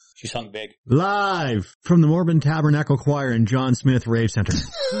She's hung big. Live from the Mormon Tabernacle Choir in John Smith Rave Center.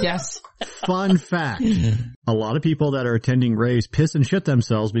 Yes. Fun fact. A lot of people that are attending raves piss and shit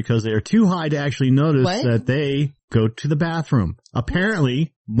themselves because they are too high to actually notice that they go to the bathroom.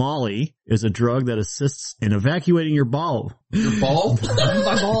 Apparently, Molly is a drug that assists in evacuating your ball. Your ball?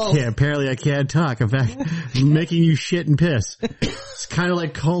 My balls. Yeah, apparently I can't talk. Making you shit and piss. It's kind of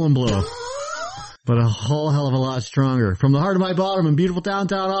like colon blow, but a whole hell of a lot stronger. From the heart of my bottom in beautiful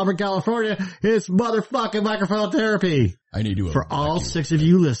downtown Auburn, California, it's motherfucking microphone therapy. I need to for all 6 of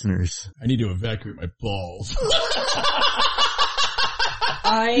you listeners. I need to evacuate my balls.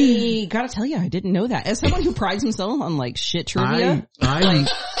 I gotta tell you, I didn't know that. As someone who prides himself on like shit trivia,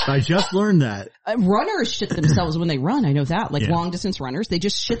 I just learned that. Runners shit themselves when they run. I know that. Like long distance runners, they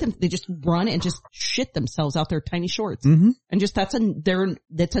just run and just shit themselves out their tiny shorts. Mm-hmm. And just that's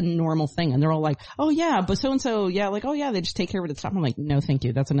a normal thing. And they're all like, oh yeah, but so and so, yeah, like, oh yeah, they just take care of it at the top. I'm like, no, thank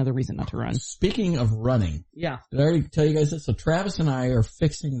you. That's another reason not to run. Speaking of running. Yeah. Did I already tell you guys this? So Travis and I are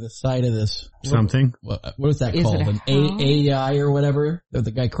fixing the side of this. Something. What is that called? An AI or whatever that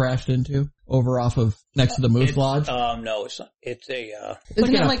the guy crashed into? Over off of next to the Moose Lodge? No, it's not. It's a, it's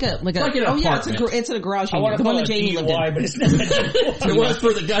in a garage unit. The one that Jamie lived in. But it's not. It was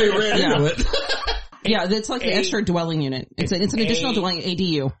for the guy who ran into it. Yeah, it's like the extra dwelling unit. It's an additional dwelling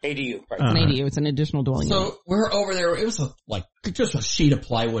ADU. ADU, right. An ADU. It's an additional dwelling unit. So we're over there. It was just a sheet of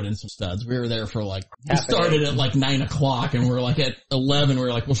plywood and some studs. We were there for we started at 9 o'clock and we're at 11. We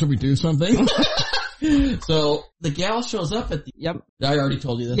were like, well, should we do something? So the gal shows up at the... Yep. I already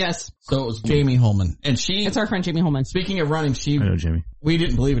told you this. Yes. So it was Jamie Holman. And it's our friend Jamie Holman. Speaking of running, I know Jamie. We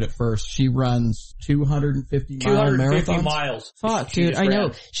didn't believe it at first. She runs 250 250 miles. Fuck, dude. I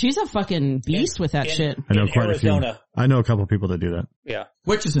know. She's a fucking beast with that shit. I know quite Arizona. a few. I know a couple of people that do that. Yeah.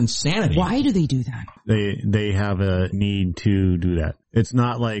 Which is insanity. Why do they do that? They have a need to do that. It's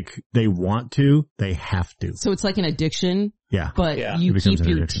not like they want to, they have to. So it's like an addiction. Yeah. But you keep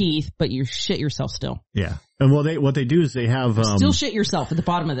your teeth, but you shit yourself still. Yeah. And what they do is they have still shit yourself at the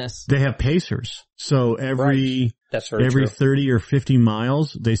bottom of this. They have pacers. So every That's very every true. 30 or 50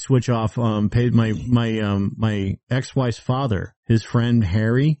 miles they switch off my ex-wife's father, his friend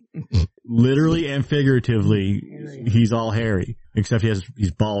Harry, literally and figuratively, he's all hairy. Except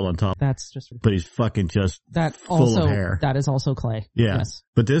he's bald on top. That's just... But he's fucking just full also, of hair. That is also clay. Yeah. Yes.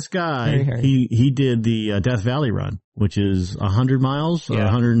 But this guy, he did the Death Valley run, which is 100 miles or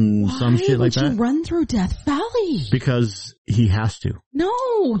 100 and some shit like that. Why would you run through Death Valley? Because he has to. No,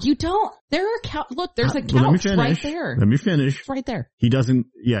 you don't. There are look, there's a couch right there. Let me finish. It's right there. He doesn't,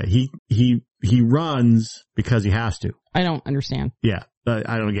 he runs because he has to. I don't understand. Yeah.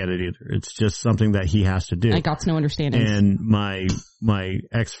 I don't get it either. It's just something that he has to do. I got no understanding. And my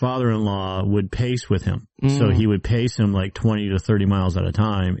ex-father-in-law would pace with him. So he would pace him 20 to 30 miles at a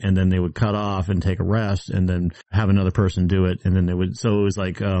time, and then they would cut off and take a rest and then have another person do it. And then they would, so it was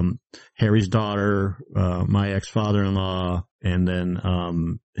Harry's daughter, my ex-father-in-law, and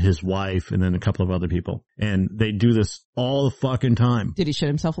then his wife, and then a couple of other people. And they do this all the fucking time. Did he shit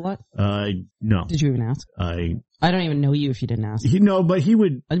himself a lot? No. Did you even ask? I don't even know you if you didn't ask. But he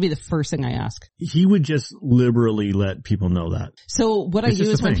would... That'd be the first thing I ask. He would just liberally let people know that. So what I do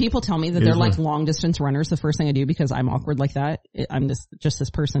is when people tell me that they're long distance runners, the first thing I do, because I'm awkward like that, I'm just this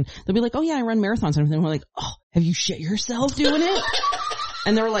person, they'll be like, oh yeah, I run marathons and everything. We're like, oh, have you shit yourself doing it?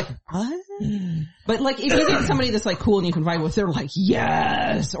 And they're like, what? But if you get somebody that's cool and you can vibe with, they're like,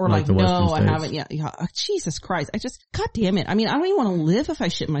 yes, or no, I haven't yet. Yeah. Oh, Jesus Christ. God damn it. I mean, I don't even want to live if I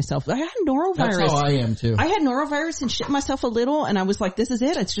shit myself. I had norovirus. That's how I am too. I had norovirus and shit myself a little, and I was like, this is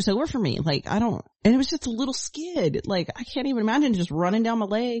it. It's just over for me. And it was just a little skid. I can't even imagine just running down my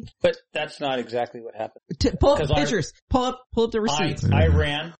leg. But that's not exactly what happened. Pull up pictures. Pull up the receipts. I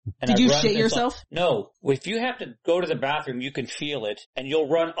ran. Did you shit yourself? No. If you have to go to the bathroom, you can feel it, and you'll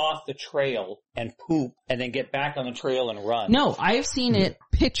run off the trail and poop, and then get back on the trail and run. No, I've seen it.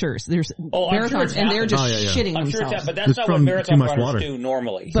 Pictures. There's marathons, sure and they're just shitting I'm themselves. Sure but that's not what marathon runners do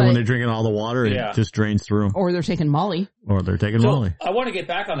normally. So when they're drinking all the water, it just drains through. Or they're taking Molly. Molly. I want to get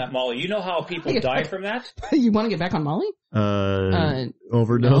back on that Molly. You know how people die from that? You want to get back on Molly?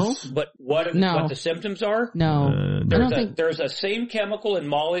 Overdose. No, but what the symptoms are? No. There's a same chemical in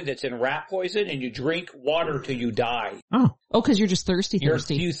Molly that's in rat poison, and you drink water till you die. Oh, because you're just thirsty.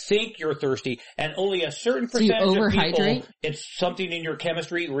 You think you're thirsty, and only a certain percentage of people, it's something in your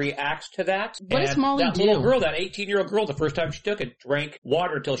chemistry reacts to that. What does Molly do? That little girl, that 18-year-old girl, the first time she took it, drank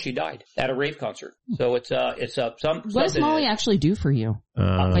water till she died at a rave concert. So it's what does Molly actually do for you? You're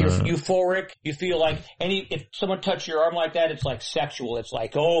euphoric. You feel if someone touched your arm like that, it's sexual. It's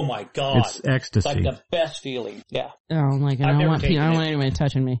oh my God. It's ecstasy. It's the best feeling. Yeah. Oh my God. I don't want anyone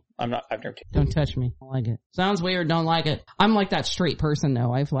touching me. I've never taken it. Don't touch me. I like it. Sounds weird. Don't like it. I'm like that straight person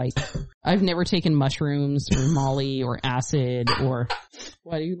though. I've never taken mushrooms or Molly or acid or...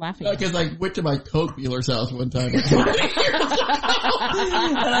 What are you laughing at? Because I went to my Coke dealer's house one time. And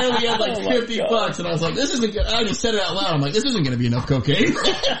I only had like $50 and I was like, this isn't good. I just said it out loud. I'm like, this isn't going to be enough cocaine.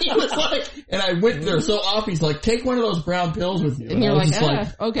 He was like, and I went there so off. He's like, take one of those brown pills with you. And you're like,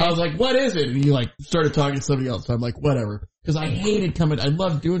 okay. I was like, what is it? And he like started talking to somebody else. So I'm like, whatever. Because I hated I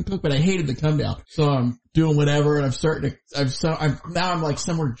loved doing Coke, but I hated the come down. So I'm doing whatever and I'm like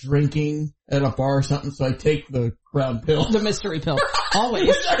somewhere drinking at a bar or something. So I take the brown pill. The mystery pill. Always.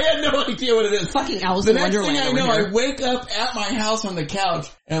 I had no idea what it is. Fucking Alice in Wonderland. The next thing I know, I wake up at my house on the couch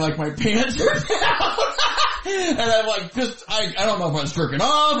and like my pants are down. And I'm like, I don't know if I was jerking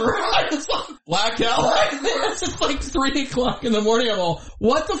off or I just like blacked out like this. It's like 3 o'clock in the morning. I'm all,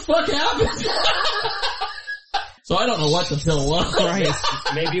 what the fuck happened? So I don't know what the pill was. Right.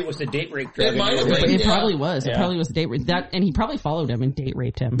 Maybe it was the date rape drug. It probably was. Yeah. It probably was the date rape. And he probably followed him and date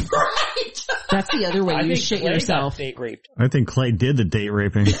raped him. Right. That's the other way you shit yourself. Date raped. I think Clay did the date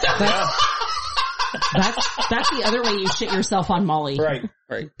raping. That's the other way you shit yourself on Molly.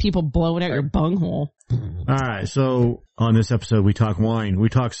 Right. People blowing out your bunghole. Alright, so on this episode we talk wine, we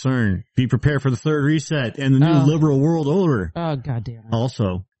talk Cern, be prepared for the third reset, and the new liberal world order. Oh, goddamn it.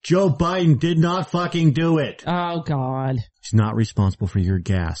 Also, Joe Biden did not fucking do it. Oh, God. He's not responsible for your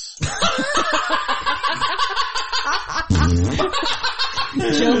gas. Joe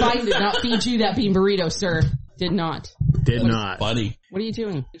Biden did not feed you that bean burrito, sir. Did not. Buddy. What are you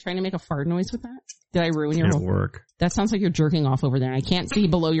doing? You trying to make a fart noise with that? Did I ruin your whole... work. That sounds like you're jerking off over there. I can't see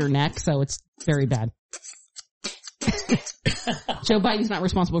below your neck, so it's very bad. Joe Biden's not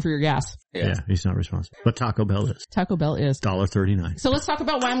responsible for your gas. Yeah, he's not responsible. But Taco Bell is. Taco Bell is. $1.39. So let's talk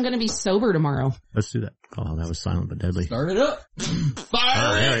about why I'm going to be sober tomorrow. Let's do that. Oh, that was silent but deadly. Start it up.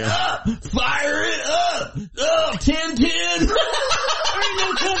 Fire it up. Fire it up. Oh, 10-10.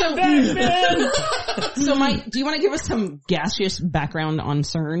 So Mike, do you want to give us some gaseous background on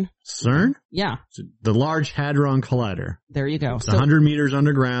CERN? CERN? Yeah. The Large Hadron Collider. There you go. It's 100 meters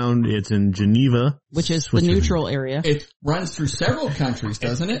underground. It's in Geneva, which is the neutral area. It runs through several countries,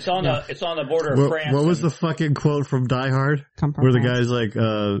 doesn't it? It's on the border of France. What was the fucking quote from Die Hard? Where the guy's like,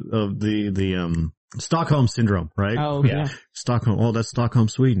 of the Stockholm Syndrome, right? Oh, yeah. Stockholm. Oh, that's Stockholm,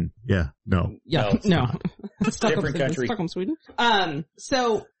 Sweden. Yeah. No. Yeah. No. Different country. Stockholm, Sweden.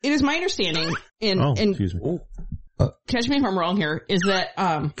 So it is my understanding excuse me. Catch me if I'm wrong here, is that,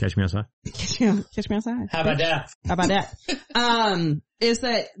 Catch me outside. Catch me outside. How about that? Is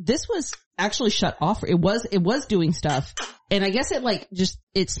that this was actually shut off. It was doing stuff. And I guess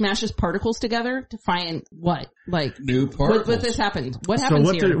it smashes particles together to find what? Like, new particles. What this happened? What happens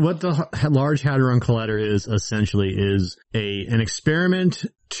here? What the Large Hadron Collider is essentially is an experiment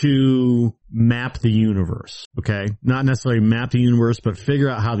to map the universe. Okay? Not necessarily map the universe, but figure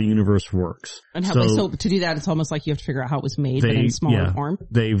out how the universe works. And so to do that, it's almost like you have to figure out how it was made, but in smaller form.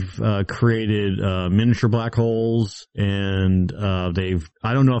 They've created miniature black holes, and I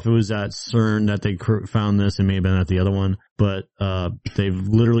don't know if it was at CERN that they found this. It may have been at the other one, but they've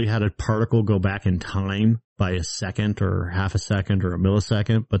literally had a particle go back in time by a second or half a second or a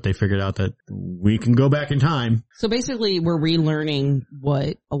millisecond, but they figured out that we can go back in time. So basically we're relearning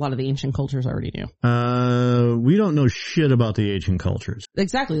what a lot of the ancient cultures already knew. We don't know shit about the ancient cultures.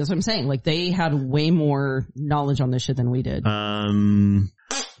 Exactly. That's what I'm saying. Like, they had way more knowledge on this shit than we did. In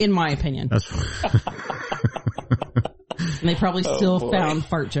my opinion. And they probably still found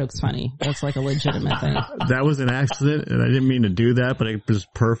fart jokes funny. That's like a legitimate thing. That was an accident, and I didn't mean to do that, but it was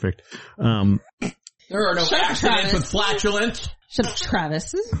perfect. There are no accidents with flatulence. Shut up,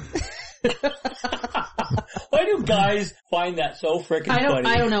 Travis. Why do guys find that so freaking funny?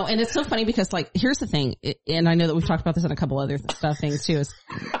 I don't know. And it's so funny because, like, here's the thing, and I know that we've talked about this on a couple other things too, is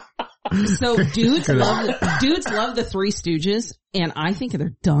so dudes love the Three Stooges, and I think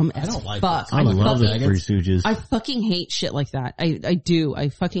they're dumb as fuck. I love the Three Stooges. I fucking hate shit like that. I do. I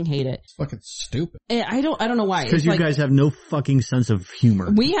fucking hate it. It's fucking stupid. And I don't know why. Because you guys have no fucking sense of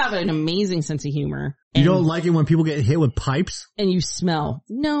humor. We have an amazing sense of humor. You don't like it when people get hit with pipes? And you smell.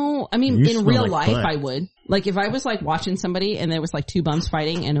 No, I mean, in real life, I would. Like, if I was like watching somebody and there was like two bums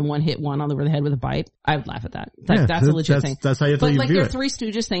fighting and then one hit one on over the head with a pipe, I would laugh at that. Like, that's a legit thing. That's how you think. But like their Three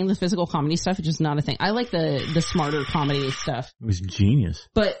Stooges thing, the physical comedy stuff, is just not a thing. I like the smarter comedy stuff. It was genius.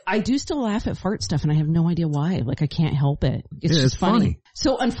 But I do still laugh at fart stuff, and I have no idea why. Like, I can't help it. It's just funny.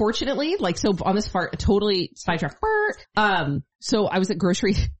 So unfortunately, like, so on this fart, totally sidetrack. So I was at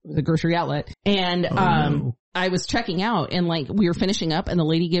grocery outlet, and I was checking out, and like we were finishing up, and the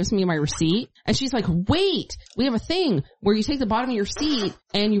lady gives me my receipt, and she's like, "Wait, we have a thing where you take the bottom of your receipt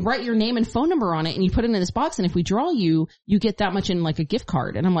and you write your name and phone number on it and you put it in this box. And if we draw you, you get that much in like a gift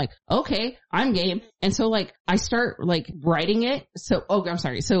card. And I'm like, okay, I'm game. And so like I start like writing it. So, I'm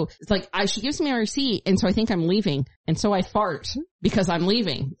sorry. So it's like she gives me a receipt. And so I think I'm leaving. And so I fart because I'm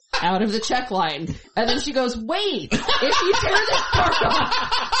leaving out of the check line. And then she goes, wait, if you tear this part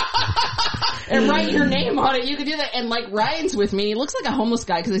off and write your name on it, you can do that. And like Ryan's with me. He looks like a homeless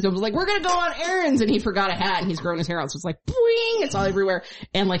guy because he was like, we're going to go on errands. And he forgot a hat and he's growing his hair out. So it's like, boing, it's all everywhere.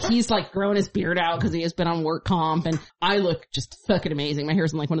 And like he's like growing his beard out because he has been on work comp. And I look just fucking amazing. My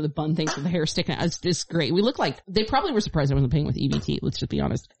hair's in like one of the bun things with the hair sticking out. It's just great. We look like, they probably were surprised I wasn't paying with EBT. Let's just be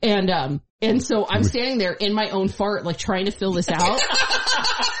honest. And so I'm standing there in my own fart, like trying to fill this out.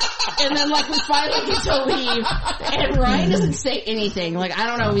 And then like we finally get to leave and Ryan doesn't say anything. Like, I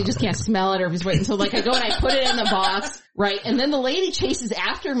don't know, we just can't smell it or if he's waiting. So like I go and I put it in the box, right? And then the lady chases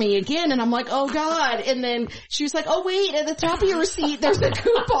after me again and I'm like, oh God. And then she was like, oh wait, at the top of your receipt, there's a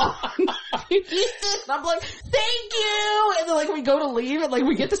coupon. And I'm like, thank you. And then like we go to leave and like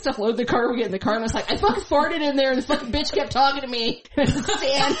we get the stuff loaded in the car, we get in the car and I was like, I fucking farted in there and the fucking bitch kept talking to me. And I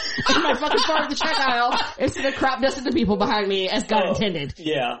stand in my fucking fart in the check aisle instead of crap dusting the people behind me as God intended.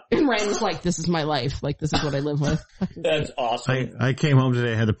 Yeah. And Ryan was like, this is my life. Like, this is what I live with. That's awesome. I came home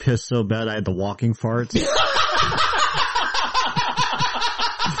today, I had to piss so bad I had the walking farts.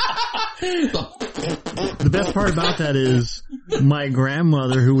 The best part about that is my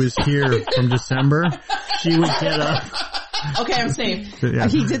grandmother, who was here from December, she would get up. Okay, I'm safe. Yeah.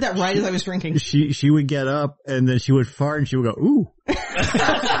 He did that right as I was drinking. She would get up and then she would fart and she would go, ooh.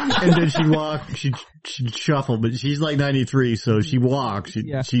 And then she'd walk, she'd shuffle, but she's like 93, so she walks.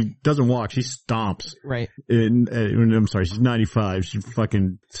 She doesn't walk, she stomps. Right. And I'm sorry, she's 95. She's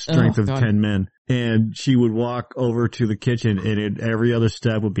fucking strength of 10 men. And she would walk over to the kitchen and every other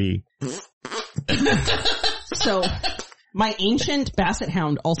step would be. So, my ancient basset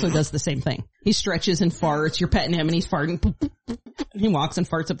hound also does the same thing. He stretches and farts. You're petting him and he's farting. He walks and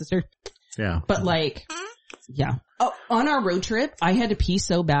farts up the stairs. Yeah. But like, yeah. Oh, on our road trip, I had to pee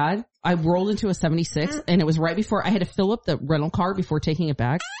so bad. I rolled into a 76 and it was right before I had to fill up the rental car before taking it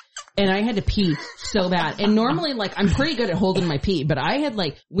back. And I had to pee so bad. And normally, like, I'm pretty good at holding my pee, but I had,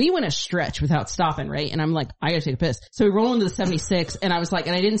 like, we went a stretch without stopping, right? And I'm like, I gotta take a piss. So we roll into the 76, and I was like,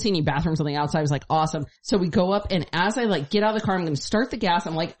 and I didn't see any bathrooms on the outside. I was like, awesome. So we go up, and as I, like, get out of the car, I'm gonna start the gas.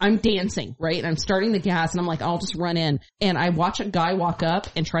 I'm like, I'm dancing, right? And I'm starting the gas, and I'm like, I'll just run in. And I watch a guy walk up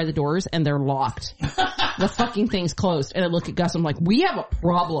and try the doors, and they're locked. The fucking thing's closed. And I look at Gus, I'm like, we have a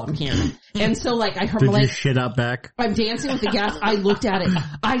problem here. And so, like, I heard, Did like, you shit out back? I'm dancing with the gas. I looked at it.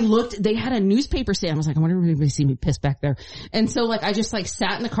 They had a newspaper stand. I was like, I wonder if anybody see me piss back there. And so like, I just like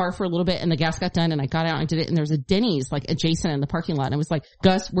sat in the car for a little bit and the gas got done and I got out and I did it and there was a Denny's like adjacent in the parking lot. And I was like,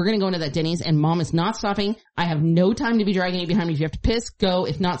 Gus, we're going to go into that Denny's and Mom is not stopping. I have no time to be dragging you behind me. If you have to piss, go.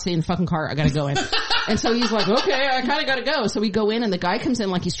 If not, stay in the fucking car. I got to go in. And so he's like, okay, I kind of got to go. So we go in and the guy comes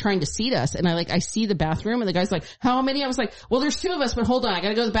in like he's trying to seat us. And I see the bathroom and the guy's like, how many? I was like, well, there's 2 of us, but hold on. I got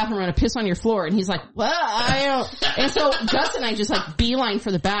to go to the bathroom. I'm going to piss on your floor. And he's like, well, I don't. And so Gus and I just like beeline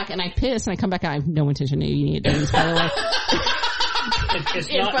for the back and I piss and I come back and I have no intention of eating it, by the way. It's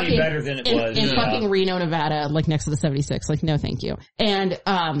not any better than it was. In fucking Reno, Nevada, like next to the 76. Like, no thank you. And,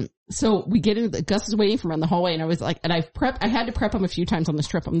 so we get into Gus is waiting for me in the hallway and I was like, and I had to prep him a few times on this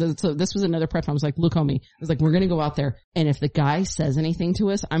trip. So this was another prep. I was like, look, homie. I was like, we're going to go out there. And if the guy says anything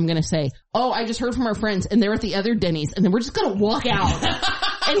to us, I'm going to say, oh, I just heard from our friends and they're at the other Denny's and then we're just going to walk out.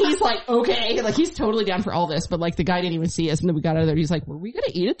 And he's like, okay. Like, he's totally down for all this. But like, the guy didn't even see us. And then we got out of there. He's like, were we going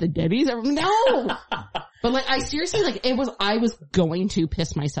to eat at the Denny's? No. But like, I seriously, like, I was going to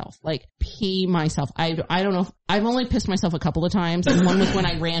piss myself, like pee myself. I don't know. I've only pissed myself a couple of times. And one was when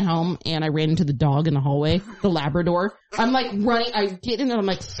I ran home and I ran into the dog in the hallway, the Labrador. I'm like running, I get in and I'm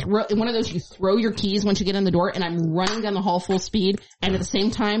like, one of those you throw your keys once you get in the door and I'm running down the hall full speed. And at the same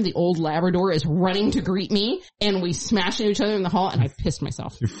time, the old Labrador is running to greet me and we smash into each other in the hall and I pissed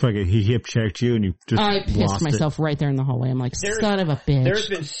myself. He hip checked you and you just I pissed myself right there in the hallway. I'm like, son of a bitch. There's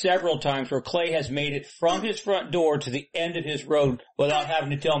been several times where Clay has made it from his front door to the end of his road without having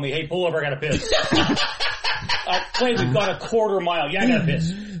to tell me, hey, pull over, I gotta piss. Clay, we've got a quarter mile. Yeah, I gotta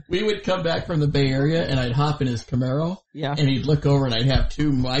piss. We would come back from the Bay Area and I'd hop in his Camaro. Yeah. And he'd look over and I'd have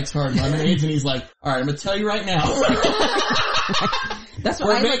 2 Mike's Hard Lemonades and he's like, all right, I'm gonna tell you right now. That's what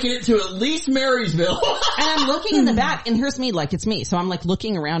we're making it to at least Marysville. And I'm looking in the back and here's me, like it's me. So I'm like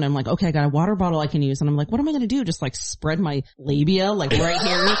looking around and I'm like, okay, I got a water bottle I can use. And I'm like, what am I going to do? Just like spread my labia like right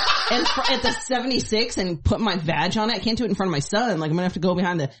here and at the 76 and put my vag on it. I can't do it in front of my son. Like I'm going to have to go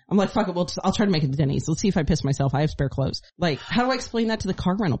behind I'm like, fuck it. I'll try to make it to Denny's. Let's see if I piss myself. I have spare clothes. Like, how do I explain that to the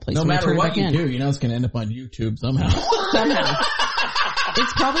car rental place? No matter what you do, you know it's going to end up on YouTube somehow.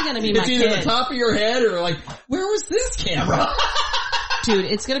 It's probably going to be my It's either kid. the top of your head or like, where was this camera? Dude,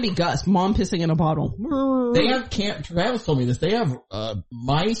 it's going to be Gus. Mom pissing in a bottle. They have Travis told me this. They have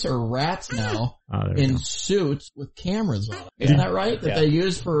mice or rats now in suits with cameras on. Isn't that right? That they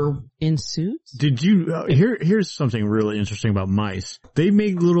use for in suits. Did you here's something really interesting about mice. They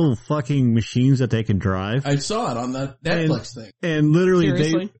make little fucking machines that they can drive. I saw it on the Netflix thing. And literally,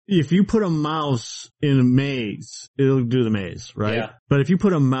 Seriously? if you put a mouse in a maze, it'll do the maze, right? Yeah. But if you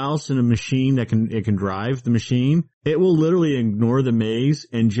put a mouse in a machine it can drive the machine, it will literally ignore the maze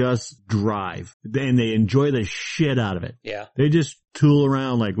and just drive. And they enjoy the shit out of it. Yeah. They just tool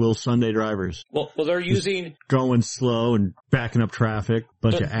around like little Sunday drivers. Well, they're using going slow and backing up traffic.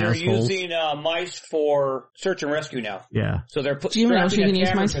 Bunch of assholes. They're using mice for search and rescue now. Yeah. So they're Do you know what you can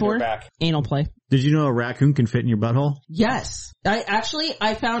use mice for? Anal play. Did you know a raccoon can fit in your butthole? Yes. I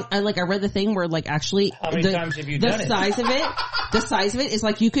read the thing where like actually how many times have you done it? The size of it is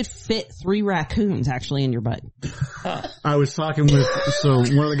like you could fit 3 raccoons actually in your butt. Huh. I was talking with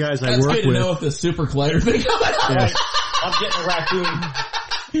one of the guys I work with. That's good to know if the super collider thing. Yes. I'm getting a raccoon.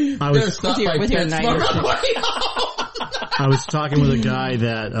 I was I was talking with a guy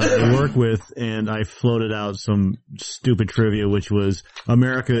that I work with, and I floated out some stupid trivia, which was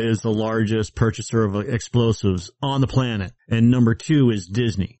America is the largest purchaser of explosives on the planet, and number 2 is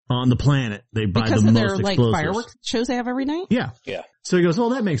Disney on the planet. They buy because the of most their explosives. like fireworks shows they have every night. Yeah. Yeah. So he goes, oh,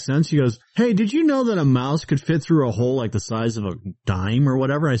 that makes sense. He goes, hey, did you know that a mouse could fit through a hole like the size of a dime or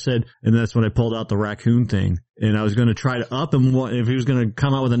whatever? I said, and that's when I pulled out the raccoon thing. And I was going to try to up him if he was going to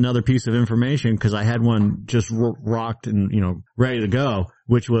come out with another piece of information, because I had one just rocked and, ready to go,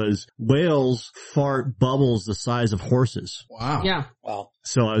 which was whales fart bubbles the size of horses. Wow. Yeah. Wow.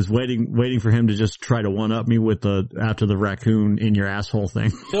 So I was waiting for him to just try to one-up me with after the raccoon in your asshole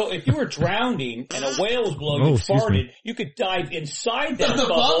thing. So if you were drowning and a whale was below you farted, you could dive inside that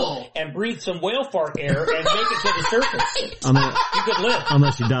bubble and breathe some whale fart air and make it to the surface. You could live.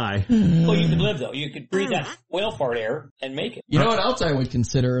 Unless you die. Well, you could live though. You could breathe that whale fart air and make it. You know what else I would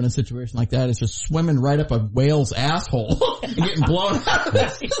consider in a situation like that is just swimming right up a whale's asshole and getting blown out of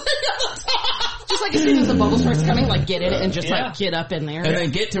it. Just like as soon as the bubble starts coming, like get in it and just like get up in there. And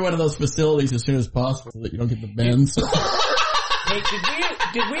then get to one of those facilities as soon as possible so that you don't get the bends. Hey,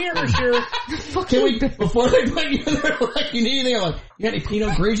 did we ever share? Can we, before they put you in there, like you need anything, I'm like, you got any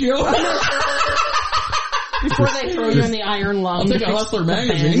Pinot Grigio? Before they throw you in the iron lung. I'll take a Hustler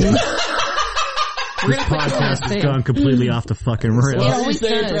magazine. This podcast has gone completely off the fucking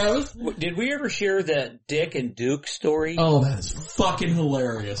rails. Did we ever share the Dick and Duke story? Oh, that is fucking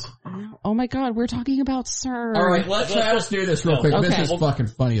hilarious. Oh my god, we're talking about Cern. Alright, let's do this real quick. Okay. This is fucking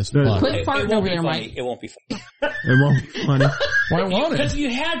funny as fuck. Quit farting over there, Mike. It won't be funny. It won't be funny. Why won't it? Because you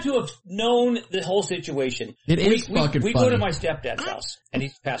had to have known the whole situation. It is fucking funny. We go to my stepdad's house, and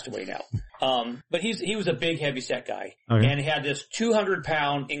he's passed away now. But he was a big, heavy-set guy. Okay. And he had this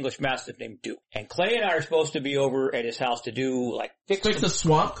 200-pound English Mastiff named Duke. And Clay and I are supposed to be over at his house to do, like, fix a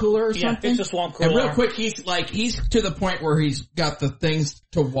swamp cooler or something? Yeah, fix a swamp cooler. And real quick, he's to the point where he's got the things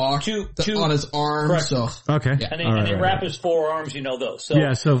to walk on his arms. Correct. So. Okay. And they wrap his forearms, those. So.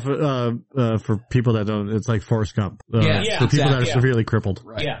 Yeah, so for people that don't, it's like Forrest Gump. For people that are severely crippled.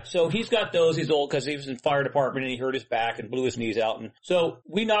 Right. Yeah, so he's got those. He's old because he was in the fire department and he hurt his back and blew his knees out. And so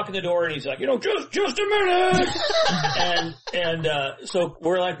we knock on the door and he's like, just a minute. and so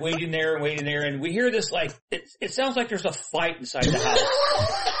we're like waiting there and we hear this like, it sounds like there's a fight inside the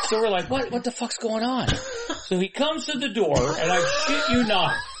house. So we're like, what the fuck's going on? So he comes to the door and I shit you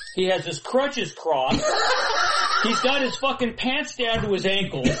not, he has his crutches crossed. He's got his fucking pants down to his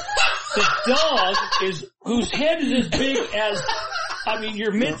ankles. The dog whose head is as big as,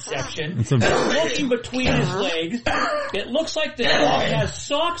 your midsection, looking between his legs. It looks like the dog has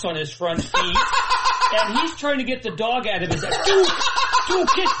socks on his front feet, and he's trying to get the dog out of his head. Dude,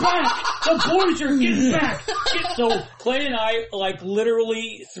 get back! The boys are getting back! So Clay and I,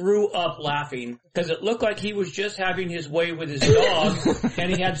 literally threw up laughing, because it looked like he was just having his way with his dog,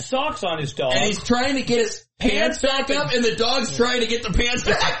 and he had socks on his dog. And he's trying to get his pants back up, and the dog's trying to get the pants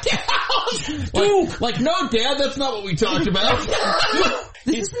back down. No, Dad, that's not what we talked about.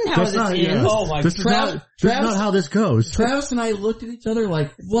 This isn't how this ends. Oh my God. This is not how this goes. Travis and I looked at each other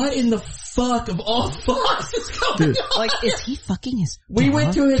like, what in the fuck of all fucks is going on? Like, is he fucking his dog? We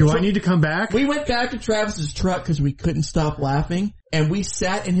went to his Do I need to come back? We went back to Travis's truck because we couldn't stop laughing. and we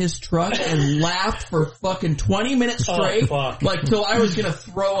sat in his truck and laughed for fucking 20 minutes straight. Like till I was gonna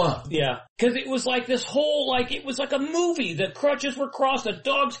throw up. Yeah. Cause it was like this whole, it was like a movie. The crutches were crossed, the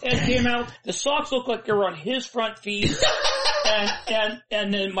dog's head came out, the socks looked like they were on his front feet.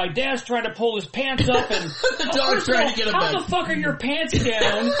 And then my dad's trying to pull his pants up and the dog's trying to get him back. How the fuck are your pants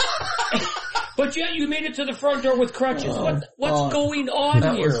down? But yet you made it to the front door with crutches. What's going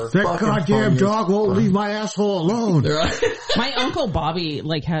on here? That goddamn dog won't leave my asshole alone. My Uncle Bobby,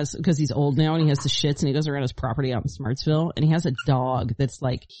 because he's old now and he has the shits and he goes around his property out in Smartsville and he has a dog that's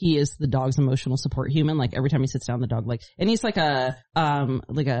he is the dog's emotional support human. Like every time he sits down, the dog and he's like a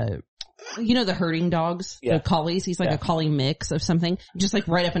the herding dogs, the collies. He's like a collie mix of something, just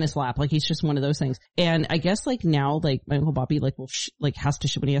right up in his lap. He's just one of those things. And I guess now, my Uncle Bobby, will has to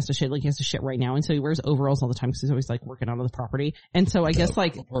shit when he has to shit. He has to shit right now. And so he wears overalls all the time because he's always working out on the property. And so I guess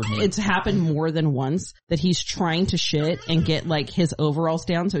it's happened more than once that he's trying to shit and get his overalls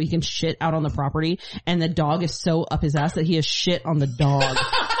down so he can shit out on the property. And the dog is so up his ass that he has shit on the dog.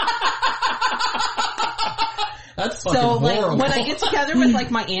 That's fucking horrible. When I get together with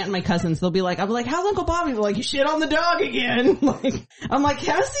my aunt and my cousins, they'll be I'll be like, how's Uncle Bobby? They're like, you shit on the dog again. I'm like,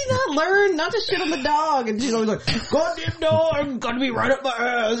 has he not learned not to shit on the dog? And she's always like, goddamn dog, gotta be right up my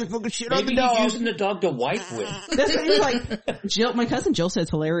ass. Fucking shit on the dog. Maybe he's using the dog to wipe with. That's what he's Jill, my cousin Jill said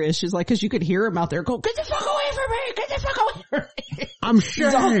it's hilarious. She's cause you could hear him out there go, get the fuck away from me, get the fuck away from me. I'm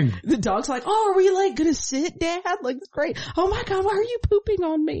shitting. The dog's oh, are we gonna sit, Dad? It's great. Oh my God, why are you pooping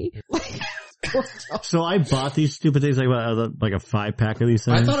on me? So I bought these stupid things, like a 5-pack of these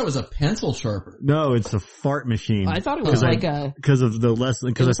things. I thought it was a pencil sharpener. No, it's a fart machine. I thought it was because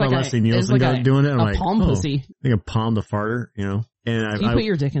I saw Leslie Nielsen doing it. I'm a palm pussy. I think a palm the farter, And Can you put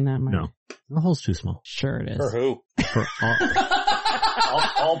your dick in that, Mike? No, the hole's too small. Sure it is. For who? For all.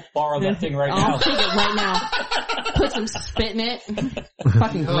 I'll borrow that thing right now. I'll take it right now. Put some spit in it.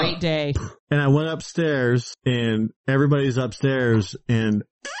 Fucking great day. And I went upstairs, and everybody's upstairs, and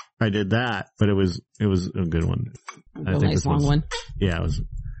I did that, but it was a good one. A nice long one. Yeah, it was.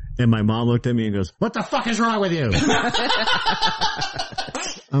 And my mom looked at me and goes, "What the fuck is wrong with you?"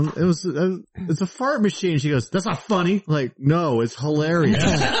 It's a fart machine. She goes, "That's not funny." No, it's hilarious.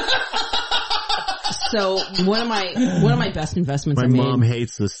 So one of my best investments I made. My mom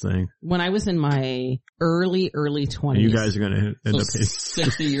hates this thing. When I was in my early 20s. And you guys are going to end up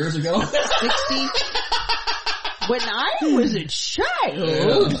 60 years ago. 60. When I was a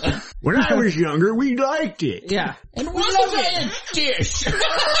child. When I was younger, we liked it. Yeah. And wasn't that a dish?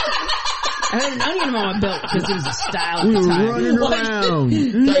 I had an onion on my belt because it was a style we at the time. We were running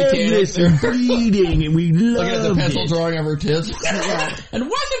around, legless and bleeding, and we loved Look at the pencil it. drawing of her tits. Yeah. And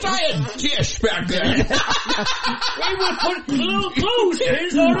wasn't I a dish back then? We would put little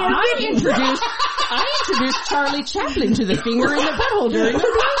clothespins on our I introduced Charlie Chaplin to the finger in the butthole during the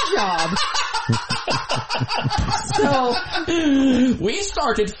blowjob. So we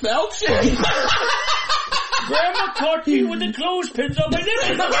started felching. Grandma caught me with the clothespins on my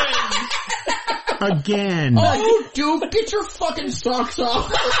nipples Again. Oh, dude, get your fucking socks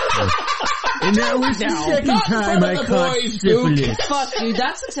off. And that was the second time I caught syphilis. Fuck, dude,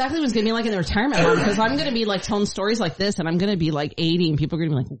 that's exactly what it's going to be like in the retirement home, because I'm going to be telling stories like this, and I'm going to be 80, and people are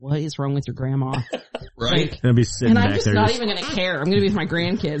going to be like, what is wrong with your grandma? Right. I'll be sitting and back I'm just there not even going to care. I'm going to be with my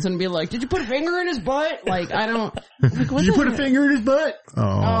grandkids and be like, did you put a finger in his butt? I don't... Did you put a finger in his butt?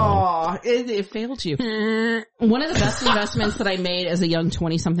 Oh, it failed you. One of the best investments that I made as a young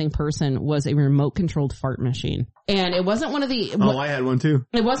 20-something person was a remote-controlled fart machine. And it wasn't one of the... I had one too.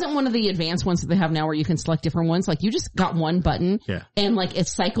 It wasn't one of the advanced ones that they have now where you can select different ones. You just got one button. Yeah. And it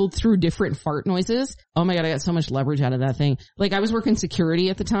cycled through different fart noises. Oh my God, I got so much leverage out of that thing. I was working security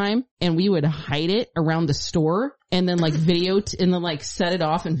at the time, and we would hide it around the store and then and then set it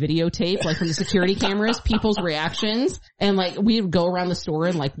off and videotape from the security cameras people's reactions. And we would go around the store,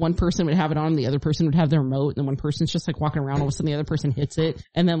 and one person would have it on, the other person would have the remote, and then one person's just walking around, all of a sudden the other person hits it,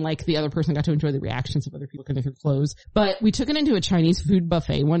 and then the other person got to enjoy the reactions of other people looking at their clothes. But we took it into a Chinese food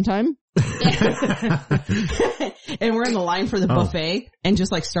buffet one time. And we're in the line for the buffet, and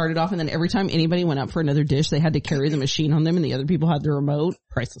just started off, and then every time anybody went up for another dish, they had to carry the machine on them, and the other people had the remote.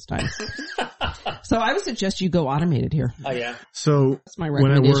 Priceless times. So I would suggest you go automated here. Oh yeah. So that's my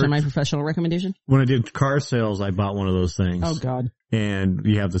recommendation, my professional recommendation. When I did car sales, I bought one of those things. Oh God. And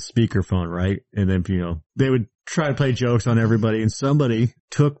you have the speakerphone, right? And then they would try to play jokes on everybody, and somebody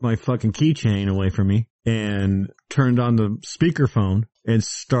took my fucking keychain away from me and turned on the speakerphone and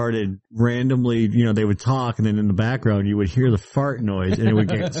started randomly, they would talk, and then in the background you would hear the fart noise, and it would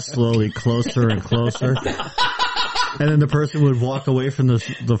get slowly closer and closer. And then the person would walk away from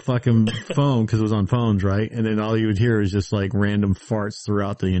the fucking phone because it was on phones, right? And then all you would hear is just like random farts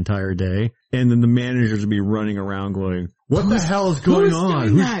throughout the entire day. And then the managers would be running around going, what the hell is going on?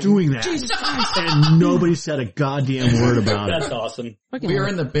 Who's doing that? Jesus Christ. And nobody said a goddamn word about it. That's awesome. We were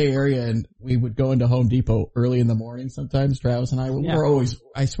in the Bay Area and we would go into Home Depot early in the morning sometimes, Travis and I. We're always,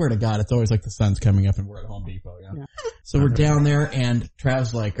 I swear to God, it's always like the sun's coming up and we're at Home Depot, you know? Yeah. So we're down there and Travis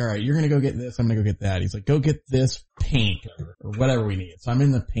is like, all right, you're going to go get this, I'm going to go get that. He's like, go get this paint or whatever we need. So I'm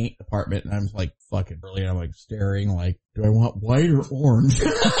in the paint department and I'm like fucking brilliant. I'm like staring like, do I want white or orange?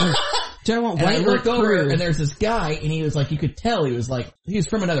 Do I want and white I look or over crude? and there's this guy and he was like, you could tell he was like, he was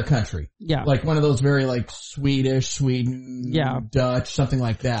from another country. Yeah. Like one of those very like Sweden, Dutch, something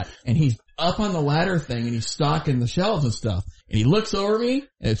like that. And he's up on the ladder thing and he's stocking the shelves and stuff. And he looks over me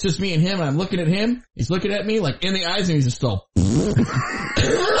and it's just me and him and I'm looking at him. He's looking at me like in the eyes and he's just all.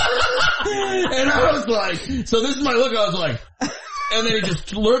 And I was like, so this is my look. I was like, and then he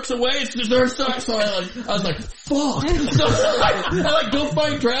just lurks away. It's just our stuff. So I was like, fuck. So I go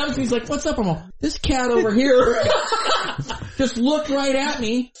find Travis. He's like, what's up? I'm all, this cat over here just looked right at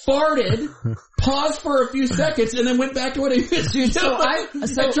me, farted, paused for a few seconds, and then went back to what he was doing.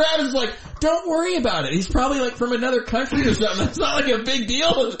 And Travis is like, don't worry about it. He's probably like from another country or something. That's not like a big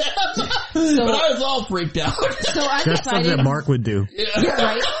deal with that. But I was all freaked out. So I That's something that Mark would do. Yeah,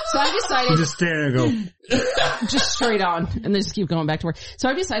 right. So I decided. You just stand there and go. Just straight on and then just keep going back to work. So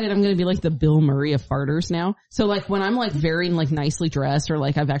I decided I'm going to be like the Bill Murray of farters now. So like when I'm like very like nicely dressed or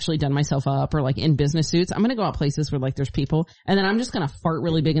like I've actually done myself up or like in business suits, I'm going to go out places where like there's people and then I'm just going to fart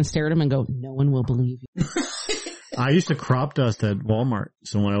really big and stare at them and go, no one will believe you. I used to crop dust at Walmart.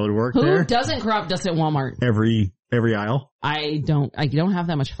 So when I would work Who there. doesn't crop dust at Walmart? Every aisle. I don't have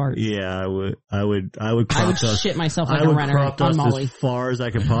that much fart. Yeah, I would crop dust. Shit myself like a runner on Molly. As far as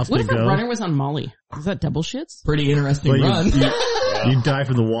I could possibly go. What if go. a runner was on Molly? Is that double shits? Pretty interesting run. You die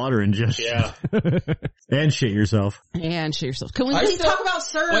from the water and just and shit yourself. And shit yourself. Can we please talk about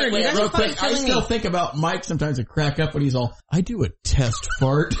Cern? Wait, real quick. I still think about Mike sometimes to crack up when he's all, I do a test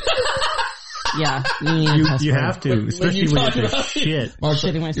fart. Yeah, you have to, especially when you shit. Mark's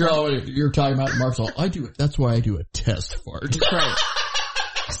like, you're talking about Mark's all, I do it. That's why I do a test fart. Right.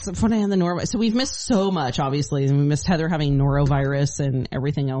 So when I had the norovirus, so we've missed so much, obviously, and we missed Heather having norovirus and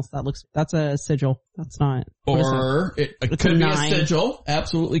everything else. That's a sigil. That's not. Or it could be a sigil.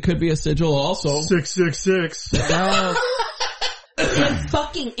 Absolutely could be a sigil also. 666. No. It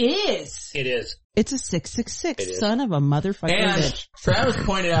fucking is. It is. It's a 666, son of a motherfucking bitch. Travis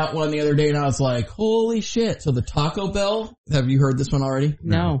pointed out one the other day and I was like, holy shit. So the Taco Bell, have you heard this one already?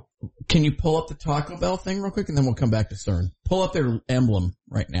 No. Can you pull up the Taco Bell thing real quick and then we'll come back to Cern. Pull up their emblem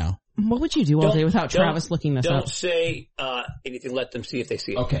right now. What would you do all day without Travis looking this up? Don't say anything. Let them see if they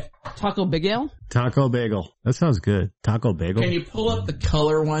see it. Okay. Taco Bagel? Taco Bagel. That sounds good. Taco Bagel. Can you pull up the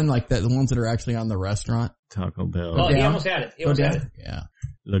color one, like the ones that are actually on the restaurant? Taco Bell. Oh, he almost had it. He almost had it. Yeah.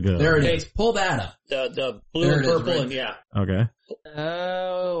 Look good. There it is. Pull that up. The blue and purple and Okay.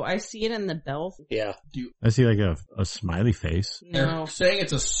 Oh, I see it in the bell. Yeah. I see like a smiley face. No. They're saying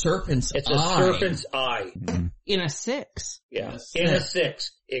it's a serpent's eye. It's a serpent's eye. Mm. In a 6. Yeah. In a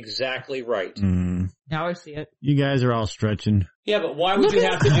 6. Exactly right. Mm. Now I see it. You guys are all stretching. Yeah, but why would you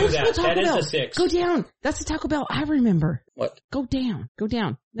have to do that? That is a 6. Go down. That's the Taco Bell I remember. What? Go down. Go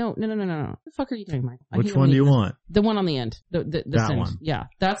down. No. What the fuck are you doing, Mike? Which one do you want? The one on the end. The that one. Yeah.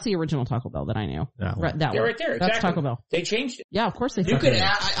 That's the original Taco Bell that I knew. That one. That They're one. right there. That's Exactly. Taco Bell. They changed it. Yeah, of course they You could.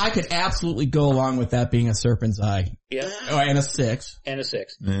 I could absolutely go along with that being a serpent's eye. Yeah. Oh, and a 6. And a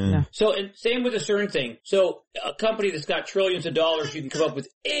 6. Yeah. So, and same with the Cern thing. So, a company that's got trillions of dollars, you can come up with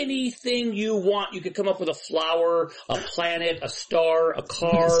anything you want. You could come up with a flower, a planet, a star, a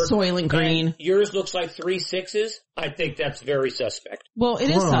car. Soylent Green. And yours looks like 3 6s. I think that's very suspect. Well, it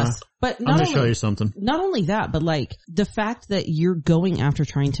is sus. But I'm going to show you something. Not only that, but like the fact that you're going after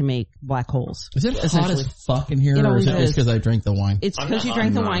trying to make black holes. Is it hot as fuck in here, or is it just because I drank the wine? It's because you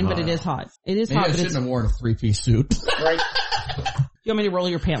drank the wine, but it is hot. It is hot. I shouldn't have worn a 3-piece suit. Right? You want me to roll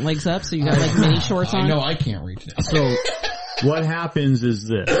your pant legs up so you got like mini shorts on? I know I can't reach that. So what happens is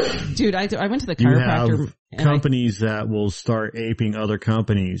this. Dude, I went to the chiropractor. You have companies that will start aping other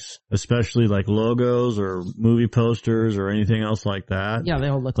companies, especially like logos or movie posters or anything else like that. Yeah, they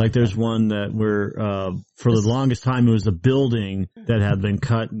all look like there's one that for the longest time it was a building that had been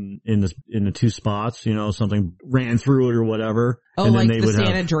cut in the 2 spots, something ran through it or whatever. Oh, and like then they the would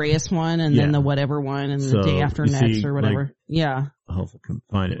San Andreas one and then the whatever one and the day after next or whatever. Like, yeah. hopefully can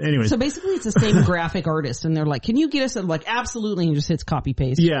find it. Anyway. So basically it's the same graphic artist and they're like, can you get us like absolutely, and just hits copy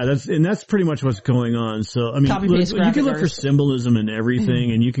paste. Yeah, that's pretty much what's going on. So, I mean, you can look for symbolism in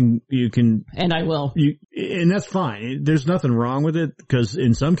everything and you can. And I will. And that's fine. There's nothing wrong with it because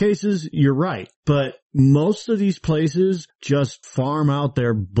in some cases you're right. But most of these places just farm out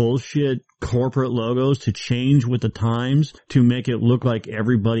their bullshit corporate logos to change with the times to make it look like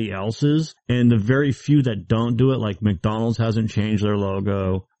everybody else's. And the very few that don't do it, like McDonald's hasn't changed their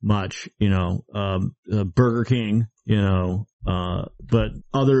logo much, Burger King, but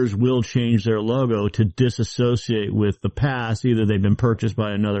others will change their logo to disassociate with the past. Either they've been purchased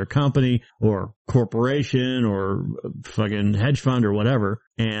by another company or corporation or fucking hedge fund or whatever.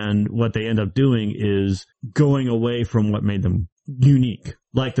 And what they end up doing is going away from what made them unique,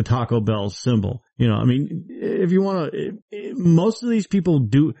 like the Taco Bell symbol. If you want to, most of these people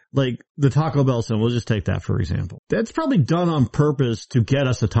do, like the Taco Bell symbol, we'll just take that for example. That's probably done on purpose to get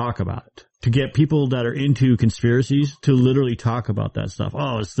us to talk about it. To get people that are into conspiracies to literally talk about that stuff.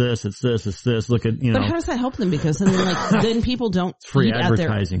 Oh, it's this. Look at, But how does that help them? Because then people don't. It's free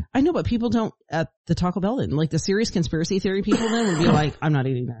advertising. I know, but people don't at the Taco Bell. Then, like the serious conspiracy theory people then would be like, I'm not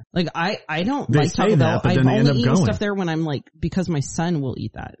eating there. Like I don't like Taco Bell. I've only eaten stuff there when I'm like, because my son will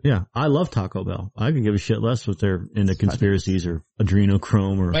eat that. Yeah, I love Taco Bell. I can give a shit less if they're into conspiracies or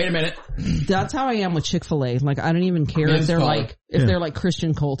adrenochrome or. Wait a minute. That's how I am with Chick-fil-A. Like I don't even care if they're like. If they're like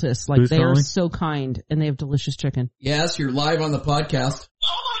Christian cultists, like they are so kind and they have delicious chicken. Yes, you're live on the podcast.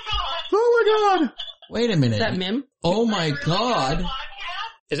 Oh my god! Wait a minute. Is that Mim? Oh my god.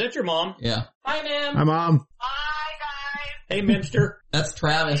 Is that your mom? Yeah. Hi, Mim. Hi, Mom. Hi, guys. Hey, Mimster. That's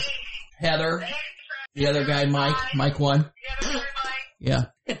Travis. Heather. The other guy, Mike. Mike 1. The other guy, Mike. Yeah.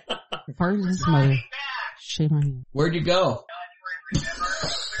 Pardon his mother. Shame on you. Where'd you go?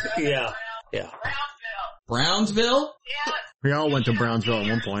 Yeah. Brownsville? Yeah. We all went to Brownsville at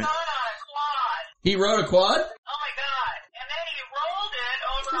one point. He rode a quad? Oh my god. And then he rolled it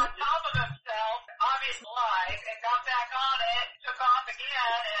over on top of himself, obviously live, and got back on it, took off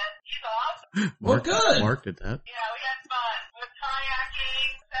again, and he's off. Well, good. Mark did that. Yeah, we had fun. We went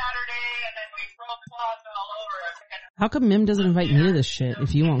kayaking Saturday, and then we rolled quads all over it. How come Mim doesn't invite me to this shit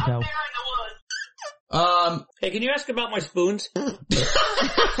if you won't go? Up there in the woods. Hey, can you ask about my spoons?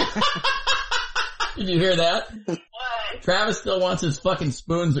 Did you hear that? What? Travis still wants his fucking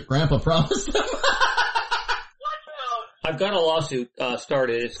spoons that Grandpa promised him. What spoon? I've got a lawsuit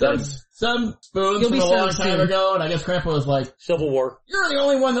started. It's Some spoons from a long time ago, and I guess Grandpa was like, Civil War. "You're the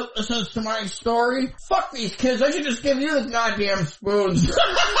only one that listens to my story. Fuck these kids. I should just give you the goddamn spoons."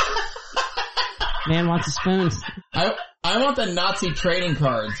 Man wants the spoons. I want the Nazi trading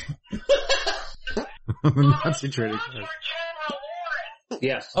cards. Nazi trading cards. General Warren.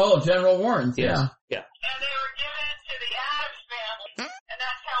 Yes. Oh, General Warren's. Yes. Yeah. And they were given to the Adams family, and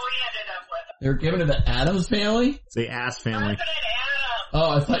that's how we ended up with them. They were given to the Adams family? It's the ass family. President Adams. Oh,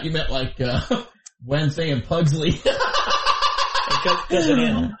 I thought you meant like, Wednesday and Pugsley.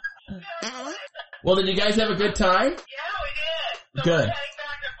 Well, did you guys have a good time? Yeah, we did. So Good. we're heading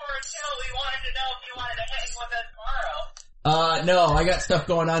back to Forest Hill. We wanted to know if you wanted to hang with us tomorrow. No, I got stuff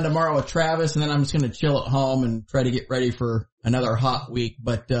going on tomorrow with Travis, and then I'm just gonna chill at home and try to get ready for another hot week.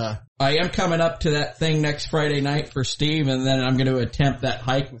 But, I am coming up to that thing next Friday night for Steve, and then I'm gonna attempt that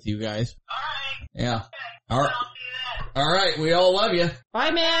hike with you guys. Alright. Yeah. Okay. All right. I'll see you then. Alright, we all love you. Bye,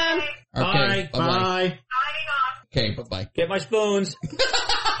 man. Okay. Bye. Bye-bye. Bye. Signing off. Okay, bye-bye. Get my spoons.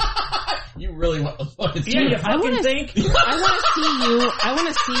 You really want the fucking Yeah, you fucking think? I want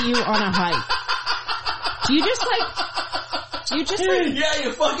to see you on a hike. Do you just Yeah,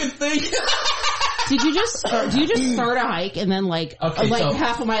 you fucking think. do you just start a hike and then so-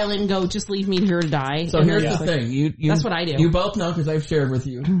 half a mile in go, just leave me here to die? So and here's then the thing. You, That's what I do. You both know because I've shared with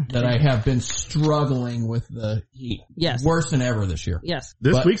you that I have been struggling with the heat. Yes. Worse than ever this year. Yes.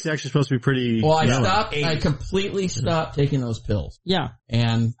 This week's actually supposed to be pretty. Well, mellow. I completely stopped taking those pills. Yeah.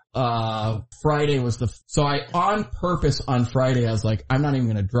 And, Friday was so I, on purpose on Friday, I was like, I'm not even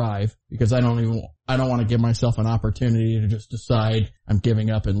going to drive because I don't want to give myself an opportunity to just decide I'm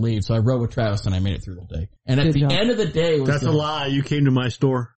giving up and leave. So I rode with Travis and I made it through the day. And at the end of the day That's a lie. You came to my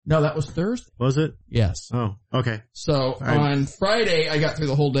store. No, that was Thursday. Was it? Yes. Oh, okay. So on Friday, I got through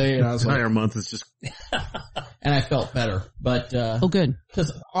the whole day and I was like, entire month is just. and I felt better. But, Oh, good.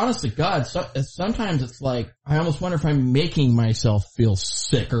 cause honest to God, sometimes it's like, I almost wonder if I'm making myself feel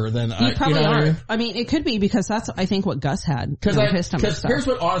sicker than you probably are. I mean? It could be because that's, I think, what Gus had. Because here's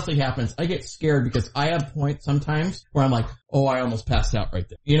what honestly happens. I get scared because I have points sometimes where I'm like, oh, I almost passed out right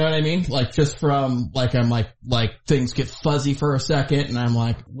there. You know what I mean? Like just from, like, I'm like things get fuzzy for a second and I'm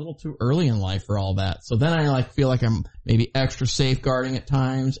like a little too early in life for all that. So then I like feel like I'm maybe extra safeguarding at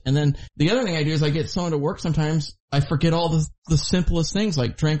times. And then the other thing I do is I get someone to work sometimes. I forget all the simplest things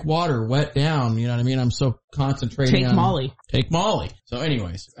like drink water, wet down. You know what I mean? I'm so concentrating on... Take Molly. So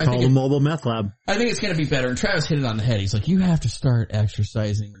anyways. Call the mobile meth lab. I think it's going to be better. And Travis hit it on the head. He's like, you have to start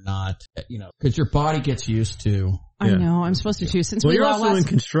exercising or not, because your body gets used to... I know. I'm supposed to too. Since you're also in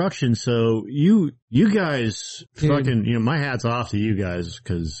construction, so you guys fucking, my hat's off to you guys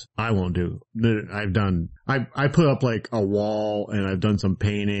because I won't do. I put up like a wall and I've done some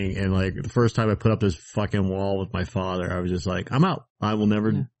painting and like the first time I put up this fucking wall with my father, I was just like, I'm out. I will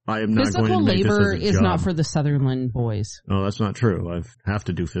never, I am not physical going to make labor this as a is job. not for the Sutherland boys. No, that's not true. I have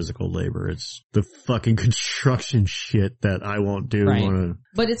to do physical labor. It's the fucking construction shit that I won't do on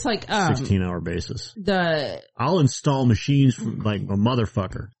but it's like, 16-hour basis. I'll install machines from like a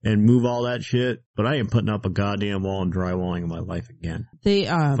motherfucker and move all that shit, but I ain't putting up a goddamn wall and drywalling in my life again.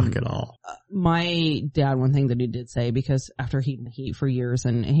 Fuck it all. My dad, one thing that he did say, because after heat for years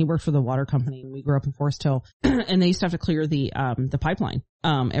and he worked for the water company and we grew up in Forest Hill and they used to have to clear the pipeline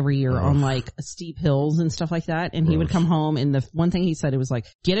every year on like steep hills and stuff like that. And he would come home and the one thing he said, it was like,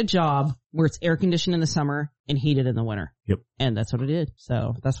 get a job where it's air conditioned in the summer and heated in the winter. Yep. And that's what I did.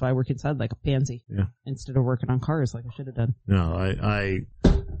 So that's why I work inside like a pansy. Yeah. Instead of working on cars like I should have done. No, I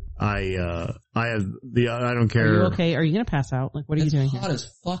don't care. Are you okay? Are you going to pass out? Like, what are you doing hot here?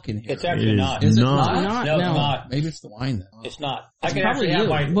 as fucking here. It's actually not. Is it not? No, it's not. Maybe it's the wine then. It's not. It's probably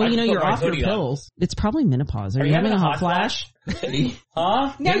you. You're off your pills. It's probably menopause. Are you having a hot flash?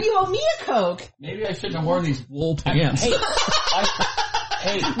 Huh? Now you owe me a Coke. Maybe I shouldn't have worn these wool pants.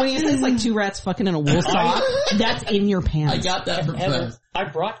 Hey, when you say it's like two rats fucking in a wool sock, that's in your pants. I got that from Heather. I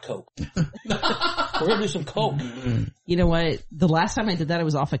brought Coke. We're gonna do some Coke. You know what? The last time I did that, I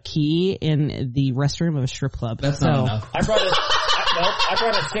was off a key in the restroom of a strip club. That's not enough. I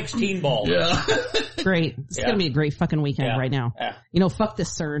brought a 16 ball. Yeah. Great. It's gonna be a great fucking weekend right now. Yeah. Fuck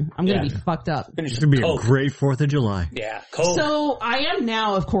this, Cern. I'm gonna be fucked up. It's gonna be a great 4th of July. Yeah. Coke. So I am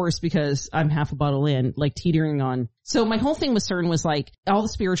now, of course, because I'm half a bottle in, like teetering on. So my whole thing with Cern was like, all the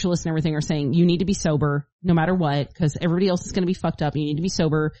spiritualists and everything are saying you need to be sober no matter what, because everybody else is going to be fucked up. You need to be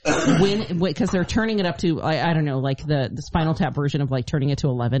sober because they're turning it up to, I don't know, like the Spinal Tap version of like turning it to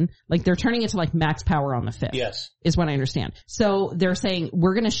 11. Like they're turning it to like max power on the 5th. Yes. Is what I understand. So they're saying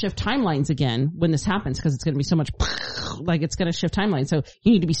we're going to shift timelines again when this happens because it's going to be so much, like it's going to shift timelines. So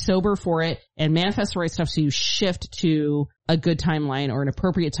you need to be sober for it and manifest the right stuff so you shift to a good timeline or an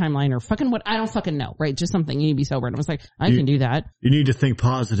appropriate timeline or fucking what, I don't fucking know, right? Just something, you need to be sober. And I was like, I can do that. You need to think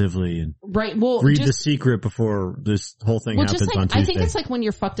positively and read The Secret before this whole thing happens on Tuesday. I think it's like when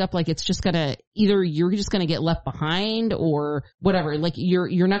you're fucked up, like it's just gonna, either you're just gonna get left behind or whatever. Like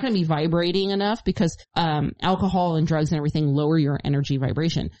you're not gonna be vibrating enough because, alcohol and drugs and everything lower your energy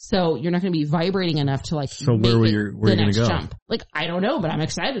vibration. So you're not gonna be vibrating enough to like, so where are you gonna go? Jump. Like, I don't know, but I'm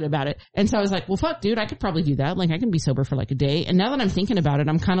excited about it. And so I was like, well, fuck, dude, I could probably do that. Like I can be sober for like a day. And now that I'm thinking about it,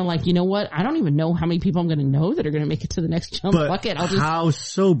 I'm kind of like, you know what? I don't even know how many people I'm going to know that are going to make it to the next jump. But fuck it. I'll just how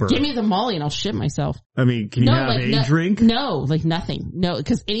sober? Give me the Molly and I'll shit myself. I mean, can you have a drink? No, like nothing. No,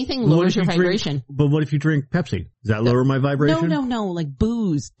 because anything lowers your vibration. But what if you drink Pepsi? Does that lower my vibration? No, like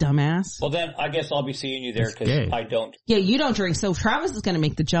booze, dumbass. Well, then I guess I'll be seeing you there because I don't. Yeah, you don't drink. So Travis is going to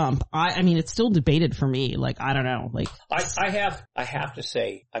make the jump. I mean, it's still debated for me. Like, I don't know. Like, I have to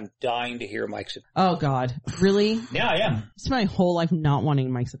say, I'm dying to hear Mike's opinion. Oh God, really? Yeah, I am. It's my whole life not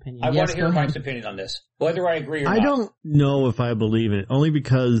wanting Mike's opinion. I want to hear Mike's opinion on this, whether I agree or not. I don't know if I believe it, only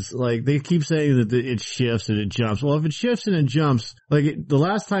because like they keep saying that it shifts and it jumps. Well, if it shifts and it jumps, like the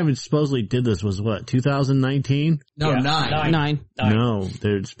last time it supposedly did this was what, 2019? No, 9. No,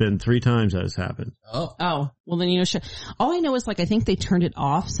 it's been 3 times that has happened. Oh. Well, then, all I know is, like, I think they turned it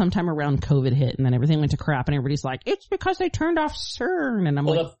off sometime around COVID hit, and then everything went to crap, and everybody's like, it's because they turned off Cern, and I'm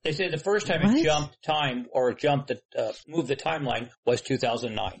like... They say the first time it jumped time, or moved the timeline was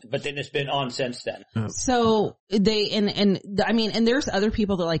 2009, but then it's been on since then. Oh. So, and there's other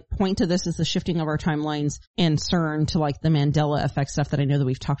people that, like, point to this as the shifting of our timelines and Cern to, like, the Mandela effect stuff that I know that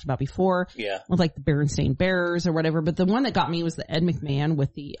we've talked about before. Yeah. With, like, the Berenstain Bears or whatever, but the one that got me was the Ed McMahon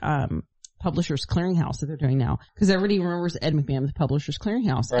with the, Publishers Clearinghouse that they're doing now. Because everybody remembers Ed McMahon with Publishers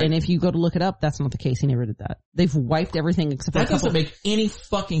Clearinghouse. Right. And if you go to look it up, that's not the case. He never did that. They've wiped everything except for that doesn't make any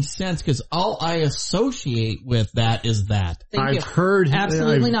fucking sense because all I associate with that is that. I've heard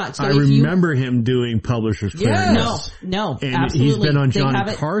absolutely not. So I remember him doing Publishers Clearinghouse. No, and absolutely. he's been on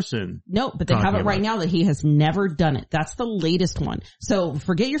Johnny Carson. No, but they have it right now that he has never done it. That's the latest one. So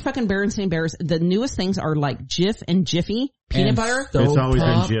forget your fucking Berenstain Bears. The newest things are like Jif and Jiffy. Peanut butter? It's always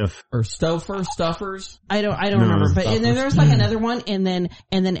been Jif. Or Stuffers? I don't remember. But and then there's like another one and then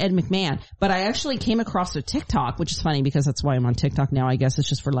Ed McMahon. But I actually came across a TikTok, which is funny because that's why I'm on TikTok now. I guess it's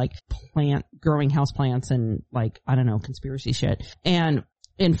just for like growing houseplants and like, I don't know, conspiracy shit. And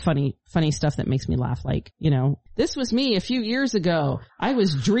funny stuff that makes me laugh. Like, you know, this was me a few years ago. I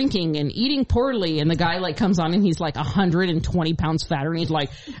was drinking and eating poorly and the guy like comes on and he's like 120 pounds fatter and he's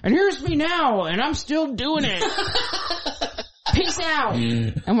like, and here's me now and I'm still doing it. Peace out.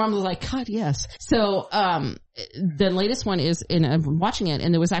 And I'm like, God, yes. So, the latest one is I'm watching it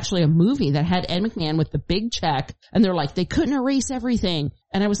and there was actually a movie that had Ed McMahon with the big check and they're like, they couldn't erase everything.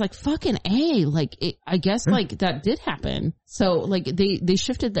 And I was like, fucking A, like, I guess like that did happen. So like they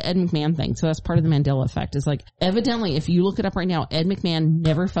shifted the Ed McMahon thing. So that's part of the Mandela effect is like, evidently, if you look it up right now, Ed McMahon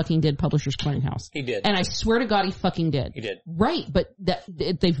never fucking did Publishers Clearinghouse. He did. And I swear to God, he fucking did. He did. Right. But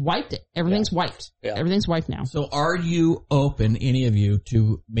they've wiped it. Everything's wiped. Yeah. Everything's wiped now. So are you open, any of you,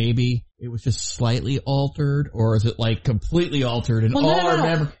 to maybe it was just slightly altered, or is it like completely altered and all our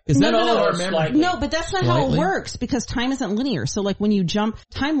memory? Is that all our memory? No, but that's not how it works because time isn't linear. So like when you jump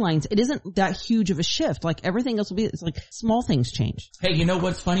timelines, it isn't that huge of a shift. Like everything else will be, it's like small things change. Hey, you know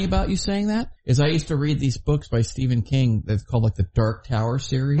what's funny about you saying that? Is I used to read these books by Stephen King that's called like the Dark Tower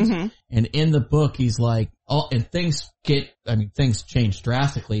series. Mm-hmm. And in the book, he's like, things change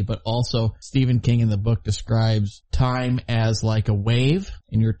drastically, but also Stephen King in the book describes time as like a wave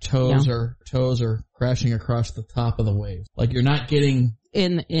and your toes are crashing across the top of the wave. Like you're not getting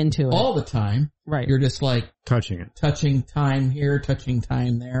into it all the time. Right. You're just like touching time here, touching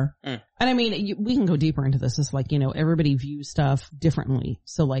time there. And I mean, we can go deeper into this. It's like, you know, everybody views stuff differently.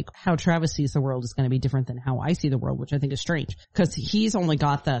 So like how Travis sees the world is going to be different than how I see the world, which I think is strange because he's only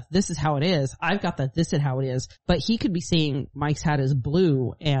got this is how it is. I've got this is how it is, but he could be seeing Mike's hat is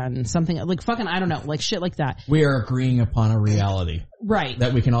blue and something like fucking, I don't know, like shit like that. We are agreeing upon a reality. Right.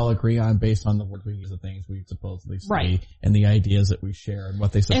 That we can all agree on based on the words we use, the things we supposedly see, right, and the ideas that we share and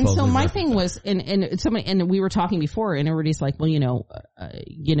what they supposedly And so my represent. thing was, and we were talking before and everybody's like, well,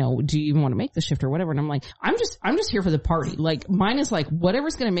 do you even want to make the shift or whatever? And I'm like, I'm just here for the party. Like mine is like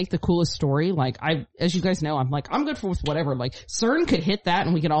whatever's going to make the coolest story. Like as you guys know, I'm like, I'm good for whatever. Like Cern could hit that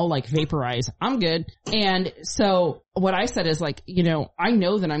and we could all like vaporize. I'm good. And so what I said is like, you know, I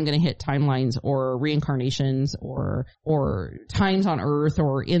know that I'm going to hit timelines or reincarnations or times on Earth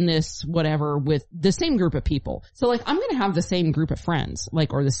or in this whatever with the same group of people. So like I'm going to have the same group of friends,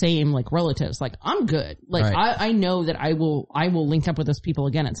 like, or the same like relatives. Like I'm good. Like right. I know that I will link up with those people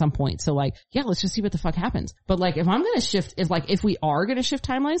again at some point. So like, yeah, let's just see what the fuck happens. But like if I'm going to shift, if we are going to shift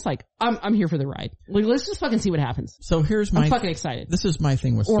timelines, like I'm here for the ride. Like let's just fucking see what happens. So I'm fucking excited. This is my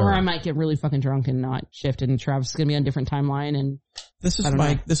thing with Or Cern. I might get really fucking drunk and not shift and Travis is going to be on a different timeline and this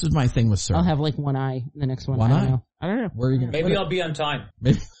is my thing with Cern. I'll have like one eye the next one. I don't know. Where are you going to Maybe I'll be on time.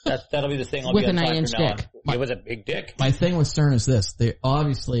 Maybe. That'll be the thing. I'll with be on a time 9-inch dick. With a big dick. My thing with Cern is this. They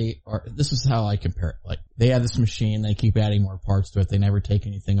obviously are, this is how I compare it. Like, they have this machine, they keep adding more parts to it, they never take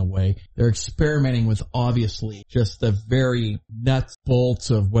anything away. They're experimenting with obviously just the very nuts, bolts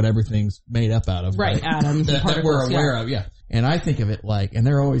of what everything's made up out of. Right, atoms and particles. That we're aware of, yeah. And I think of it like, and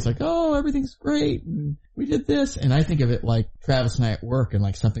they're always like, oh, everything's great, and we did this, and I think of it like Travis and I at work, and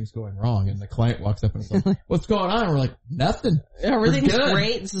like something's going wrong, and the client walks up and is like, what's going on? And we're like, nothing. Everything's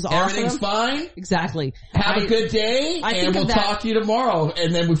great, this is awesome. Everything's fine. Exactly. Have a good day, and we'll talk to you tomorrow,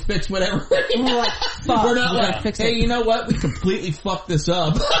 and then we fix whatever. And we're like, fuck, we're not like, fix hey, it. You know what? We completely fucked this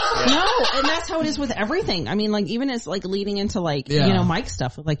up. No, and that's how it is with everything. I mean, like, even as like leading into like, you know, Mike's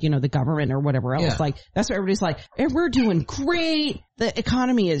stuff with like, you know, the government or whatever else, like, that's what everybody's like, and we're doing great. The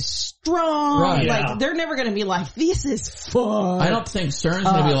economy is strong. Right, like, they're never going to be like, this is fun. I don't think Cern's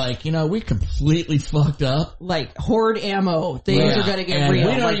going to be like, you know, we completely fucked up. Like, hoard ammo. Things are going to get real.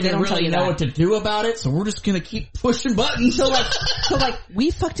 We don't like, even really know what to do about it, so we're just going to keep pushing buttons. So like,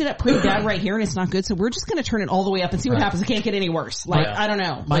 we fucked it up pretty bad right here and it's not good, so we're just going to turn it all the way up and see what happens. It can't get any worse. Like, I don't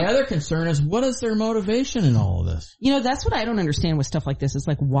know. My other concern is, what is their motivation in all of this? You know, that's what I don't understand with stuff like this. It's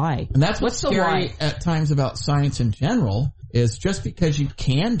like, why? And that's what's scary at times about science in general. Is just because you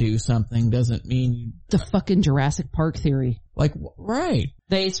can do something doesn't mean you... The fucking Jurassic Park theory. Like, right.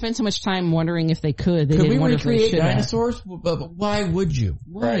 They spent so much time wondering if they could. They Could didn't we wonder if they recreate should have. dinosaurs? But why would you?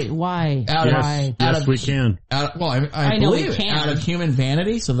 Right. Why? Yes, we can. I know believe we it. can. Out of human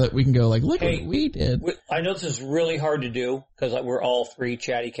vanity, so that we can go like, look what we did. I know this is really hard to do because we're all three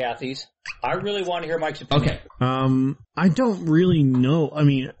chatty Cathys. I really want to hear Mike's opinion. Okay. I don't really know. I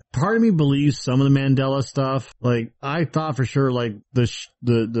mean, part of me believes some of the Mandela stuff. Like, I thought for sure, like, the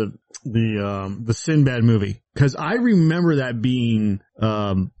Sinbad movie. Cause I remember that being,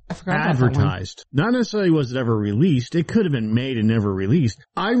 advertised. Not necessarily was it ever released. It could have been made and never released.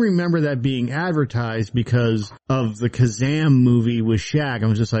 I remember that being advertised because of the Kazam movie with Shaq. I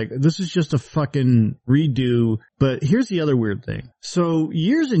was just like, this is just a fucking redo. But here's the other weird thing. So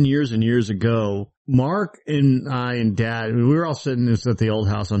years and years and years ago, Mark and I and Dad, we were all sitting at the old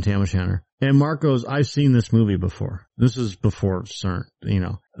house on Tamashanner. And Mark goes, I've seen this movie before. This is before CERN, you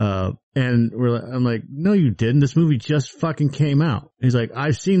know. And I'm like, no, you didn't. This movie just fucking came out. He's like,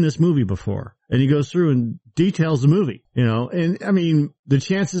 I've seen this movie before. And he goes through and details the movie, you know. And I mean, the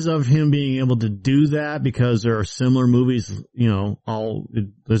chances of him being able to do that because there are similar movies, you know,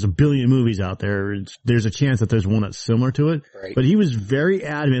 there's a billion movies out there. There's a chance that there's one that's similar to it. Right. But he was very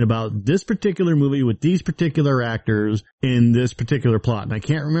adamant about this particular movie with these particular actors in this particular plot. And I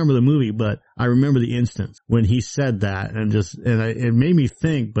can't remember the movie, but I remember the instance when he said that, and it made me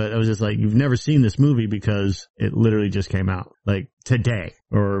think, but I was just like, you've never seen this movie because it literally just came out like today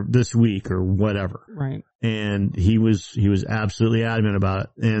or this week or whatever. Right. And he was absolutely adamant about it.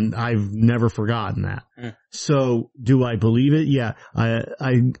 And I've never forgotten that. So do I believe it? Yeah.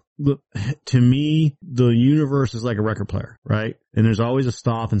 To me, the universe is like a record player, right? And there's always a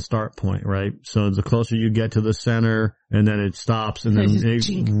stop and start point, right? So the closer you get to the center, and then it stops, and then it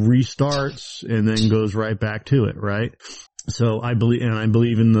restarts, and then goes right back to it, right? So I believe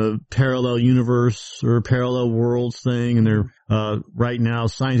in the parallel universe or parallel worlds thing, and they're, right now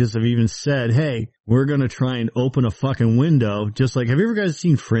scientists have even said, hey, we're gonna try and open a fucking window, just like, have you ever guys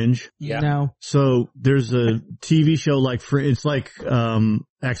seen Fringe? Yeah. No. So there's a TV show like it's like,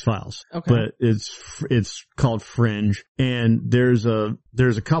 X-Files. Okay. But it's called Fringe, and there's a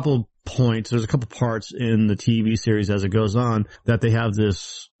couple points, there's a couple parts in the TV series as it goes on that they have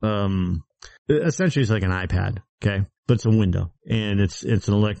this, essentially it's like an iPad, okay? But it's a window, and it's got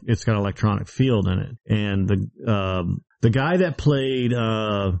an electronic field in it. And the guy that played,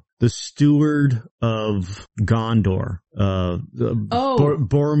 the steward of Gondor,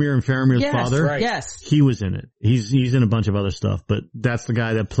 Boromir and Faramir's father. Right. Yes. He was in it. He's in a bunch of other stuff, but that's the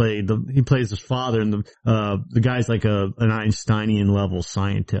guy that he plays his father, and the guy's like an Einsteinian level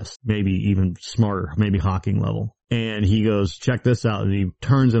scientist, maybe even smarter, maybe Hawking level. And he goes, check this out. And he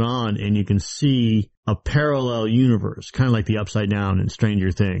turns it on, and you can see a parallel universe, kind of like the Upside Down in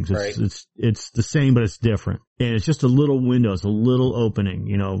Stranger Things. It's the same, but it's different. And it's just a little window. It's a little opening,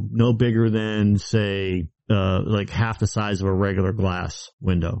 you know, no bigger than, say, like half the size of a regular glass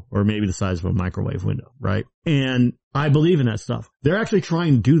window, or maybe the size of a microwave window, right? And I believe in that stuff. They're actually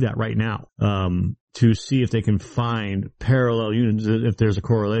trying to do that right now, to see if they can find parallel units, if there's a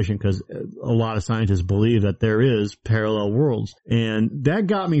correlation, because a lot of scientists believe that there is parallel worlds. And that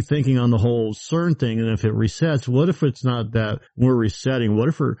got me thinking on the whole CERN thing. And if it resets, what if it's not that we're resetting? What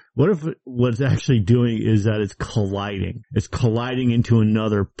if what it's actually doing is that it's colliding? It's colliding into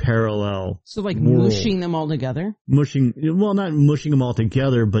another parallel. So like world. mushing them all together? Not mushing them all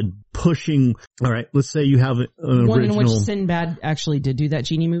together, but pushing. All right, let's say you have an One original. in which Sinbad actually did do that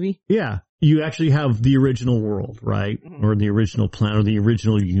genie movie? Yeah. You actually have the original world, right? Or the original planet, or the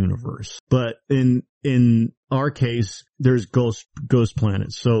original universe. But in our case, there's ghost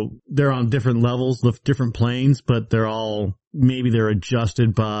planets. So they're on different levels, different planes, but they're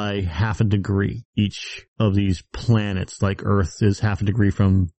adjusted by half a degree, each of these planets. Like Earth is half a degree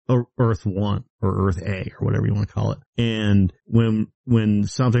from Earth 1 or Earth A or whatever you want to call it. And when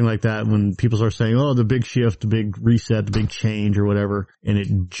something like that, when people start saying, oh, the big shift, the big reset, the big change or whatever, and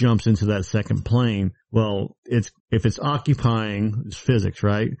it jumps into that second plane, well, if it's occupying, it's physics,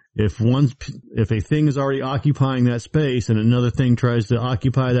 right? If a thing is already occupying that space and another thing tries to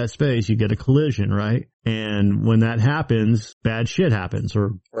occupy that space, you get a collision, right? And when that happens, bad shit happens,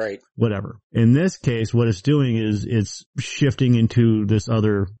 or whatever. In this case, what it's doing is it's shifting into this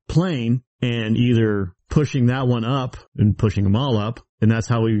other plane and either pushing that one up and pushing them all up. And that's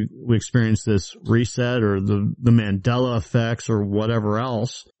how we experience this reset or the Mandela effects or whatever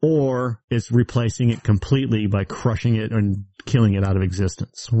else, or it's replacing it completely by crushing it and killing it out of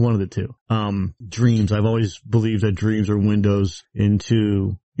existence. One of the two. Dreams. I've always believed that dreams are windows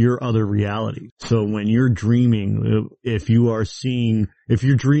into, your other reality. So when you're dreaming, if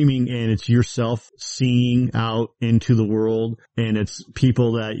you're dreaming and it's yourself seeing out into the world and it's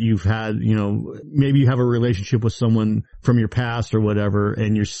people that you've had, maybe you have a relationship with someone from your past or whatever,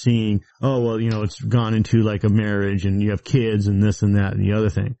 and you're seeing, it's gone into like a marriage and you have kids and this and that and the other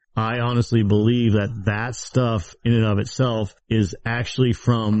thing. I honestly believe that stuff in and of itself is actually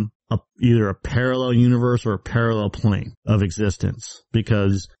from either a parallel universe or a parallel plane of existence.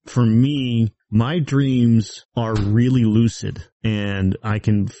 Because for me, my dreams are really lucid and I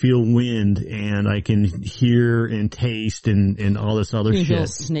can feel wind and I can hear and taste and all this other shit. You feel a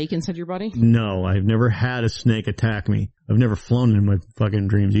snake inside your body? No, I've never had a snake attack me. I've never flown in my fucking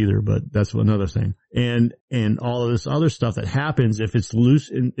dreams either, but that's another thing. And all of this other stuff that happens, if it's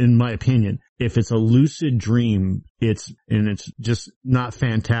lucid, in my opinion, if it's a lucid dream, it's just not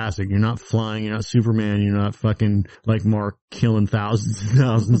fantastic. You're not flying, you're not Superman, you're not fucking like Mark killing thousands and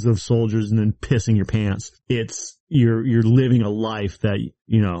thousands of soldiers and then pissing your pants. It's, you're living a life that,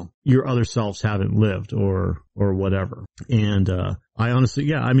 your other selves haven't lived or whatever. And, I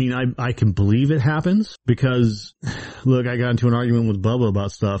honestly, I can believe it happens because look, I got into an argument with Bubba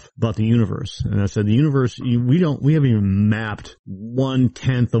about the universe. And I said, the universe, we haven't even mapped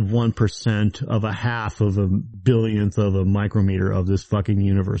 1/10 of 1% of a half of a billionth of a micrometer of this fucking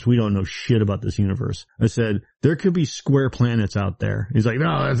universe. We don't know shit about this universe. I said, there could be square planets out there. He's like,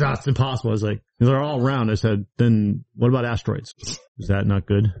 no, that's impossible. I was like, they're all round. I said, then what about asteroids? Is that not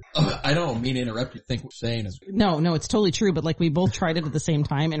good? I don't mean to interrupt you. I think what you're saying is... No, it's totally true, but like we both tried it at the same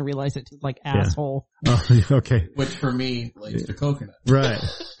time and realized it's like asshole. Oh, okay. Which for me relates to coconut. Right.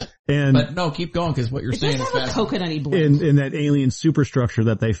 But no, keep going because what you're saying is coconutty blend. In that alien superstructure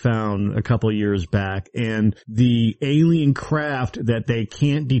that they found a couple of years back, and the alien craft that they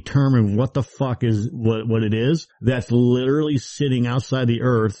can't determine what the fuck is what it is, that's literally sitting outside the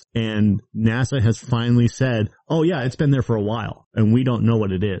Earth, and NASA has finally said, oh yeah, it's been there for a while, and we don't know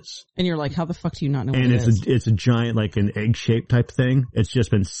what it is. And you're like, how the fuck do you not know what it is? And it's a giant, like an egg-shaped type thing. It's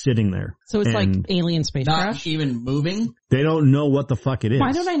just been sitting there. So it's like alien spacecraft? Not even moving? They don't know what the fuck it is.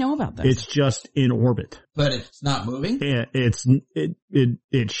 Why don't I know about this? It's just in orbit. But it's not moving? Yeah,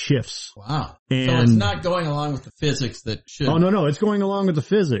 it shifts. Wow. And so it's not going along with the physics that should. Oh, no, it's going along with the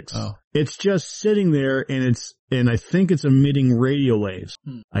physics. Oh. It's just sitting there and I think it's emitting radio waves.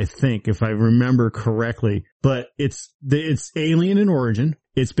 I think, if I remember correctly. But it's alien in origin.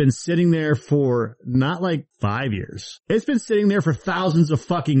 It's been sitting there for not like 5 years. It's been sitting there for thousands of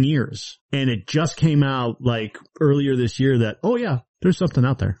fucking years. And it just came out like earlier this year that, oh yeah, there's something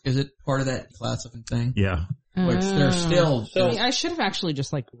out there. Is it part of that classifying thing? Yeah. Which they're still... I should have actually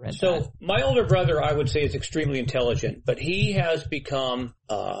just like read that. So my older brother, I would say, is extremely intelligent, but he has become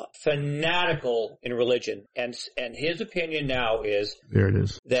fanatical in religion. And his opinion now is... There it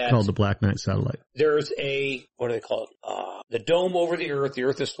is. It's called the Black Knight Satellite. There's a... What do they call it? The dome over the Earth. The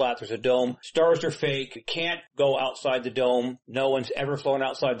Earth is flat. There's a dome. Stars are fake. You can't go outside the dome. No one's ever flown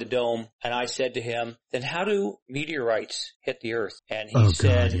outside the dome. And I said to him, then how do meteorites hit the Earth? And he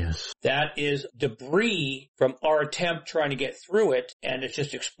said, yes. That is debris from our attempt trying to get through it, and it's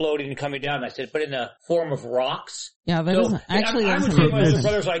just exploding and coming down. And I said, but in the form of rocks? Yeah, that doesn't actually. I would say my older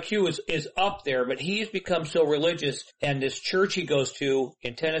brother's IQ is up there, but he's become so religious. And this church he goes to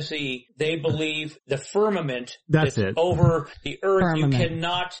in Tennessee, they believe the firmament that's it over the Earth. Firmament. You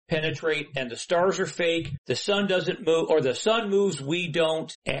cannot penetrate, and the stars are fake. The sun doesn't move, or the sun moves, we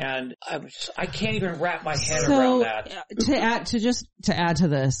don't. And I can't even wrap my head around that. To add to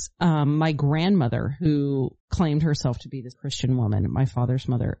this, my grandmother, who claimed herself to be this Christian woman, my father's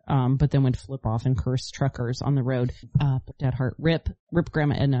mother, but then would flip off and curse truckers on the road. Dead heart. Rip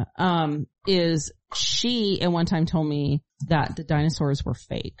Grandma Edna. She at one time told me that the dinosaurs were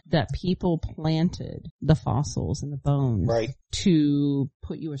fake, that people planted the fossils and the bones to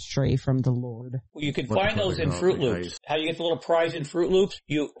put you astray from the Lord. Well, you can find those in Fruit Loops. Nice. How you get the little prize in Fruit Loops?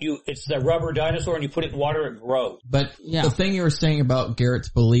 It's the rubber dinosaur and you put it in water, it grows. But the thing you were saying about Garrett's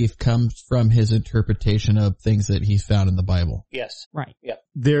belief comes from his interpretation of things that he's found in the Bible. Yes. Right. Yeah.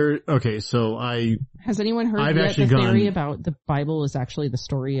 So Has anyone heard the theory about the Bible is actually the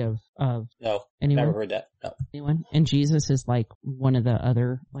story of No. Anyone? Never heard that. No. Anyone? And Jesus is like one of the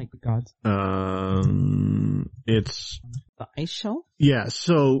other like gods. It's the ice shelf. Yeah.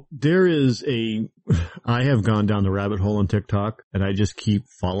 So there is I have gone down the rabbit hole on TikTok, and I just keep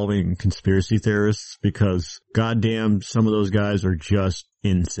following conspiracy theorists because goddamn, some of those guys are just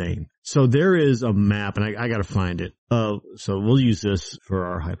insane. So there is a map, and I got to find it. So we'll use this for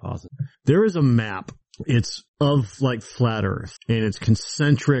our hypothesis. There is a map It's of like flat Earth, and it's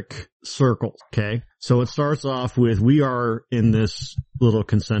concentric circles. Okay. So it starts off with, we are in this little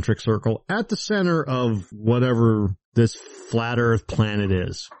concentric circle at the center of whatever this flat Earth planet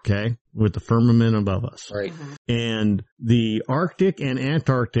is. Okay. With the firmament above us. Right. And the Arctic and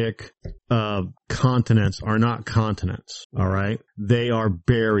Antarctic continents are not continents. All right. They are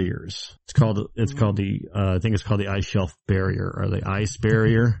barriers. I think it's called the ice shelf barrier, or the ice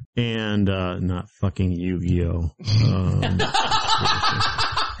barrier, and not fucking Yu-Gi-Oh.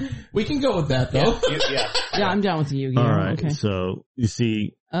 We can go with that though. Yeah, I'm down with Yu-Gi-Oh. All right. Okay. So you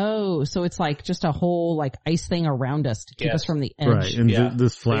see. Oh, so it's like just a whole like ice thing around us to keep us from the edge. Right. And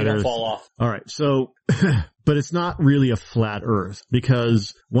this flat Earth. Fall off. All right. So, but it's not really a flat Earth,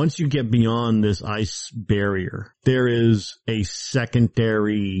 because once you get beyond this ice barrier, there is a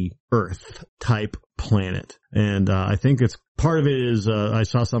secondary Earth type planet. And, I think it's part of it is, I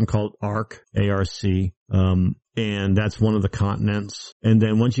saw something called ARC, A-R-C, and that's one of the continents. And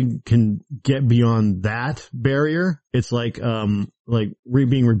then once you can get beyond that barrier, it's like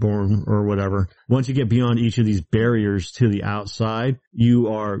being reborn or whatever. Once you get beyond each of these barriers to the outside,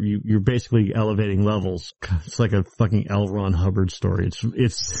 you're basically elevating levels. It's like a fucking L. Ron Hubbard story.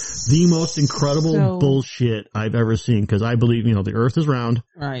 It's the most incredible bullshit I've ever seen, because I believe, the Earth is round.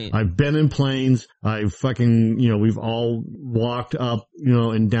 Right. I've been in planes. I've fucking, we've all walked up,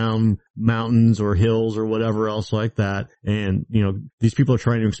 and down mountains or hills or whatever else like that. And, these people are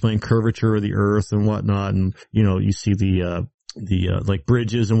trying to explain curvature of the Earth and whatnot. And, you see the like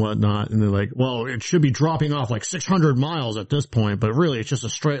bridges and whatnot, and they're like, well, it should be dropping off like 600 miles at this point, but really it's just a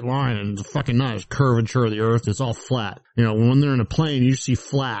straight line, and it's fucking not a curvature of the Earth. It's all flat. When they're in a plane, you see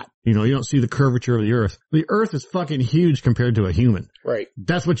flat. You don't see the curvature of the Earth. The Earth is fucking huge compared to a human. Right.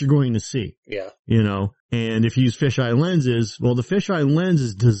 That's what you're going to see. Yeah. And if you use fisheye lenses, well, the fisheye lens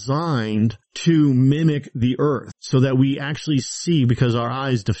is designed to mimic the Earth so that we actually see, because our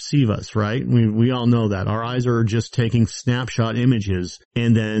eyes deceive us, right? We all know that. Our eyes are just taking snapshot images,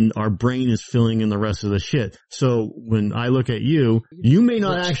 and then our brain is filling in the rest of the shit. So when I look at you, you may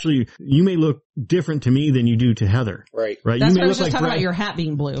look different to me than you do to Heather. Right. Right. That's what I was just talking about, your hat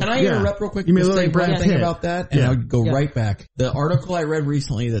being blue. Can I interrupt real quick? You may look like Brad Pitt. Thing about that, and I'll go right back. The article I read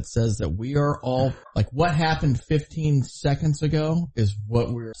recently that says that we are all, like, what happened 15 seconds ago is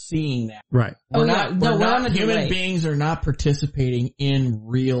what we're seeing now. Right. We're not human beings are not participating in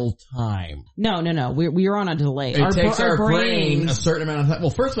real time. No. We're on a delay. It takes our brain a certain amount of time. Well,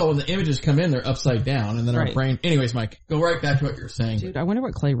 first of all, when the images come in, they're upside down, and then our brain. Anyways, Mike, go right back to what you're saying. Dude, I wonder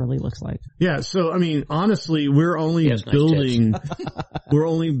what clay really looks like. Yeah. So, honestly, we're only building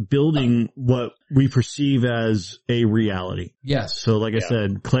what we perceive as a reality. Yes. So like I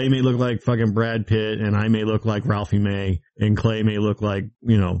said, Clay may look like fucking Brad Pitt, and I may look like Ralphie May, and Clay may look like,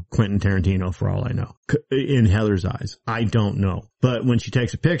 Quentin Tarantino for all I know. In Heather's eyes. I don't know. But when she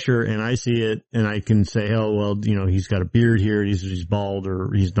takes a picture and I see it, and I can say, oh, well, he's got a beard here, he's bald, or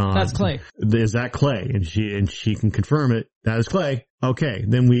he's not. That's Clay. Is that Clay? And she can confirm it. That is Clay. Okay,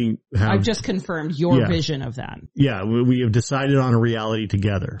 then we have... I've just confirmed your vision of that. Yeah, we have decided on a reality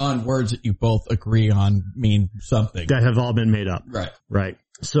together. On words that you both agree on mean something. That have all been made up. Right. Right.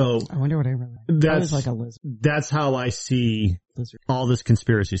 So... I wonder what I really... That's like a lizard. That's how I see all this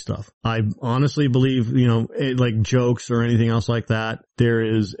conspiracy stuff. I honestly believe, like jokes or anything else like that, there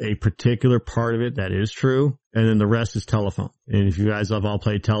is a particular part of it that is true, and then the rest is telephone. And if you guys have all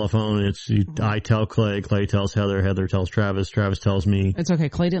played telephone, I tell Clay, Clay tells Heather, Heather tells Travis, Travis tells me. It's okay.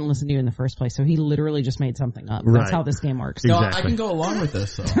 Clay didn't listen to you in the first place, so he literally just made something up. That's how this game works. Exactly. No, I can go along with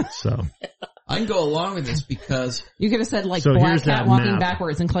this, though. So... I can go along with this because... You could have said, like, black cat walking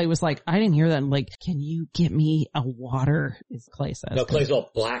backwards, and Clay was like, I didn't hear that. I'm like, can you get me a water? As Clay says. No, Clay's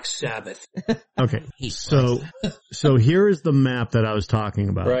all Black Sabbath. Okay. So here is the map that I was talking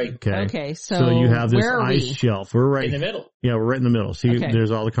about. Right. Okay, so you have this ice shelf. We're right in the middle. Yeah, we're right in the middle. See, there's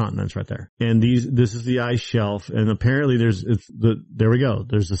all the continents right there. And this is the ice shelf, and apparently there we go.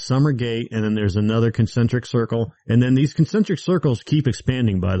 There's the summer gate, and then there's another concentric circle, and then these concentric circles keep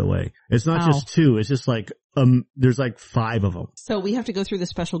expanding, by the way. It's not just two, it's just like, there's like 5 of them. So we have to go through the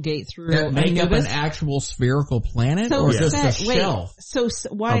special gate through that make up an actual spherical planet, or just a shelf? So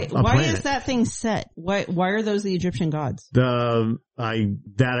why is that thing set? Why are those the Egyptian gods?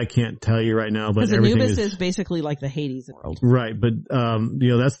 I can't tell you right now, but because everything Anubis is basically like the Hades world. Right, but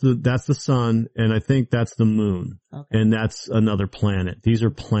that's the sun, and I think that's the moon, and that's another planet. These are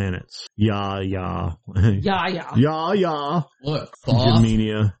planets. Yeah. What?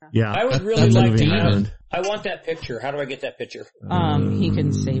 Gemenia. Yeah. I would really like to. I want that picture. How do I get that picture? He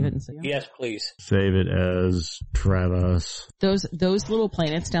can save it and save it. Yes, please. Save it as Travis. Those little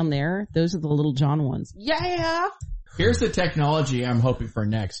planets down there, those are the little John ones. Yeah. Here's the technology I'm hoping for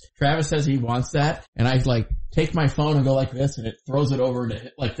next. Travis says he wants that, and I take my phone and go like this, and it throws it over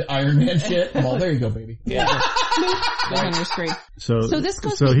to like the Iron Man shit. Well, there you go, baby. Yeah. On your screen. So this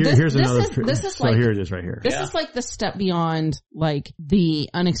goes. So here's another. This is so like, here it is right here. This is like the step beyond like the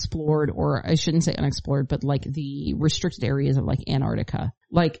unexplored, or I shouldn't say unexplored, but like the restricted areas of like Antarctica.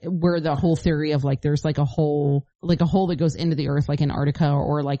 Like where the whole theory of like there's like a hole that goes into the earth like Antarctica,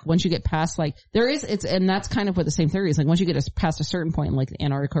 or like once you get past like there is and that's kind of what the same theory is. Like once you get past a certain point in like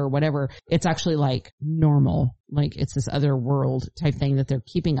Antarctica or whatever, it's actually like normal. Like it's this other world type thing that they're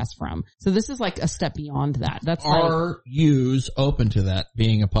keeping us from. So this is like a step beyond that. That's are yous open to that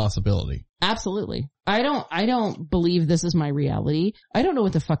being a possibility? Absolutely. I don't believe this is my reality. I don't know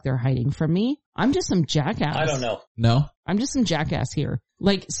what the fuck they're hiding from me. I'm just some jackass. I don't know. No? I'm just some jackass here.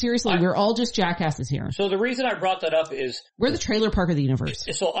 Like, seriously, we're all just jackasses here. So the reason I brought that up is... we're the trailer park of the universe.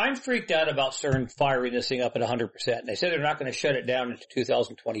 So I'm freaked out about Cern firing this thing up at 100%. They said they're not going to shut it down until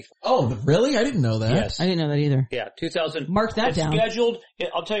 2025. Oh, really? I didn't know that. Yes. I didn't know that either. Yeah, 2000. Mark that down. Scheduled.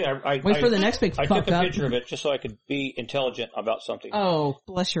 I'll tell you, wait for the next big fuck up. I took a picture of it just so I could be intelligent about something. Oh,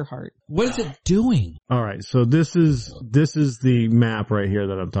 bless your heart. What is it doing? All right, so this is the map right here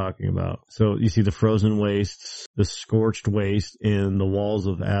that I'm talking about. So you see the frozen wastes, the scorched waste, and the walls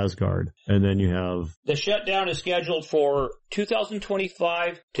of Asgard. And then you have... the shutdown is scheduled for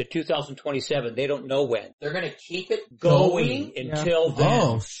 2025 to 2027. They don't know when. They're going to keep it going until then.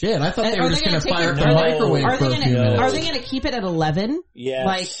 Oh, shit. I thought they were just going to fire up the microwave for a few minutes. Are they going to keep it at 11?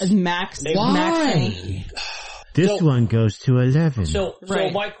 Yes. Like max? Why? This one goes to 11. So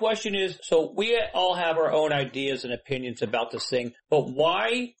my question is, so we all have our own ideas and opinions about this thing, but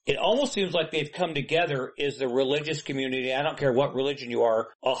why it almost seems like they've come together is the religious community. I don't care what religion you are,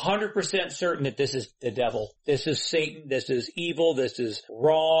 100% certain that this is the devil. This is Satan. This is evil. This is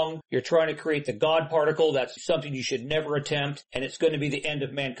wrong. You're trying to create the God particle. That's something you should never attempt, and it's going to be the end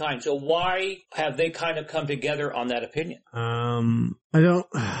of mankind. So why have they kind of come together on that opinion? I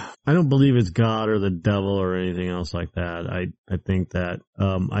don't believe it's God or the devil or anything else like that. I think that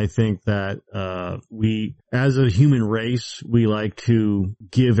we, as a human race, we like to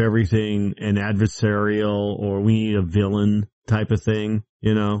give everything an adversarial, or we need a villain type of thing,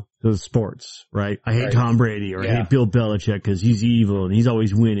 you know? The sports, right? I hate Tom Brady, or I hate Bill Belichick because he's evil and he's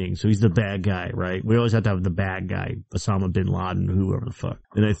always winning, so he's the bad guy, right? We always have to have the bad guy, Osama bin Laden, whoever the fuck.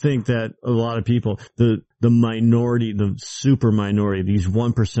 And I think that a lot of people, the minority, the super minority, these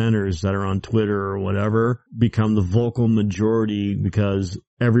 1%ers that are on Twitter or whatever, become the vocal majority because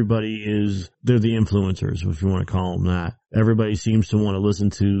they're the influencers, if you want to call them that. Everybody seems to want to listen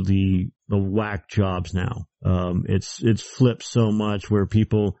to the whack jobs now. It's flipped so much where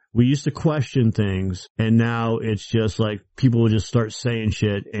we used to question things, and now it's just like people will just start saying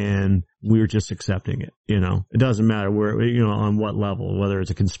shit and we're just accepting it, you know? It doesn't matter where, you know, on what level, whether it's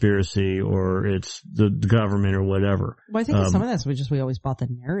a conspiracy or it's the government or whatever. Well, I think some of that's we always bought the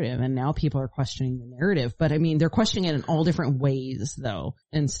narrative, and now people are questioning the narrative. But I mean, they're questioning it in all different ways, though,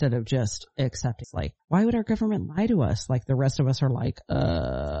 instead of just accepting. It's like, why would our government lie to us? Like the rest of us are like,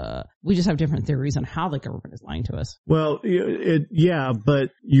 we just have different theories on how the government is lying to us. Well, but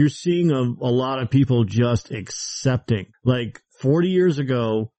you're seeing a lot of people just accepting. Like 40 years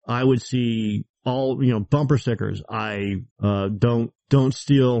ago, I would see all, you know, bumper stickers. I don't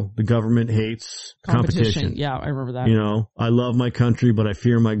steal. The government hates competition. Yeah, I remember that. You know, I love my country, but I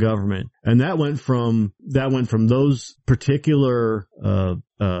fear my government. And that went from those particular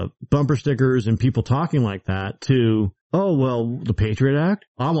bumper stickers and people talking like that to, oh, well, the Patriot Act?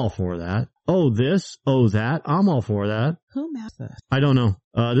 I'm all for that. Oh, this, oh, that, I'm all for that. Who mapped this? I don't know.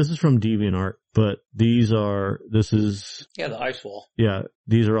 This is from DeviantArt, but this is... yeah, the ice wall. Yeah,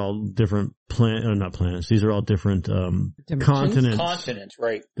 these are all different not planets. These are all different continents. Continents,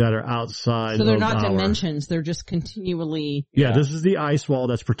 right. That are outside. So they're not dimensions. They're just continually... Yeah, this is the ice wall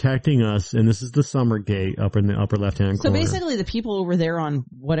that's protecting us, and this is the summer gate up in the upper left-hand corner. So basically the people over there on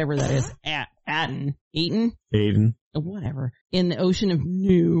whatever that is, Aden, whatever, in the ocean of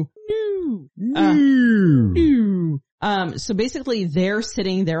New, So basically they're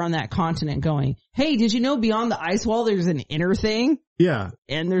sitting there on that continent going, hey, did you know beyond the ice wall there's an inner thing? Yeah.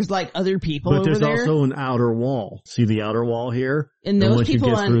 And there's like other people over there. But there's also an outer wall. See the outer wall here? And those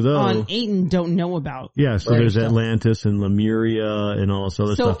people on Aten don't know about. Yeah, so there's Atlantis and Lemuria and all this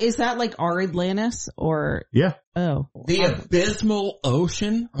other stuff. So is that like our Atlantis or? Yeah. Oh. The abysmal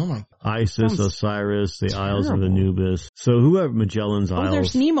ocean? Oh my God. Isis, Osiris, the Isles of Anubis. So whoever, Magellan's Isles. Oh,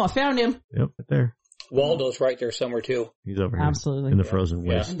 there's Nemo. I found him. Yep, right there. Waldo's right there somewhere too. He's over here. Absolutely. In the frozen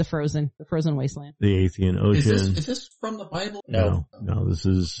waste. In the frozen wasteland. The Aegean Ocean. Is this from the Bible? No, this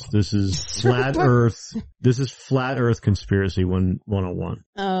is flat Earth. This is flat Earth conspiracy 101.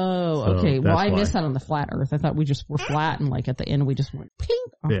 Oh, so okay. Well, I missed that on the flat Earth. I thought we just were flat and like at the end we just went ping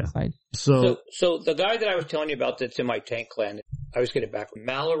off the side. So the guy that I was telling you about that's in my tank clan, I always get it back.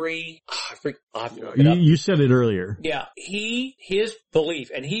 Mallory. You said it earlier. Yeah. His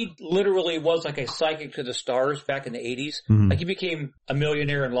belief, and he literally was like a psychic to the stars back in the 80s. Mm-hmm. Like he became a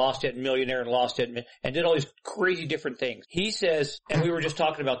millionaire and lost it, and did all these crazy different things. He says, and we were just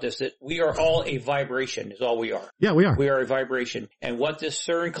talking about this, that we are all a vibration is all we are. Yeah, we are. We are a vibration. And what this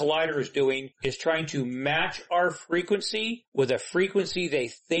CERN collider is doing is trying to match our frequency with a frequency they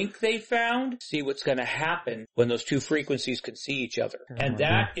think they found, see what's going to happen when those two frequencies can see each other. And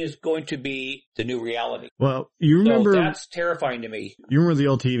that is going to be the new reality. Well, you remember... So that's terrifying to me. You remember the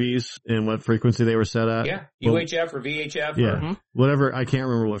old TVs and what frequency they were set at? Yeah. UHF or VHF. Yeah. Whatever. I can't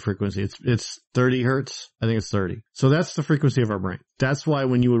remember what frequency. It's 30 hertz. I think it's 30. So that's the frequency of our brain. That's why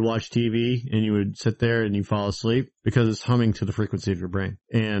when you would watch TV and you would sit there and you fall asleep, because it's humming to the frequency of your brain.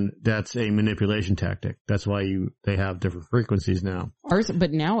 And that's a manipulation tactic. That's why they have different frequencies now.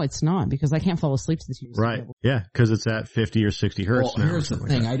 But now it's not, because I can't fall asleep to this. Right. Yeah, because it's at 50 or 60 hertz now. Here's the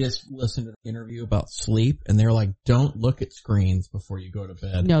thing. I just listened to an interview about sleep, and they're like, don't look at screens before you go to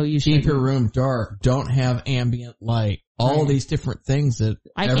bed. No, you should. Keep your room dark. Don't have ambient light. All these different things that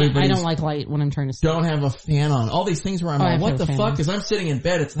I don't like light when I'm trying to sleep. Don't have a fan on. All these things where I'm like, what the fuck? Because I'm sitting in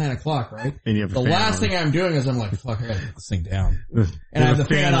bed, it's 9 o'clock, right? And you have the last thing I'm doing is I'm like, fuck, I gotta get this thing down. And I have the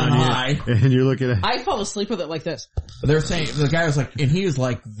fan on high. And you're looking at I fall asleep with it like this. They're saying, the guy was like, and he was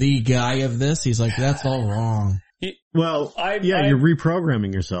like the guy of this. He's like, that's all wrong. Well, you're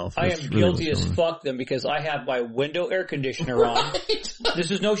reprogramming yourself. I am guilty as fuck then, because I have my window air conditioner on.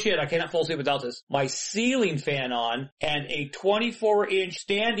 This is no shit. I cannot fall asleep without this. My ceiling fan on and a 24-inch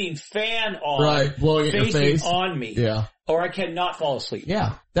standing fan on. Right, blowing at your face. On me. Yeah. Or I cannot fall asleep.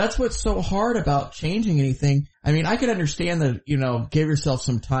 Yeah. That's what's so hard about changing anything. I mean, I could understand that, give yourself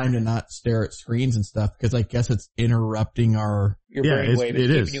some time to not stare at screens and stuff, because I guess it's interrupting your brainwave. It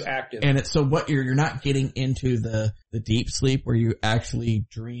is keeping you active. And it's so what you're not getting into the deep sleep where you actually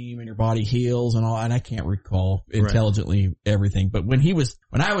dream and your body heals and all, and I can't recall intelligently everything. But when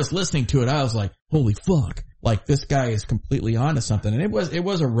I was listening to it, I was like, holy fuck. Like, this guy is completely onto something. And it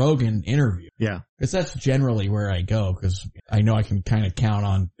was a Rogan interview. Yeah. Because that's generally where I go, because I know I can kind of count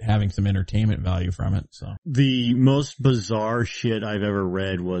on having some entertainment value from it. So the most bizarre shit I've ever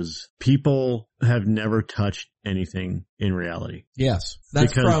read was people have never touched anything in reality. Yes.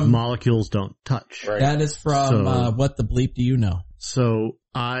 That's because from molecules don't touch. Right. That is from What the Bleep Do You Know? So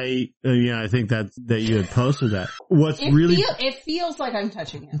I think that you had posted that. It feels like I'm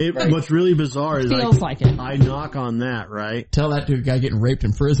touching it. What's really bizarre is feels like it. I knock on that, right? Tell that to a guy getting raped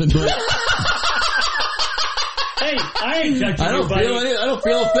in prison. Hey, I ain't touching I don't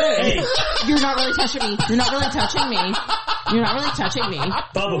feel a thing. Hey. You're not really touching me. You're not really touching me. You're not really touching me.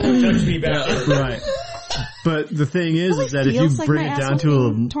 Bubba will touch me back there. Right. But the thing is that if you bring it down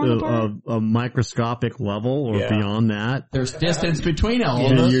to a microscopic level or beyond that, there's distance between all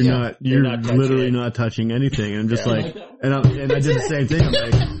of us. You're literally not touching anything. And I'm just like, and I did the same thing. I'm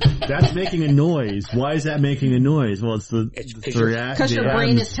like, that's making a noise. Why is that making a noise? Well, it's reaction. Because your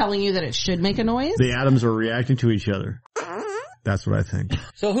brain is telling you that it should make a noise? The atoms are reacting to each other. That's what I think.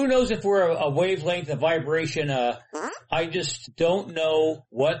 So who knows if we're a wavelength, a vibration, I just don't know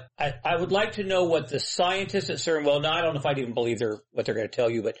what, I would like to know what the scientists at CERN, well, no, I don't know if I'd even believe what they're going to tell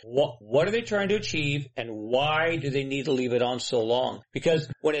you, but what are they trying to achieve and why do they need to leave it on so long? Because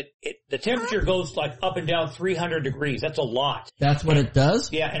when the temperature goes like up and down 300 degrees, that's a lot. That's what it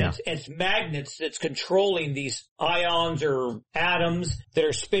does? Yeah, and it's magnets that's controlling these ions or atoms that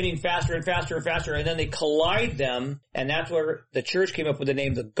are spinning faster and faster and faster, and then they collide them, and that's where the church came up with the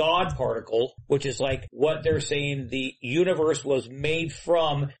name the God particle, which is like what they're saying the universe was made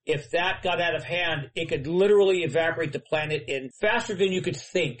from. If that got out of hand, it could literally evaporate the planet in faster than you could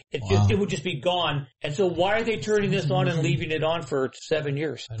think. It would just be gone. And so why are they turning this on and leaving it on for 7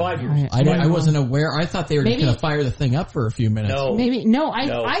 years? 5 years? I wasn't aware. I thought they were just going to fire the thing up for a few minutes. No.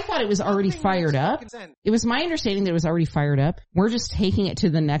 I thought it was already fired up. It was my understanding that it was already fired up. We're just taking it to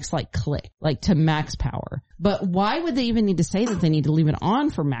the next click, to max power. But why would they even need to say that they need to leave it on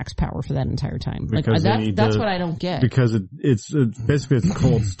for max power for that entire time? That's what I don't get. Because it's basically it's a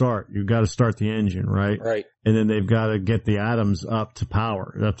cold start. You've got to start the engine, right? Right. And then they've got to get the atoms up to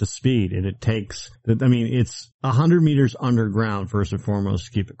power, up to speed. And it takes, it's 100 meters underground first and foremost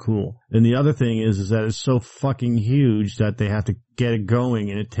to keep it cool. And the other thing is that it's so fucking huge that they have to get it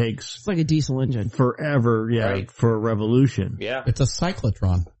going, and it takes... It's like a diesel engine. Forever, for a revolution. Yeah. It's a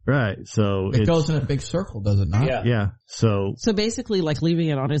cyclotron. Right, so it goes in a big circle, does it not? Yeah. So basically, leaving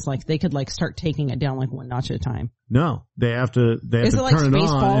it on is they could start taking it down one notch at a time. No, they have to turn it on. Is it like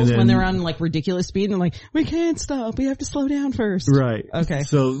Spaceballs when they're on ridiculous speed and they're we can't stop, we have to slow down first. Right. Okay.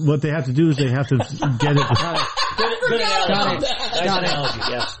 So what they have to do is they have to get it. Good analogy. Got it. Analogy.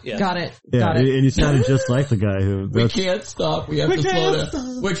 Yes. Got it. Yeah, Got it. And he sounded just like the guy who... We can't stop, we have to slow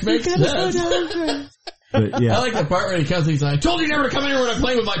down. Which makes sense. But, yeah. I like the part where he comes and he's like, I told you never to come in here when I'm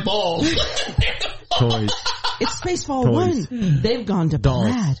playing with my balls. Toys. It's Spaceball 1. They've gone to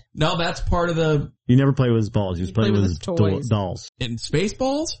Brad. No, that's part of the... You never play with his balls. You just play with his toys. Dolls. In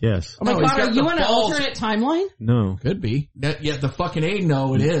Spaceballs? Yes. Oh my God, are you in an alternate timeline? No. Could be. The fucking A,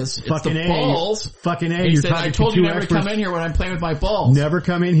 no, it is. Fucking it's the balls. Fucking A. He said, I told you never to come in here when I'm playing with my balls. Never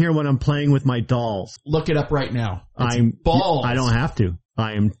come in here when I'm playing with my dolls. Look it up right now. Balls. I don't have to.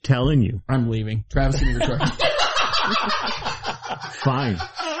 I am telling you. I'm leaving. Travis, give me your truck. Fine.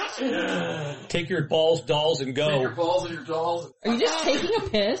 Take your dolls, and go. Take your balls and your dolls. Are you just taking a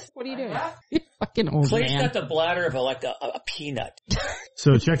piss? What are you doing? You fucking old Clay's man. got the bladder of a peanut.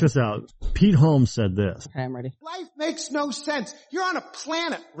 So check this out. Pete Holmes said this. Okay, I'm ready. Life makes no sense. You're on a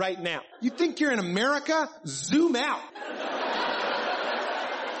planet right now. You think you're in America? Zoom out.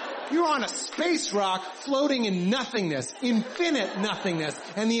 You're on a space rock floating in nothingness, infinite nothingness,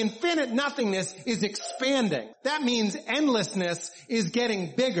 and the infinite nothingness is expanding. That means endlessness is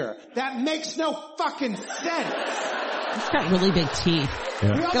getting bigger. That makes no fucking sense. He's got really big teeth.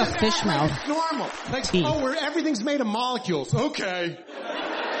 Yeah. He's got a fish mouth. It's normal. Teeth. Everything's made of molecules. Okay.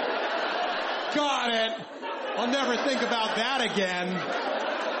 Got it. I'll never think about that again.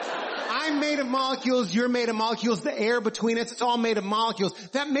 I'm made of molecules, you're made of molecules, the air between us, it's all made of molecules.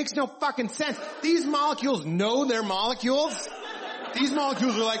 That makes no fucking sense. These molecules know they're molecules. These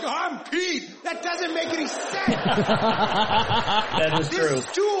molecules are I'm Pete. That doesn't make any sense. That is true. This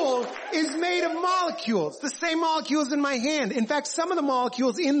stool is made of molecules, the same molecules in my hand. In fact, some of the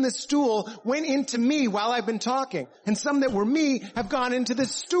molecules in this stool went into me while I've been talking. And some that were me have gone into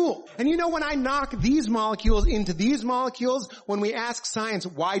this stool. And when I knock these molecules into these molecules, when we ask science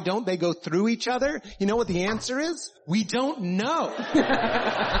why don't they go through each other, you know what the answer is? We don't know.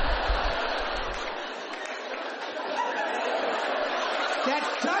 That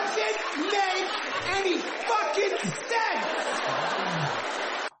doesn't make any fucking sense!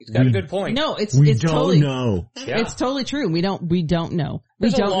 He's got a good point. No, it's don't totally know. Yeah. It's totally true. We don't know.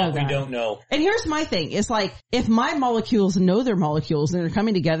 There's we don't a lot know that. we don't know. And here's my thing. It's if my molecules know they're molecules and they're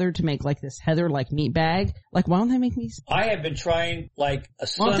coming together to make this Heather meat bag, why don't they make me? I have been trying a son of a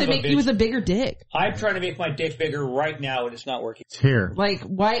bitch. Why don't they make you with a bigger dick? I'm trying to make my dick bigger right now and it's not working. It's here. Why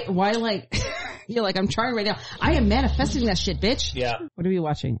you're I'm trying right now. I am manifesting that shit, bitch. Yeah. What are we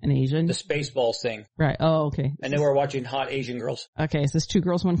watching? An Asian? The Spaceballs thing. Right. Oh, okay. And then we're watching hot Asian girls. Okay, is this 2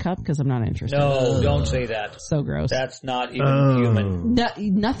 girls, 1 cup? Because I'm not interested. No, don't say that. So gross. That's not even human. No,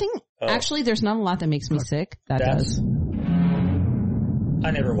 nothing. Oh. Actually, there's not a lot that makes me sick. That does.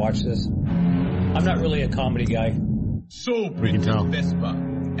 I never watched this. I'm not really a comedy guy. So, Princess Vespa,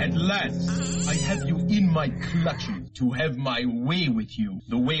 at last, I have you in my clutches to have my way with you,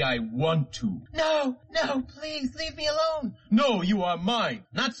 the way I want to. No, please, leave me alone. No, you are mine.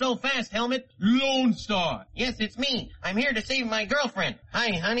 Not so fast, Helmet. Lone Star. Yes, it's me. I'm here to save my girlfriend.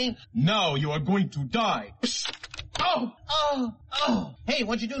 Hi, honey. Now you are going to die. Oh. Hey,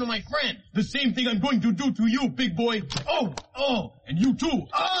 what'd you do to my friend? The same thing I'm going to do to you, big boy. Oh, and you too.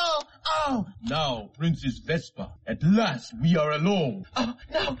 Oh. Now, Princess Vespa, at last we are alone. Oh,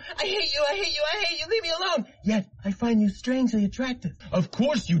 no, I hate you. Leave me alone. Yet, I find you strangely attractive. Of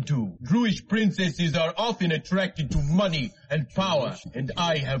course you do. Druish princesses are often attracted to money and power, and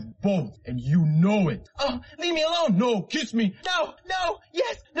I have both, and you know it. Oh, leave me alone. No, kiss me. No,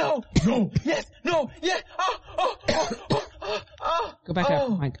 yes, no. No. Yes, no, yes. Go back up,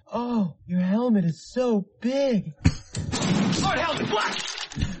 Mike. Oh, your helmet is so big. Lord Helmet, what?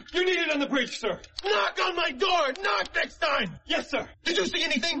 You need it on the bridge, sir. Knock on my door. Knock next time. Yes, sir. Did you see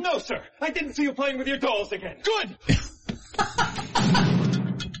anything? No, sir. I didn't see you playing with your dolls again. Good.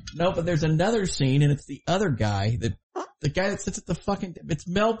 No, but there's another scene, and it's the other guy, the guy that sits at the fucking, it's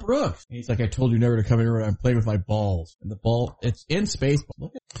Mel Brooks. And he's like, I told you never to come in here when I'm playing with my balls. And the ball, it's in space.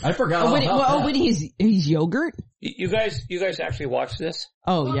 Look at, I forgot all about that. When he's yogurt? You guys actually watch this?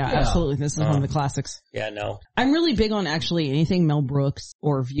 Oh yeah, absolutely. This is one of the classics. Yeah, no. I'm really big on actually anything Mel Brooks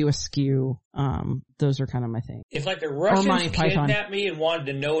or View Askew. Those are kind of my thing. If like the Russians kidnapped me and wanted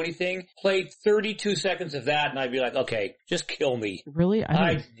to know anything, play 32 seconds of that and I'd be like, okay, just kill me. Really?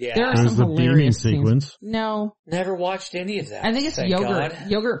 Yeah. There are some hilarious things. Sequence. No. Never watched any of that. I think it's yogurt. God.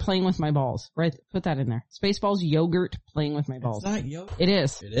 Yogurt playing with my balls. Right? Put that in there. Spaceballs, yogurt playing with my balls. It's not yogurt. It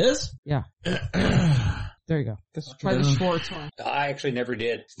is. It is? Yeah. There you go. Try the Schwartz one. I actually never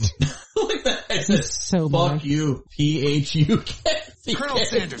did. Look at that. It says, so fuck boring. you. PHUK. Colonel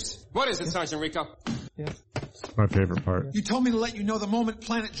Sanders, what is it, Sergeant Rico? Yeah. It's my favorite part. You told me to let you know the moment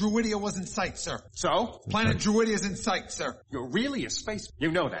planet Druidia was in sight, sir. So? Planet Druidia is in sight, sir. You're really a space...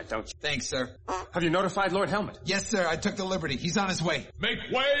 You know that, don't you? Thanks, sir. Have you notified Lord Helmet? Yes, sir. I took the liberty. He's on his way. Make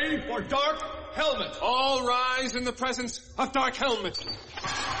way for Dark Helmet. All rise in the presence of Dark Helmet.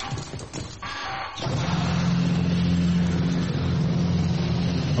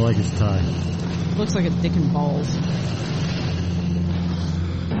 I like his tie. Looks like a dick and balls.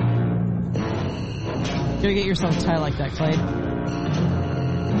 You gotta get yourself a tie like that, Clay.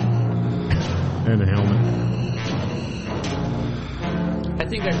 And a helmet. I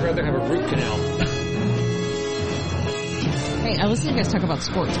think I'd rather have a root canal. Hey, I listen to you guys talk about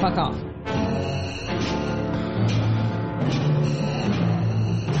sports. Fuck off.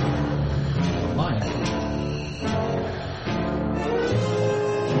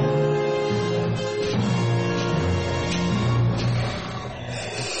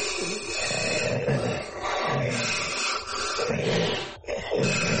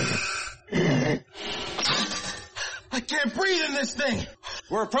 Breathe in this thing!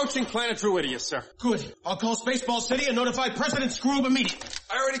 We're approaching planet Druidia, sir. Good. I'll call Spaceball City and notify President Scroob immediately.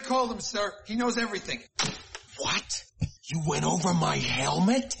 I already called him, sir. He knows everything. What? You went over my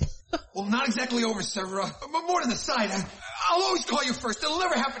helmet? Well, not exactly over, sir. But more to the side. I'll always call you first. It'll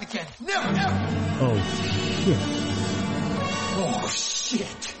never happen again. Never, ever. Oh, shit. Oh,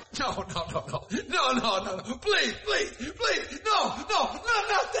 shit. No. No. Please. No,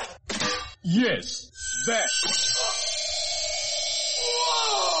 not that. Yes, that.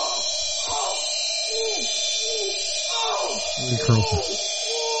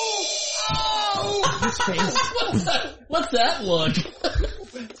 His face. What's that look?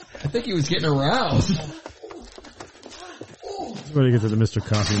 I think he was getting aroused. Ready to get to the Mr.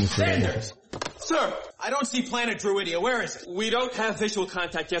 Coffee in the Sanders! Sir, I don't see planet Druidia. Where is it? We don't have visual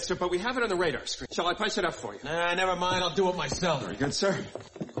contact yet, sir, but we have it on the radar screen. Shall I punch it up for you? Never mind. I'll do it myself. Very good, sir.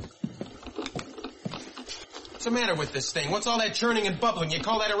 What's the matter with this thing? What's all that churning and bubbling? You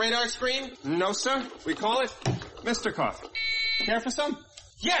call that a radar screen? No, sir. We call it Mr. Coffee. Care for some?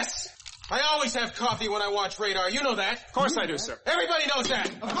 Yes! I always have coffee when I watch radar. You know that. Of course I do, sir. Everybody knows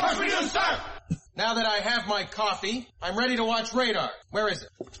that. Of course we do, sir! Now that I have my coffee, I'm ready to watch radar. Where is it?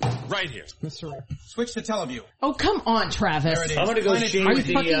 Right here. Switch to teleview. Oh, come on, Travis. There it is. I'm gonna go shave Are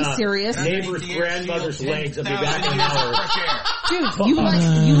you fucking serious? neighbor's grandmother's legs. I'll be back in an hour. Dude,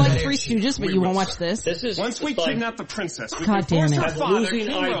 you like Three Stooges, but you won't watch this? This is once we kidnap the princess, we God can force damn her it. father, losing King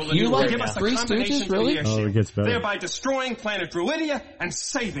IQ Roland, You to like give us a Three combination Stooges, for really? the airship, Oh, it gets better. thereby destroying planet Druidia and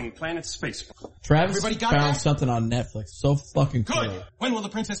saving planet Spaceball. Travis Everybody got found that? something on Netflix. So fucking cool. Good. When will the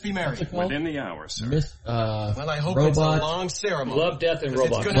princess be married? Within the hour, sir. Well, I hope it's a Robot. long ceremony. Love, Death, and 'Cause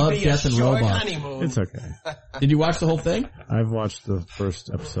Robots. It's gonna Love, be Death, a and short Robots. honeymoon. It's okay. Did you watch the whole thing? I've watched the first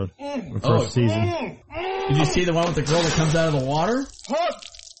episode. The Oh. first season. Did you see the one with the girl that comes out of the water?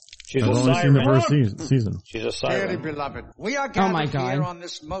 She's I've a only seen the siren. first season. She's a siren. beloved, we are Oh my God. here on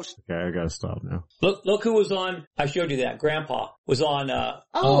this most... Okay, I gotta stop now. Look who was on. I showed you that. Grandpa was on.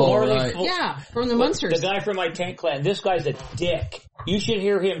 Oh, Marley right. Yeah, from the Munsters. The guy from my Tank Clan. This guy's a dick. You should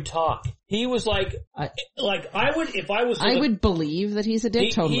hear him talk. He was like I would if I was. I would believe that he's a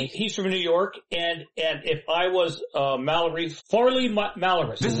dick, totally. He's from New York, and if I was Mallory Farley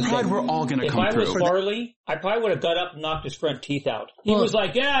Mallory. This pride we're all gonna if come I was through. Farley, I probably would have got up and knocked his front teeth out. He Well- was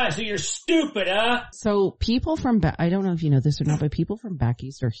like, "Yeah, so you're stupid, huh?" So people from, I don't know if you know this or not, but people from back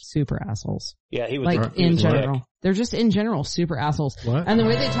east are super assholes. Yeah, he was Like, he in was a dick. general. They're just in general super assholes. What? And the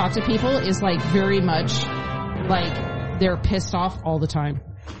way they talk to people is like very much like they're pissed off all the time.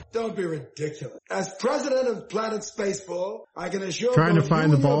 Don't be ridiculous. As president of Planet Spaceball, I can assure Trying to both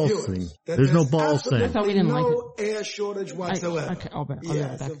find you the and your balls viewers thing. that There's no balls thing. I thought we didn't like no air shortage whatsoever. Okay, I'll be right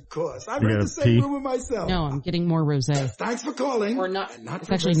Yes, back. of course. I'm You in gotta the same pee? room with myself. No, I'm getting more rosé. Thanks for calling. Or not. Not It's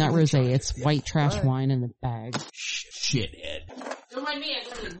for actually not rest of rosé. the It's white trash wine in the bag. Shithead. Don't mind me.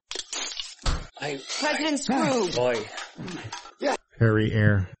 President Screw. Boy. Harry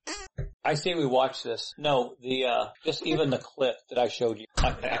Air. I say we watch this. No, just even the clip that I showed you.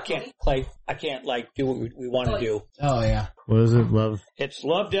 I can't play. I can't do what we want to do. Oh yeah. What is it, Love? It's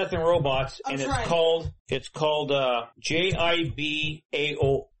Love, Death, and Robots, and it's called J-I-B-A-O-A-O-A-R-O.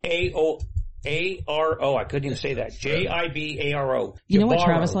 I couldn't even say that. J-I-B-A-R-O. You know what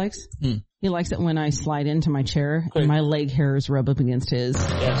Travis likes? He likes it when I slide into my chair and my leg hairs rub up against his.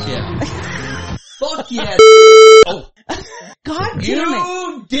 Yes. Yeah. Fuck yeah. Oh. God damn it.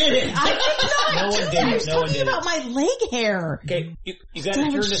 You did it. I did not. No one did it. No one did it. About my leg hair. Okay, you gotta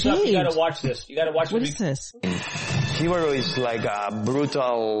turn this up. You gotta watch this. You gotta watch What is this? Hero is like a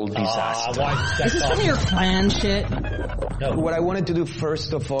brutal disaster. Is this some of your clan shit? No. What I wanted to do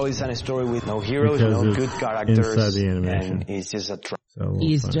first of all is a story with no heroes, Because no it's good characters, inside the animation. and it's just a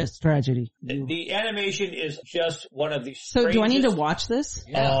He's just tragedy. The animation is just one of the So do I need to watch this?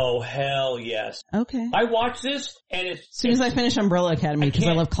 Oh, hell yes. Okay. I watched this, and it's... As soon as I finish Umbrella Academy, because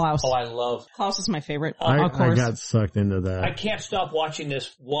I love Klaus. Oh, I love... Klaus is my favorite. I of course. got sucked into that. I can't stop watching this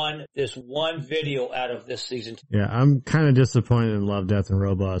one video out of this season. Yeah, I'm kind of disappointed in Love, Death, and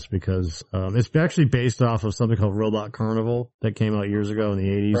Robots because it's actually based off of something called Robot Carnival that came out years ago in the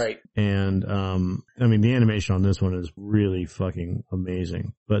 80s. Right. And I mean, the animation on this one is really fucking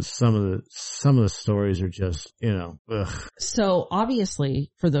amazing. But some of the stories are just, ugh. So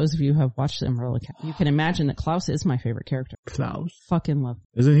obviously, for those of you who have watched Umbrella Academy, you can imagine that Klaus is my favorite character. Klaus? Fucking love.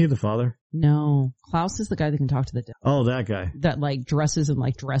 Isn't he the father? No. Klaus is the guy that can talk to the devil. Oh, that guy. That dresses in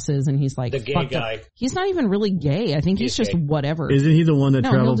dresses and he's like the gay fucked guy. Up. He's not even really gay. I think he's just gay. Whatever. Isn't he the one that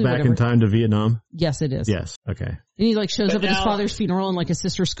traveled back in time to Vietnam? Yes, it is. Yes. Okay. And he shows up at his father's funeral in a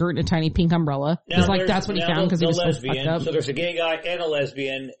sister's skirt and a tiny pink umbrella. He's that's what he found because he was lesbian. so fucked up. So there's a gay guy and a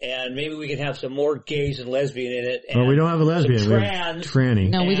lesbian, and maybe we can have some more gays and lesbian in it. Well, we don't have a lesbian. We have tranny.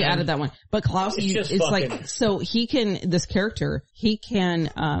 No, we added that one. But Klaus is so he can, this character, he can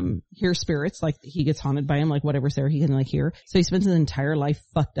hear spirits, he gets haunted by him, whatever's there, he can hear. So he spends his entire life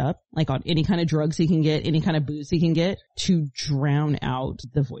fucked up, on any kind of drugs he can get, any kind of booze he can get to drown out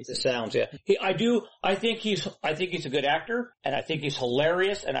the voices. The sounds, yeah. I think he's a good actor, and I think he's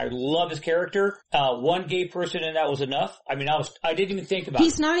hilarious, and I love his character. One gay person and that was enough. I mean, I didn't even think about it.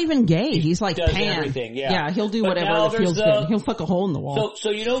 He's not even gay. He's does pan. Everything, yeah. Yeah, he'll do whatever that feels good. He'll fuck a hole in the wall.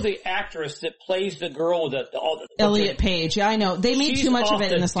 So the actress that plays the girl with Elliot Page. Yeah, I know. They made too much of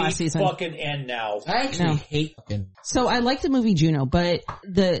it in this last season. Fucking end now. I actually hate fucking. So I like the movie Juno, but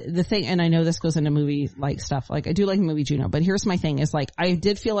the thing, and I know this goes into movie stuff. I do like the movie Juno, but here's my thing: is I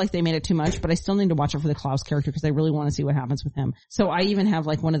did feel like they made it too much, but I still need to watch it for the Klaus character because I really want to see what happens with him. So I even have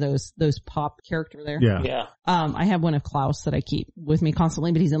one of those pop character there. Yeah. Yeah. I have one of Klaus that I keep with me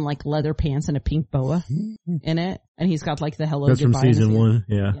constantly, but he's in leather pants and a pink boa in it, and he's got the hello. That's from season 1.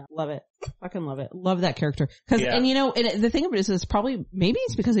 Yeah. Love it. Fucking love it. Love that character. And the thing of it is maybe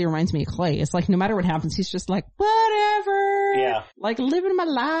it's because he reminds me of Clay. It's no matter what happens, he's just whatever. Yeah. Living my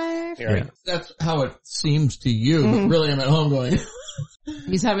life. Yeah. That's how it seems to you, but really I'm at home going.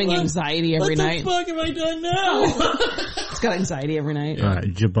 He's having anxiety every night. What the fuck have I done now? He's got anxiety every night. All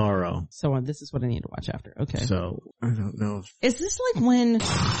right, Jabaro. So this is what I need to watch after. Okay. So, I don't know. Is this when...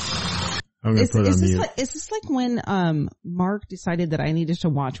 I'm going to put it on mute. Is this when Mark decided that I needed to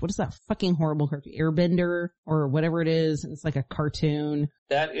watch, what is that fucking horrible cartoon? Airbender or whatever it is. And it's a cartoon.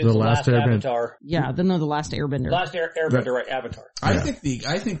 That is the last Avatar. Yeah, the last Airbender. Last Airbender, right? Avatar. I think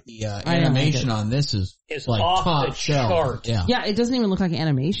the animation on this is off top the shelf. chart. Yeah, it doesn't even look like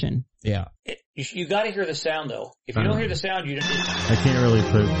animation. Yeah. You got to hear the sound though. If you don't hear the sound, you don't. I can't really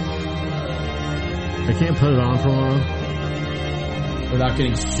I can't put it on for long. Without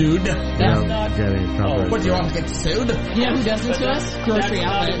getting sued? That's not getting copyright. What, do you want to get sued? You know who does this to us? Grocery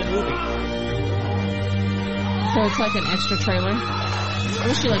Outlet. Not in the movie. So it's an extra trailer.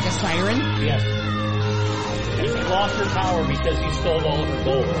 Was she a siren? Yes. And she lost her power because he stole all of her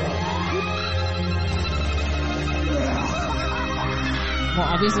gold. Well,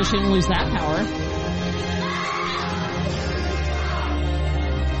 obviously she didn't lose that power.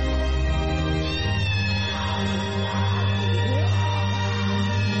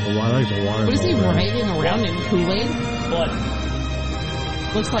 I like the water. What is he riding around in Kool-Aid? Blood.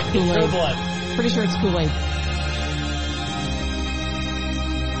 Looks like Kool-Aid. It's blood. Pretty sure it's Kool-Aid.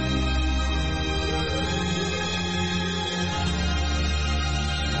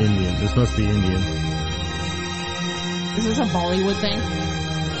 Indian. This must be Indian. Is this a Bollywood thing?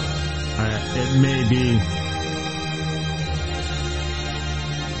 It may be.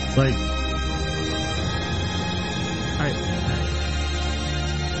 Like,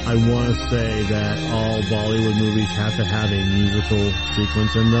 I want to say that all Bollywood movies have to have a musical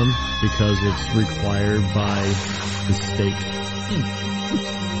sequence in them because it's required by the state.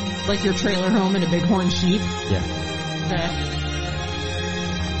 Like your trailer home and a bighorn sheep? Yeah. Okay.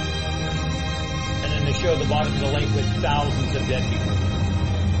 And then they show the bottom of the lake with thousands of dead people.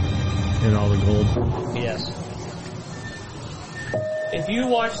 And all the gold. Yes. If you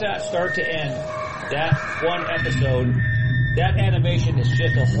watch that start to end, that one episode, that animation is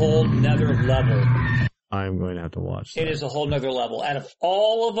just a whole nother level. I'm going to have to watch that. It is a whole nother level. Out of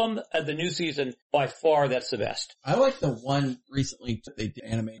all of them of the new season, by far that's the best. I like the one recently they did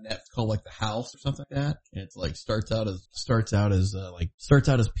animated that called like The House or something like that. And it's like starts out as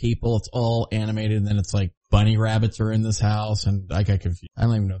people. It's all animated, and then it's like bunny rabbits are in this house, and I got confused. I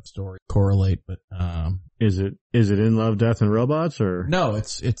don't even know if the story correlate, but is it In Love, Death, and Robots, or no?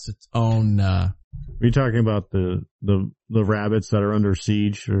 It's its own. Are you talking about the rabbits that are under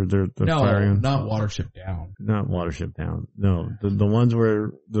siege, or they're no, firing? Not Watership Down. Not Watership Down. No, the ones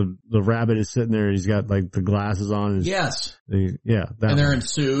where the rabbit is sitting there. He's got like the glasses on. Yes. And they're in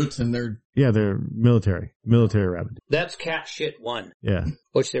suits, and they're military rabbit. That's Cat Shit 1. Yeah.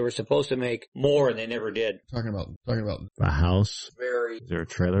 Which they were supposed to make more, and they never did. Talking about The House. Is there a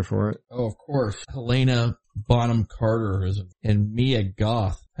trailer for it? Oh, of course. Helena Bonham Carter and Mia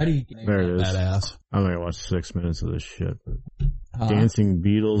Goth. How do you name that ass? I'm going to watch 6 minutes of this shit. Dancing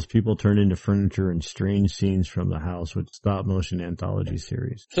Beetles, people turned into furniture, and strange scenes from The House, with stop motion anthology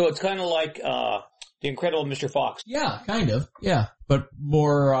series. So it's kind of like The Incredible Mr. Fox. Yeah, kind of. Yeah, but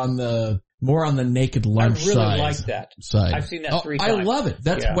more on the naked lunch side. I really like that. Side. I've seen that 3 times. I love it.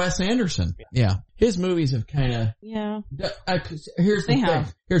 That's Wes Anderson. Yeah. His movies have kind of... Yeah. Here's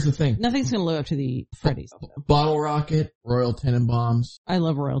the thing. Nothing's going to live up to the Freddy's. Bottle Rocket, Royal Tenenbaums. I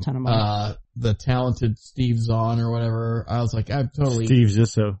love Royal Tenenbaums. The talented Steve Zahn or whatever. I was like, I'm totally... Steve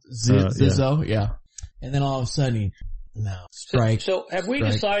Zissou. Zissou, yeah. And then all of a sudden strike. So have we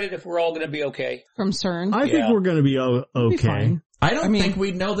decided if we're all going to be okay? From CERN? I think we're going to be okay. I don't think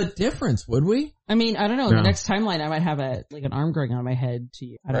we'd know the difference, would we? I mean, I don't know. No. The next timeline, I might have an arm growing on my head to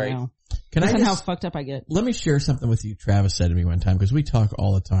you. I don't know. Depends on how fucked up I get. Let me share something with you. Travis said to me one time, because we talk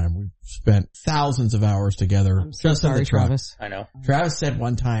all the time. We've spent thousands of hours together. I'm so sorry, Travis. I know. Travis said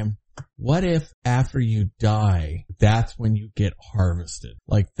one time, what if after you die, that's when you get harvested?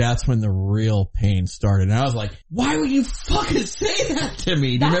 Like, that's when the real pain started. And I was like, why would you fucking say that to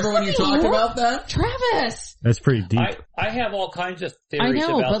me? Do you remember when you talked about that? Travis! That's pretty deep. I have all kinds of theories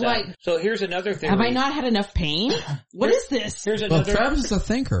about that. So here's another theory. Have I not had enough pain? What is this? Travis is a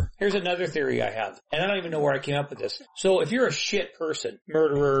thinker. Here's another theory I have. And I don't even know where I came up with this. So if you're a shit person,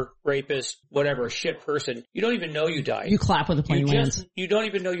 murderer, rapist, whatever, a shit person, you don't even know you died. You clap when the plane lands. You don't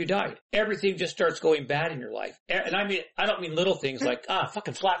even know you died. Everything just starts going bad in your life. And I don't mean little things like,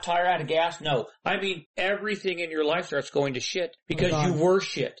 fucking flat tire out of gas. No. I mean everything in your life starts going to shit because you were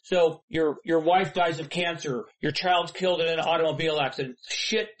shit. So your wife dies of cancer, your child's killed in an automobile accident.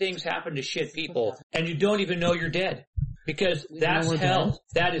 Shit things happen to shit people, and you don't even know you're dead. Because that's hell.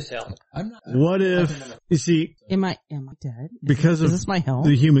 That is hell. What if, you see... Am I dead? Because is this my hell?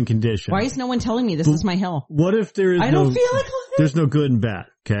 The human condition. Why is no one telling me this is my hell? What if there is I don't feel like there's no good and bad,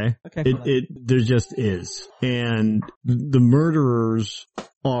 okay? Okay. There just is. And the murderers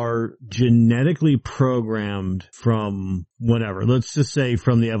are genetically programmed from whatever. Let's just say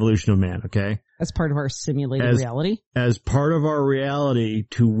from the evolution of man, okay? As part of our simulated reality? As part of our reality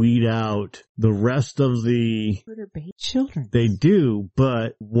to weed out the rest of the... Murder baby children. They do,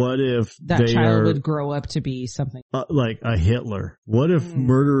 but what if that child would grow up to be something? Like a Hitler. What if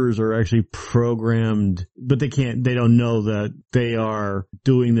murderers are actually programmed, but they don't know that they are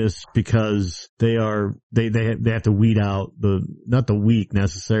doing this because they have to weed out not the weak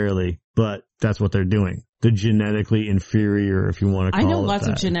necessarily, but that's what they're doing. The genetically inferior, if you want to call it that. I know lots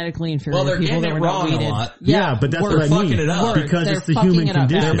of genetically inferior they're people getting that it were wrong not weeded. a lot. Yeah, but that's what I mean. It up. Because it's the human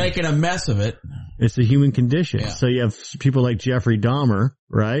condition. They're making a mess of it. It's the human condition. Yeah. So you have people like Jeffrey Dahmer,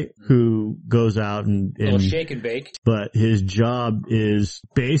 right? Who goes out and shake and bake. But his job is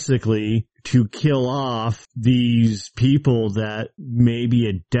basically to kill off these people that may be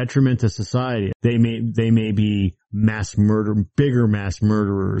a detriment to society. They may be bigger mass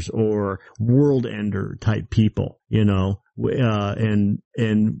murderers or world ender type people, you know. And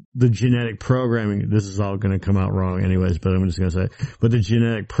the genetic programming, this is all going to come out wrong anyways, but I'm just going to say, but the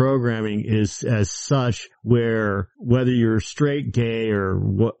genetic programming is as such where whether you're straight, gay,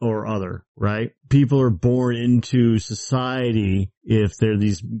 or other, right? People are born into society, if they're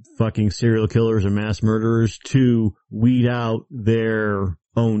these fucking serial killers and mass murderers, to weed out their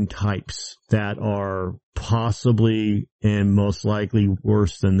own types that are possibly and most likely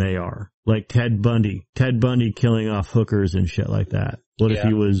worse than they are. Like Ted Bundy killing off hookers and shit like that. What if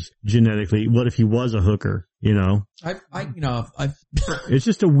he was what if he was a hooker, you know? It's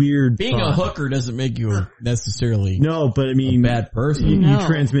just a weird being thought. a hooker doesn't make you necessarily but I mean, a bad person. You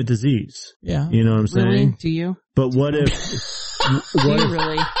transmit disease. Yeah. You know what I'm saying? Really? Do you? But what if, Do you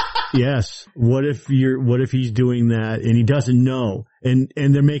really? Yes. What if he's doing that and he doesn't know and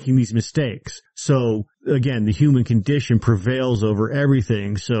they're making these mistakes? So again, the human condition prevails over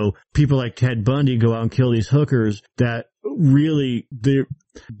everything. So people like Ted Bundy go out and kill these hookers that really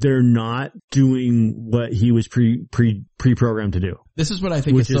they're not doing what he was pre-programmed to do. This is what I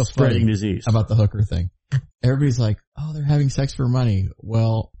think is so spreading funny disease about the hooker thing. Everybody's like, oh, they're having sex for money.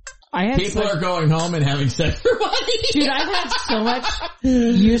 Well, people are going home and having sex for money. Dude, I've had so much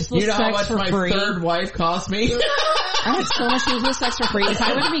useless sex for free. You know how much my free. third wife cost me? I had so much useless sex for free. If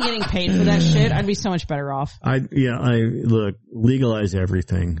I would be getting paid for that shit, I'd be so much better off. Look, legalize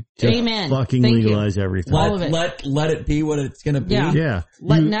everything. Just Amen. Fucking Thank legalize you. everything. All of it. Let it be what it's gonna be. Yeah.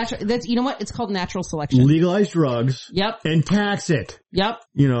 You know what? It's called natural selection. Legalize drugs. Yep. And tax it. Yep.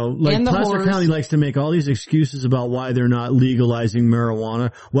 You know, like Placer County likes to make all these excuses about why they're not legalizing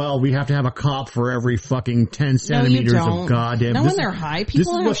marijuana. Well, we have to have a cop for every fucking 10 centimeters of goddamn. No, when they're high,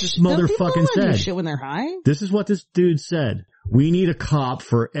 people this is what this motherfucking said. Shit when they're high. This is what this dude said. We need a cop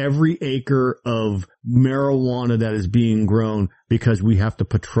for every acre of marijuana that is being grown because we have to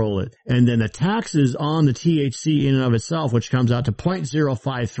patrol it. And then the taxes on the THC in and of itself, which comes out to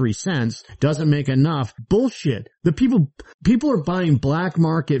 0.053 cents, doesn't make enough. Bullshit. The people are buying black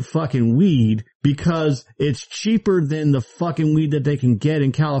market fucking weed because it's cheaper than the fucking weed that they can get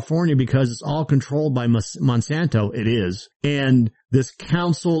in California because it's all controlled by Monsanto. It is. And this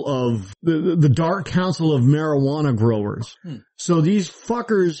council of, the dark council of marijuana growers. So these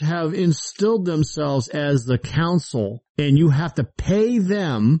fuckers have instilled themselves as the council, and you have to pay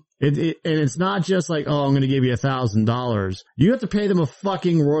them. And it's not just like, oh, I'm going to give you $1,000. You have to pay them a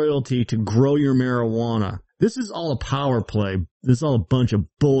fucking royalty to grow your marijuana. This is all a power play. This is all a bunch of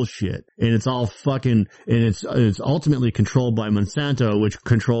bullshit. And it's all fucking, and it's ultimately controlled by Monsanto, which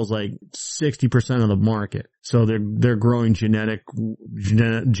controls like 60% of the market. So they're growing genetically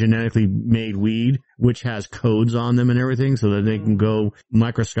made weed, which has codes on them and everything so that they can go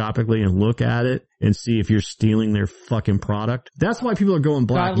microscopically and look at it and see if you're stealing their fucking product. That's why people are going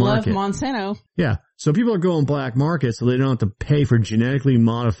black market. God love Monsanto. Yeah. So people are going black market so they don't have to pay for genetically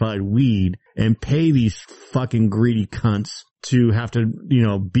modified weed and pay these fucking greedy cunts to have to, you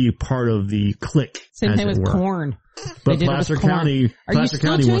know, be part of the clique. Same thing with corn. But Placer County wants to get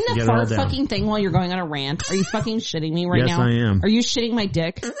it all down. Are you still doing the fart fucking thing while you're going on a rant? Are you fucking shitting me right now? Yes, I am. Are you shitting my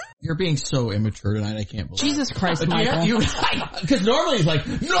dick? You're being so immature tonight, I can't believe it. Jesus Christ, Michael. Because normally he's like,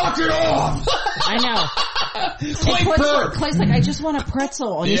 knock it off! I know. Clay's like, I just want a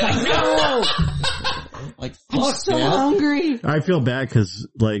pretzel. And he's like, no! Like, I'm so hungry. I feel bad because,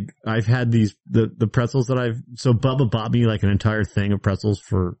 like, I've had the pretzels that so Bubba bought me, like, an entire thing of pretzels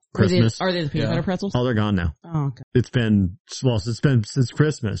for Christmas. Are they the peanut butter pretzels? Oh, they're gone now. Oh, okay. It's been since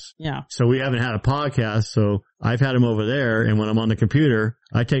Christmas. Yeah. So we haven't had a podcast, so I've had them over there, and when I'm on the computer,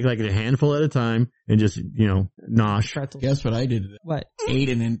 I take like a handful at a time and just, you know, nosh. Pretzels. Guess what I did? What? Ate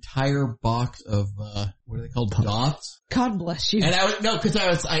an entire box of, what are they called? Dots? God bless you. And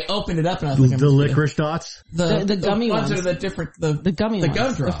I opened it up and I was like, the licorice dots? The gummy ones. That are the different, the gummy ones.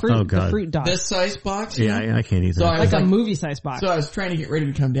 Gumdrops. The fruit dots. This size box? Yeah, I can't eat that. So like a movie size box. So I was trying to get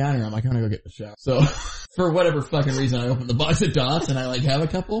ready to come down here. I'm like, I'm gonna go get the shower. So for whatever fucking reason, I opened the box of dots and I like have a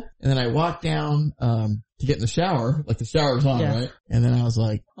couple. And then I walked down, to get in the shower, like the shower's on, right? And then I was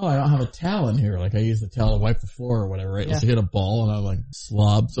like, oh, I don't have a towel in here. Like I used the towel to wipe the floor or whatever, right? Let's hit a ball and I was like,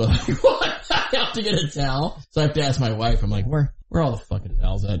 slob. So I'm like, what? I have to get a towel. So I have to ask my wife, I'm like, where are all the fucking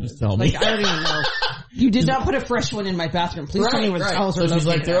towels at? Just tell me. Like, I don't even know. You did not put a fresh one in my bathroom. Please tell me where the towels are located. So she's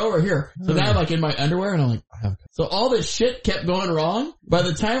like, they're over here. So now I'm like in my underwear and I'm like, I So all this shit kept going wrong. By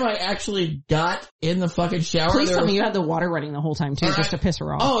the time I actually got in the fucking shower, please tell me you had the water running the whole time too, just to piss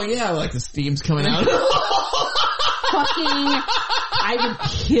her off. Oh yeah, like the steam's coming out. Fucking, I would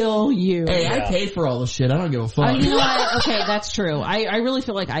kill you. Hey, I paid for all the shit. I don't give a fuck. You know what? Okay, that's true. I really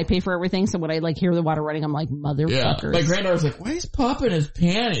feel like I pay for everything, so when I like hear the water running, I'm like, motherfuckers. Yeah. My granddaughter's like, why is Papa in his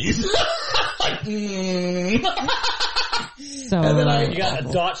panties? So, and then you got a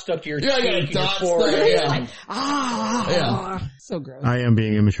dot stuck to your cheek. I got a dot stuck. So gross. I am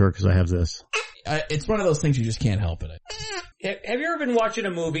being immature because I have this. It's one of those things you just can't help it. Have you ever been watching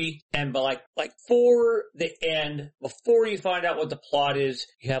a movie and like for the end, before you find out what the plot is,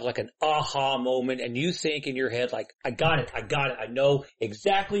 you have like an aha moment and you think in your head like, I got it. I know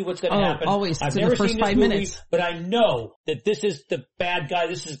exactly what's going to happen. Always. I've never seen this movie, minutes. But I know that this is the bad guy.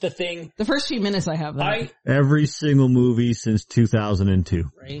 This is the thing. The first few minutes I have that. Every single movie since 2002.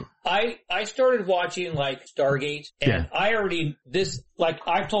 Right. I started watching like Stargate and I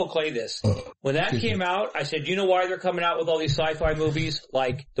told Clay this. When that came out, I said, you know why they're coming out with all these sci-fi movies?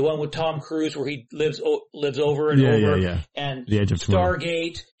 Like the one with Tom Cruise where he lives over and over. And The Edge of Tomorrow.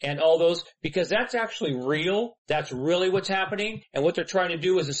 Stargate and all those, because that's actually real. That's really what's happening. And what they're trying to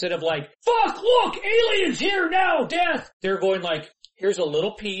do is instead of like, fuck, look, aliens here now, death. They're going like, here's a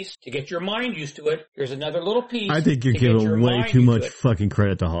little piece to get your mind used to it. Here's another little piece. I think you're giving way too much fucking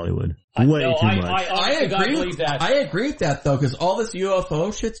credit to Hollywood. Way too much. I agree with that though, because all this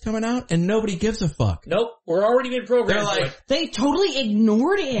UFO shit's coming out and nobody gives a fuck. Nope, we're already been programmed. They're like, they totally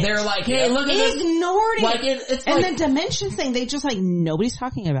ignored it. They're like, hey, look at this. Ignored it. Like it's and like, the dimension thing, they just like, nobody's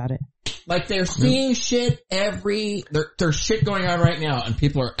talking about it. Like they're seeing shit there's shit going on right now and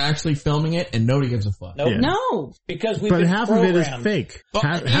people are actually filming it and nobody gives a fuck. Nope. Yeah. No. Because we've But been half programmed. of it is fake. Well,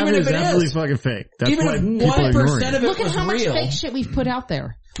 half even of it if is it absolutely is. fucking fake. That's Even why if people are 1% ignoring of it. it Look at was how much real. fake shit we've put out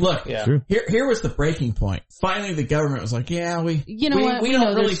there. Look, True. here was the breaking point. Finally the government was like, yeah, we don't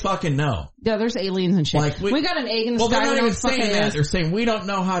really fucking know. Yeah, there's aliens and shit. Like we got an egg in the Well, sky. they're not even saying that. They're saying we don't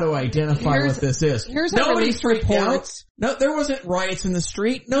know how to identify what this is. Here's Nobody freaked out. reports. No, there wasn't riots in the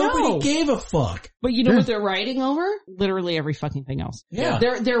street. Nobody gave a fuck. But you know what they're rioting over? Literally every fucking thing else. Yeah.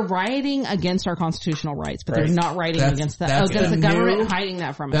 They're rioting against our constitutional rights, but they're not rioting against that. That's Against the government hiding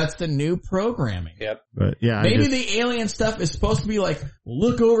that from us. That's the new programming. Yep. But yeah, Maybe the alien stuff is supposed to be like, well,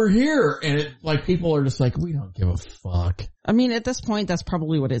 look over here, and it like people are just like, we don't give a fuck. I mean, at this point, that's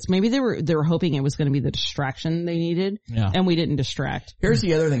probably what it is. Maybe they were hoping it was going to be the distraction they needed, and we didn't distract. Here's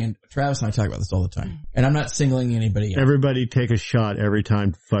the other thing, and Travis and I talk about this all the time, and I'm not singling anybody out. Everybody take a shot every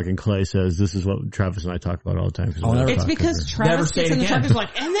time fucking Clay says this is what Travis and I talk about all the time. It's because Travis gets in the truck and is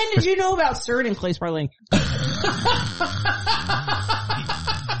like, and then did you know about Cern and Clay's probably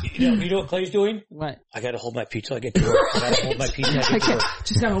You know what Clay's doing? What? I gotta hold my pizza. I get to work. I gotta hold my pizza. I get to work.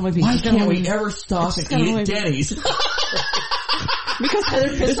 Just gotta hold my pizza. Why can't we ever stop and eat at Denny's? Because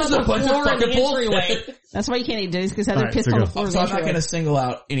Heather pissed on the floor in the entryway. Bullshit. That's why you can't eat Denny's, because Heather pissed on the floor in the So I'm entryway. not going to single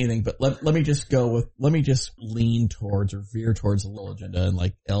out anything, but let me just lean towards or veer towards the little agenda and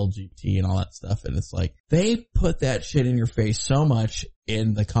like LGBT and all that stuff. And it's like, they put that shit in your face so much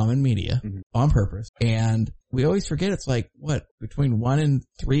in the common media on purpose. And we always forget it's like, what, between 1% and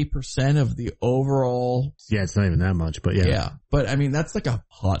 3% of the overall. Yeah, it's not even that much, but yeah. Yeah. But I mean, that's like a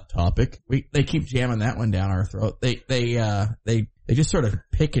hot topic. They keep jamming that one down our throat. They just sort of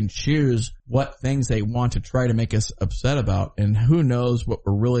pick and choose what things they want to try to make us upset about, and who knows what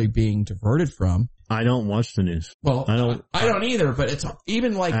we're really being diverted from. I don't watch the news. Well, I don't either, but it's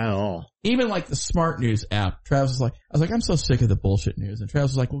even like, at all. Even like the Smart News app. Travis was like, I was like, I'm so sick of the bullshit news. And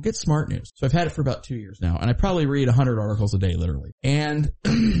Travis was like, well, get Smart News. So I've had it for about 2 years now, and I probably read 100 articles a day, literally. And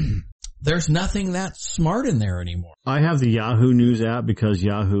there's nothing that smart in there anymore. I have the Yahoo News app because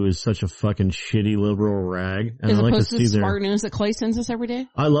Yahoo is such a fucking shitty liberal rag. And As I like opposed to to see Smart News that Clay sends us every day?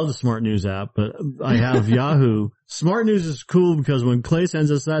 I love the Smart News app, but I have Yahoo. Smart News is cool because when Clay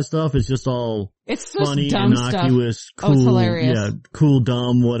sends us that stuff, it's just all funny, dumb innocuous, stuff. cool. Oh, it's hilarious. Yeah, cool,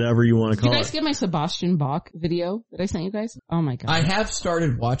 dumb, whatever you want to Did call you it. guys get my Sebastian Bach video that I sent you guys? Oh my god. I have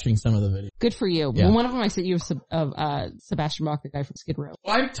started watching some of the videos. Good for you. Yeah. Well, one of them I sent you of Sebastian Bach, the guy from Skid Row.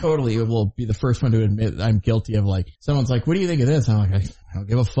 Well, I totally will be the first one to admit that I'm guilty of like, someone's like, what do you think of this? I'm like, I don't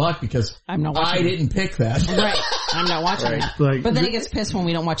give a fuck because I'm not I didn't pick that. Right. I'm not watching it. Like, but then he gets pissed when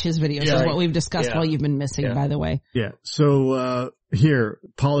we don't watch his videos. That's what we've discussed while you've been missing, by the way. Yeah. So, Here,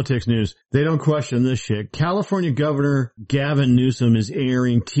 politics news. They don't question this shit. California Governor Gavin Newsom is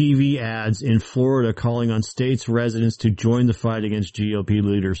airing TV ads in Florida calling on state's residents to join the fight against GOP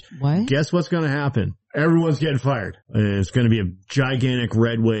leaders. What? Guess what's going to happen? Everyone's getting fired. It's going to be a gigantic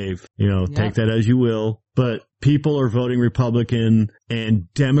red wave. Take that as you will. But people are voting Republican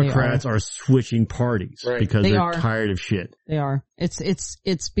and Democrats are switching parties because they're tired of shit. They are.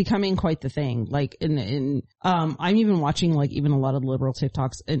 It's becoming quite the thing. Like I'm even watching like even a lot of liberal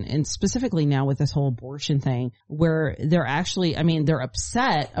TikToks and specifically now with this whole abortion thing where they're actually, they're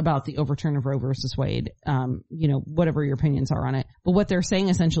upset about the overturn of Roe versus Wade. Whatever your opinions are on it. But what they're saying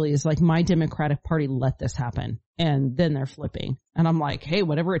essentially is like my Democratic Party let this happen. And then they're flipping. And I'm like, hey,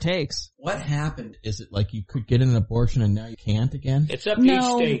 whatever it takes. What happened? Is it like you could get an abortion and now you can't again? It's up to each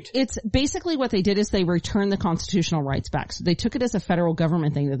state. It's basically what they did is they returned the constitutional rights back. So they took it as a federal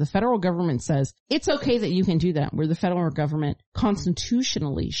government thing that the federal government says it's okay that you can do that, where the federal government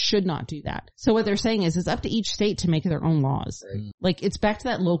constitutionally should not do that. So what they're saying is it's up to each state to make their own laws. Right. Like it's back to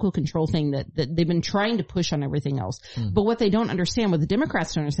that local control thing that they've been trying to push on everything else. But what they don't understand, what the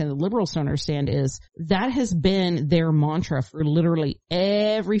Democrats don't understand, the liberals don't understand is that has been their mantra for literally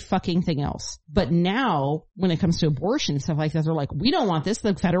every fucking thing else. But now, when it comes to abortion and stuff like that, they're like, we don't want this.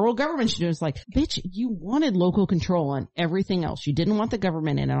 The federal government should do it. It's like, bitch, you wanted local control on everything else. You didn't want the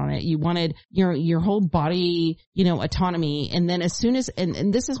government in on it. You wanted your whole body, autonomy. And then as soon as,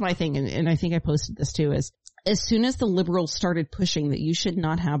 and this is my thing, and I think I posted this too, is as soon as the liberals started pushing that you should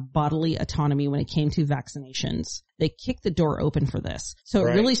not have bodily autonomy when it came to vaccinations, they kicked the door open for this. So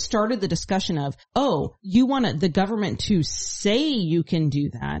it really started the discussion of, you want the government to say you can do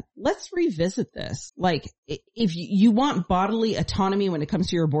that. Let's revisit this. Like, if you want bodily autonomy when it comes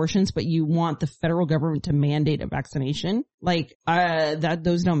to your abortions, but you want the federal government to mandate a vaccination, like,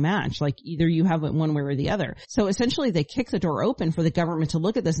 those don't match. Like, either you have it one way or the other. So essentially they kick the door open for the government to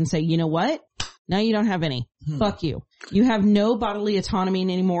look at this and say, you know what? Now you don't have any. Fuck you. You have no bodily autonomy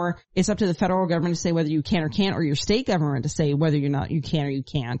anymore. It's up to the federal government to say whether you can or can't, or your state government to say whether you can or you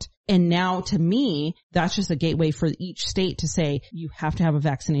can't. And now to me, that's just a gateway for each state to say you have to have a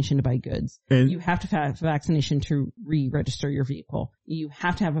vaccination to buy goods. And you have to have a vaccination to re-register your vehicle. You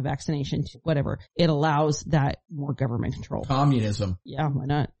have to have a vaccination to whatever. It allows that more government control. Communism. Yeah, why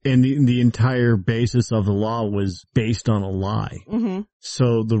not? And the entire basis of the law was based on a lie. Mm-hmm.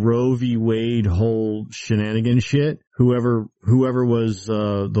 So the Roe v. Wade whole shenanigan shit, whoever was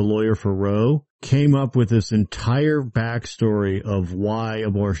the lawyer for Roe came up with this entire backstory of why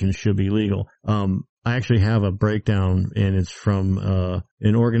abortion should be legal. I actually have a breakdown, and it's from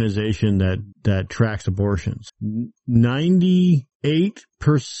an organization that tracks abortions. 98%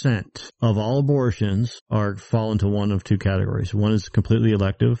 of all abortions fall into one of two categories. One is completely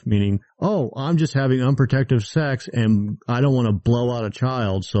elective, meaning, I'm just having unprotected sex and I don't want to blow out a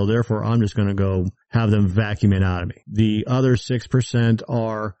child, so therefore I'm just going to go have them vacuum it out of me. The other 6%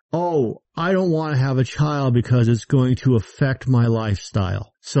 are, I don't want to have a child because it's going to affect my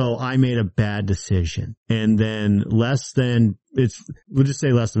lifestyle, so I made a bad decision. And then we'll just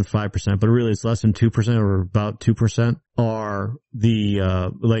say less than 5%, but really it's less than 2% or about 2% are the,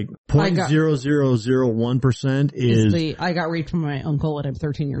 0.0001% is I got raped from my uncle and I'm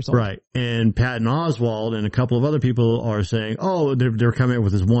 13 years old. Right. And Patton Oswalt and a couple of other people are saying, they're coming up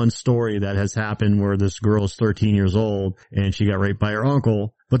with this one story that has happened where this girl is 13 years old and she got raped by her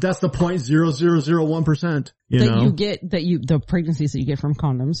uncle. But that's the 0.0001%, the pregnancies that you get from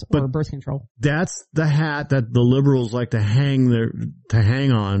condoms or birth control. That's the hat that the liberals like to hang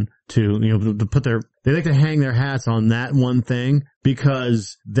on to, they like to hang their hats on that one thing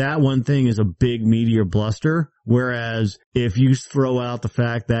because that one thing is a big media bluster. Whereas if you throw out the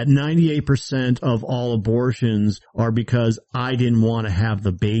fact that 98% of all abortions are because I didn't want to have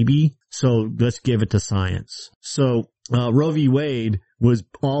the baby, so let's give it to science. So, Roe v. Wade was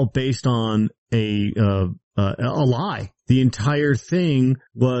all based on a lie. The entire thing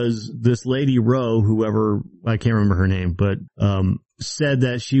was this lady Roe, whoever, I can't remember her name, but, said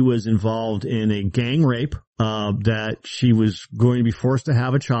that she was involved in a gang rape, that she was going to be forced to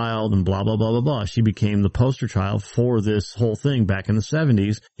have a child and blah, blah, blah, blah, blah. She became the poster child for this whole thing back in the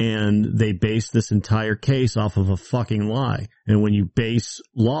 70s, and they based this entire case off of a fucking lie. And when you base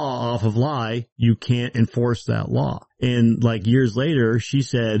law off of lie, you can't enforce that law. And like years later, she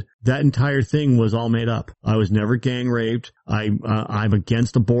said that entire thing was all made up. I was never gang raped. I'm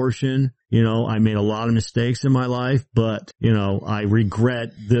against abortion. I made a lot of mistakes in my life, but, I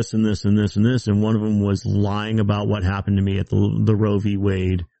regret this and this and this and this. And one of them was lying about what happened to me at the Roe v.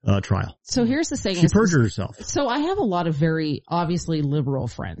 Wade trial. So here's the thing. She perjured herself. So I have a lot of very obviously liberal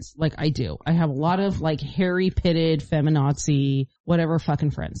friends. Like I do. I have a lot of like hairy pitted feminazi, whatever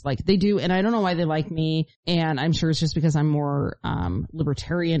fucking friends. Like they do, and I don't know why they like me, and I'm sure it's just because I'm more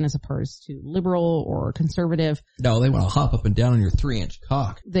libertarian as opposed to liberal or conservative. No, they want to hop up and down on your 3-inch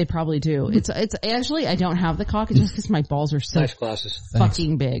cock. They probably do. It's actually, I don't have the cock, it's just because my balls are so nice glasses.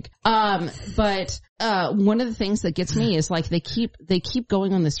 Fucking big. But one of the things that gets me is like they keep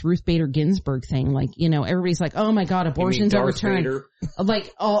going on this Ruth Bader Ginsburg thing. Like, you know, everybody's like, oh my God, abortion's overturned.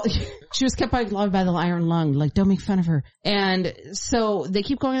 Like, she was kept alive by the iron lung. Like, don't make fun of her. And so they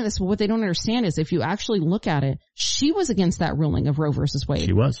keep going on this. But what they don't understand is if you actually look at it, she was against that ruling of Roe versus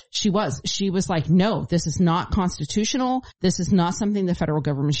Wade. She was like, no, this is not constitutional. This is not something the federal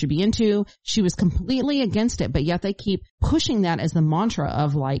government should be into. She was completely against it, but yet they keep pushing that as the mantra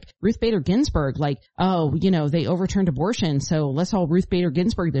of like Ruth Bader Ginsburg, like, oh, you know, they overturned abortion, so let's all Ruth Bader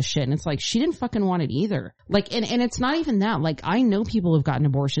Ginsburg this shit. And it's like, she didn't fucking want it either. Like, and it's not even that. Like, I know people who've gotten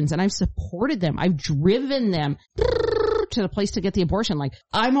abortions and I've supported them. I've driven them to the place to get the abortion. Like,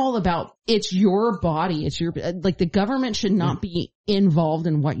 I'm all about, it's your body. It's your, like, the government should not be involved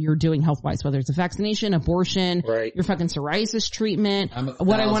in what you're doing health-wise, whether it's a vaccination, abortion, your fucking psoriasis treatment,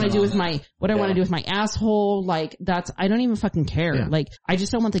 what I want to do with my asshole. Like, I don't even fucking care. Yeah. Like, I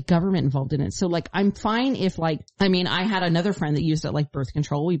just don't want the government involved in it. So like, I'm fine if like, I mean, I had another friend that used it like birth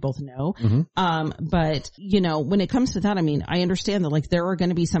control. We both know. But you know, when it comes to that, I mean, I understand that like there are going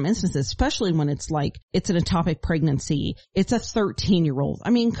to be some instances, especially when it's like, it's an ectopic pregnancy. It's a 13-year-old. I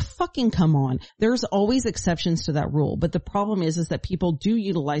mean, fucking come on. There's always exceptions to that rule. But the problem is that people do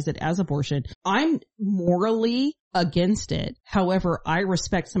utilize it as abortion. I'm morally against it. However, I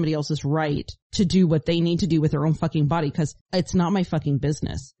respect somebody else's right to do what they need to do with their own fucking body because it's not my fucking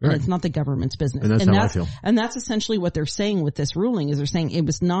business. Right. And it's not the government's business. And that's how I feel. And that's essentially what they're saying with this ruling is they're saying it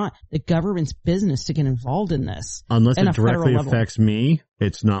was not the government's business to get involved in this. Unless it directly affects me,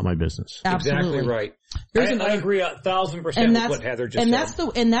 it's not my business. Absolutely. Exactly right. I agree 1,000% with what Heather just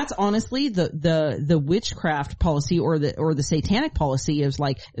said. And that's honestly the witchcraft policy or the satanic policy is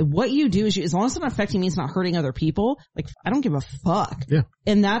like, what you do is as long as it's not affecting me, it's not hurting other people. Like, I don't give a fuck. Yeah.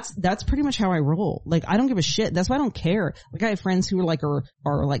 And that's pretty much how I roll. Like, I don't give a shit. That's why I don't care. Like, I have friends who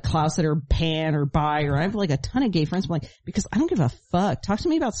are like closeted or pan or bi, or I have like a ton of gay friends. I'm like, because I don't give a fuck. Talk to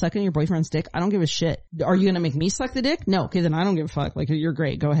me about sucking your boyfriend's dick. I don't give a shit. Are you going to make me suck the dick? No. Okay, then I don't give a fuck. Like, you're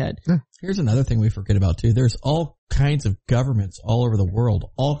great. Go ahead. Yeah. Here's another thing we forget about too. There's all kinds of governments all over the world,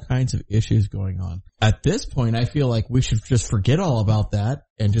 all kinds of issues going on. At this point, I feel like we should just forget all about that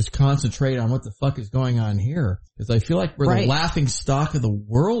and just concentrate on what the fuck is going on here. Because I feel like we're the laughing stock of the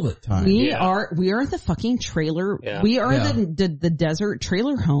world at times. We are the fucking trailer. Yeah. We are the desert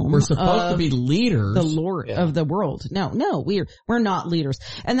trailer home. We're supposed to be leaders. The Lord of the world. No, we're not leaders.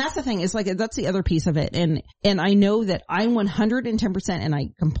 And that's the thing. It's like, that's the other piece of it. And I know that I'm 110% and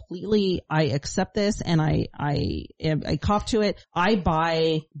I accept this and I cop to it. I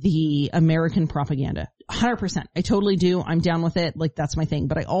buy the American propaganda. 100%. I totally do. I'm down with it. Like, that's my thing.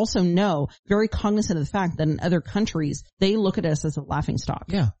 But I also know, very cognizant of the fact that in other countries, they look at us as a laughing stock.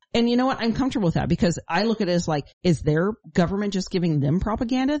 Yeah. And you know what? I'm comfortable with that because I look at it as like, is their government just giving them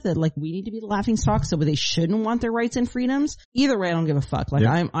propaganda that like we need to be the laughing stock so they shouldn't want their rights and freedoms? Either way, I don't give a fuck. Like,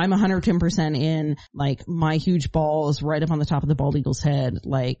 I'm 110% in, like, my huge balls right up on the top of the bald eagle's head.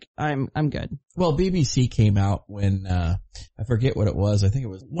 Like, I'm good. Well, BBC came out when, I forget what it was. I think it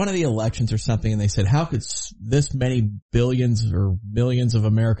was one of the elections or something, and they said, how could this many billions or millions of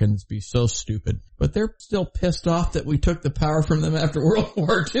Americans be so stupid? But they're still pissed off that we took the power from them after World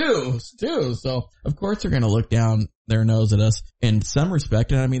War II, too. So, of course, they're going to look down their nose at us in some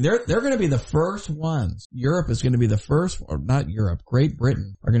respect. And I mean, they're going to be the first ones. Europe is going to be the first, or not Europe, Great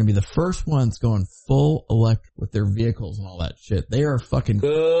Britain are going to be the first ones going full electric with their vehicles and all that shit. They are fucking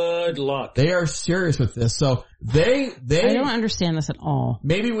good luck. They are serious with this. So I don't understand this at all.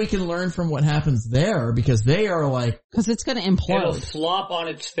 Maybe we can learn from what happens there because they are like, because it's going to implode. It'll flop on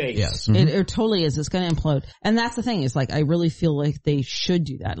its face. Yes. Mm-hmm. It totally is. It's going to implode. And that's the thing is like, I really feel like they should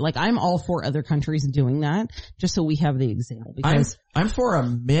do that. Like, I'm all for other countries doing that just so we have the example. Because I'm for a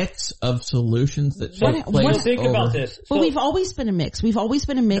mix of solutions that take place. Think about this. But we've always been a mix. We've always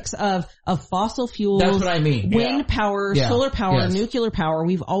been a mix of fossil fuels. That's what I mean. Wind power, solar power, nuclear power.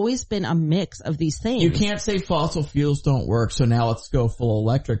 We've always been a mix of these things. You can't say fossil fuels don't work, so now let's go full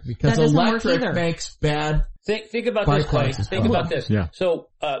electric because electric makes bad Think about this, Clay. Think about this. Yeah. So,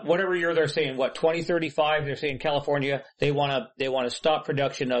 whatever year they're saying, 2035, they're saying California, they want to stop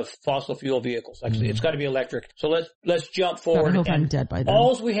production of fossil fuel vehicles. Actually, it's got to be electric. So let's jump forward. I hope I'm dead by then.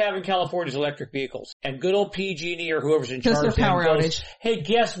 All we have in California is electric vehicles. And good old PG&E or whoever's in charge of power outage. Hey,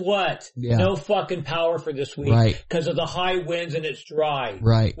 guess what? Yeah. No fucking power for this week. Right. Because of the high winds and it's dry.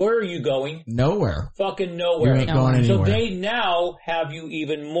 Right. Where are you going? Nowhere. Fucking nowhere. You ain't going anywhere. So they now have you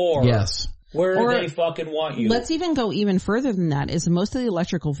even more. Yes. Where they fucking want you. Let's even go even further than that, is most of the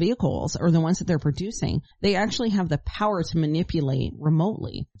electrical vehicles, or the ones that they're producing, they actually have the power to manipulate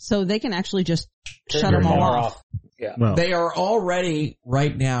remotely. So they can actually just shut them all off. Yeah. Well, they are already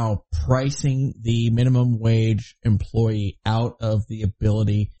right now pricing the minimum wage employee out of the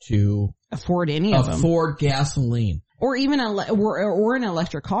ability to afford any of them. Afford gasoline. Or even or an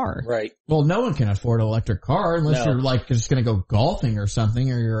electric car. Right. Well, no one can afford an electric car unless you're like just going to go golfing or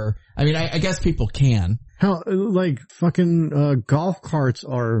something, or I guess people can. Hell, like fucking golf carts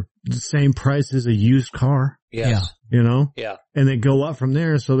are the same price as a used car. Yes. Yeah. You know? Yeah. And they go up from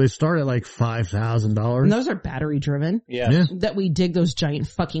there, so they start at like $5,000. And those are battery driven. Yeah. That we dig those giant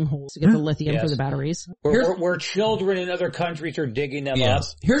fucking holes to get the lithium for the batteries. Where children in other countries are digging them up.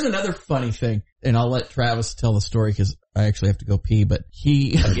 Here's another funny thing, and I'll let Travis tell the story because I actually have to go pee, but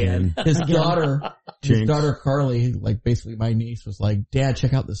his daughter Carly, like basically my niece, was like, Dad,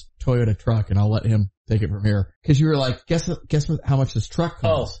 check out this Toyota truck, and I'll let him take it from here. Cause you were like, guess how much this truck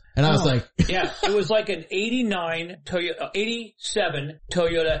costs? And I was like, yeah, it was like an 87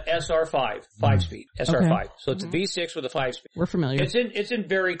 Toyota SR5, 5-speed, SR5. Okay. So it's a V6 with a 5-speed. We're familiar. It's in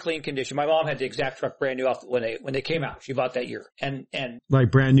very clean condition. My mom had the exact truck brand new off when they came out. She bought that year. And like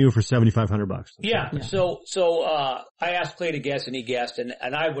brand new for $7,500. Yeah. So I asked Clay to guess and he guessed and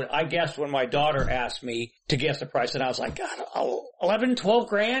I guessed when my daughter asked me to guess the price and I was like, God, 11, 12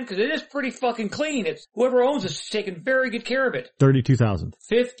 grand? Cause it is pretty fucking clean. It's whoever owns it's taking very good care of it. 32,000.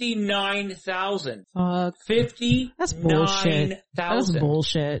 59,000. 59,000. That's bullshit. That's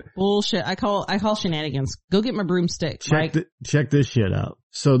bullshit. Bullshit. I call shenanigans. Go get my broomstick. Check this shit out.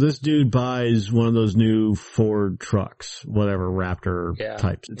 So this dude buys one of those new Ford trucks, whatever, Raptor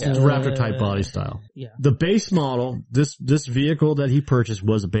types. It's a Raptor type body style. Yeah. The base model, this vehicle that he purchased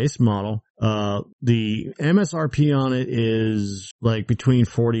was a base model. The MSRP on it is like between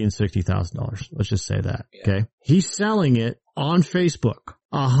 $40,000 and $60,000. Let's just say that. Yeah. Okay. He's selling it on Facebook.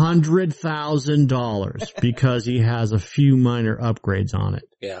 $100,000 because he has a few minor upgrades on it.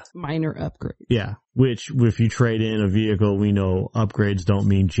 Yeah. Minor upgrades. Yeah. Which, if you trade in a vehicle, we know upgrades don't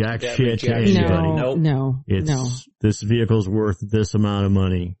mean jack shit to anybody. No. This vehicle's worth this amount of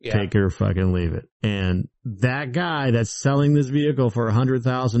money. Yeah. Take it or fucking leave it. And that guy that's selling this vehicle for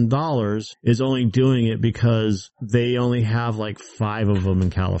 $100,000 is only doing it because they only have like 5 of them in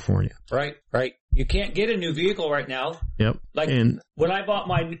California. Right. You can't get a new vehicle right now. Yep. Like when I bought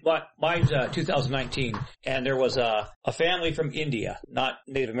mine's 2019, and there was a family from India, not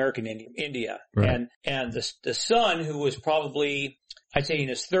Native American Indian, India, right. and the son, who was probably, I'd say in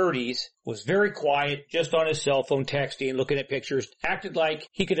his 30s, was very quiet, just on his cell phone texting, looking at pictures, acted like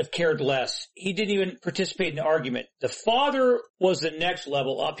he could have cared less. He didn't even participate in the argument. The father was the next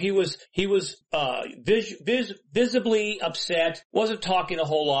level up. He was visibly upset, wasn't talking a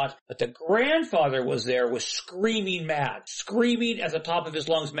whole lot, but the grandfather was there, was screaming at the top of his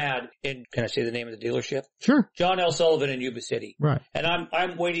lungs mad. And can I say the name of the dealership? Sure. John L. Sullivan in Yuba City. Right. And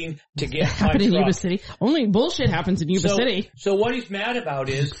I'm waiting to get my happened in truck. Yuba City. Only bullshit happens in Yuba City. So what he's mad about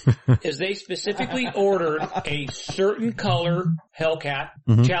is they specifically ordered a certain color Hellcat,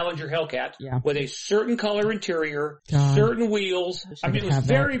 Challenger Hellcat, with a certain color interior, certain wheels. I mean, it was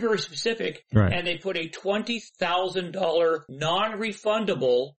very, very specific. Right. And they put a $20,000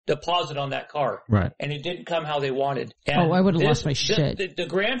 non-refundable deposit on that car. Right. And it didn't come how they wanted. And I would have lost my shit. The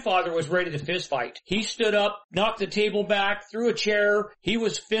grandfather was ready to fist fight. He stood up, knocked the table back, threw a chair. He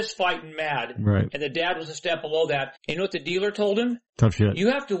was fist fighting mad. Right. And the dad was a step below that. And you know what the dealer told him? Tough shit.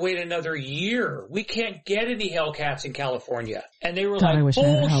 You have to wait another year. We can't get any Hellcats in California. And they were God, I wish I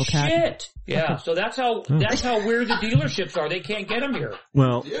had a bullshit. Hellcat. Yeah, so that's how weird the dealerships are. They can't get them here.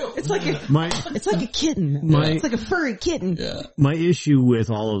 Well, it's like a kitten. It's like a furry kitten. Yeah. My issue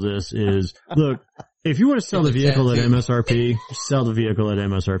with all of this is, look, if you want to sell the vehicle at MSRP, sell the vehicle at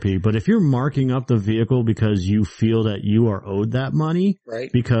MSRP. But if you're marking up the vehicle because you feel that you are owed that money, right,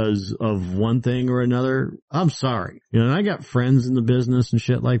 because of one thing or another, I'm sorry. You know, and I got friends in the business and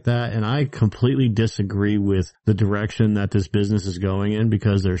shit like that, and I completely disagree with the direction that this business is going in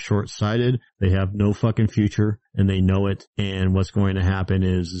because they're short-sighted. They have no fucking future, and they know it. And what's going to happen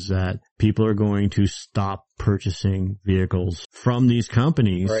is that people are going to stop purchasing vehicles from these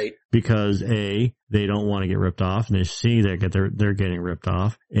companies, right? Because A, they don't want to get ripped off, and C, they're getting ripped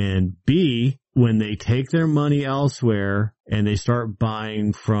off, and B, when they take their money elsewhere and they start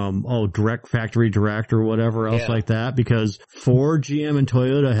buying from, direct factory direct or whatever else like that, because Ford, GM, and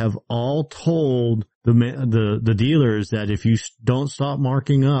Toyota have all told the dealers that if you don't stop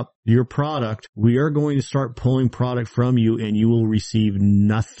marking up your product, we are going to start pulling product from you and you will receive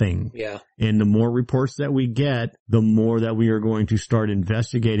nothing. Yeah. And the more reports that we get, the more that we are going to start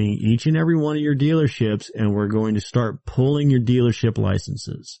investigating each and every one of your dealerships, and we're going to start pulling your dealership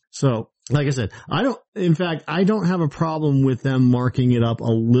licenses. So, like I said, I don't have a problem with them marking it up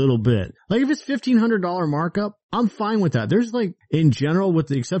a little bit. Like if it's $1,500 markup, I'm fine with that. There's like, in general, with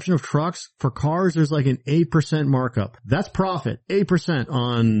the exception of trucks, for cars, there's like an 8% markup. That's profit. 8%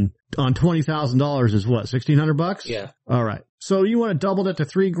 on $20,000 is what? $1,600? Yeah. All right. So you want to double that to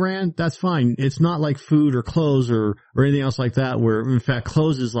 $3,000? That's fine. It's not like food or clothes or anything else like that, where in fact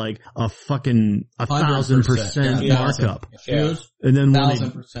clothes is like a fucking 1,000% markup. Shoes. And then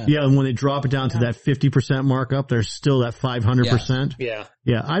when they drop it down to that 50% markup, there's still that 500%. Yeah.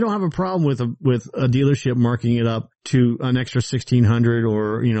 Yeah. I don't have a problem with a dealership marking it up to an extra $1,600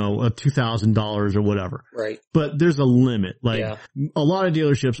 or, a $2,000 or whatever. Right. But there's a limit. Like a lot of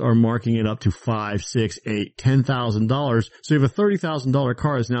dealerships are marking it up to $5,000, $6,000, $8,000, $10,000. So you have a $30,000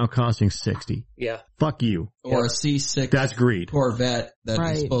 car is now costing $60,000. Yeah. Fuck you. Or a C6. That's greed. Corvette that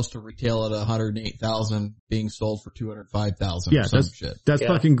is supposed to retail at $108,000 being sold for $205,000. Yeah, that's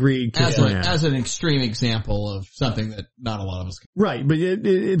fucking greed. As an extreme example of something that not a lot of us can. Right, but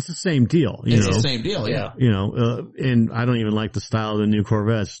it's the same deal. It's the same deal, yeah. And I don't even like the style of the new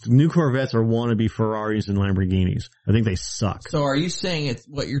Corvettes. New Corvettes are wannabe Ferraris and Lamborghinis. I think they suck. So are you saying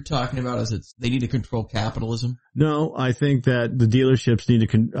what you're talking about is they need to control capitalism? No, I think that the dealerships need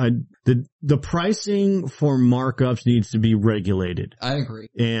to the pricing for markups needs to be regulated. I agree.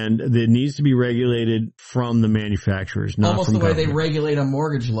 And it needs to be regulated from the manufacturers, not almost from the way government. they regulate a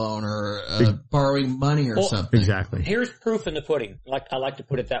mortgage loan or borrowing money or something. Exactly. Here's proof in the pudding. I like to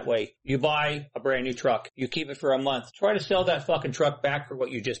put it that way. You buy a brand new truck. You keep it for a month. Try to sell that fucking truck back for what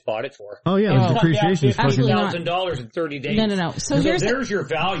you just bought it for. Oh yeah, depreciation is fucking $50,000 in 30 days. No. So there's your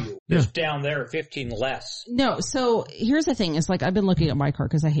value. Just down there at 15 less. No, so here's the thing. It's like I've been looking at my car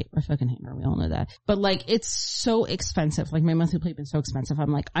because I fucking hate her. We all know that. But like it's so expensive. Like my monthly plate been so expensive.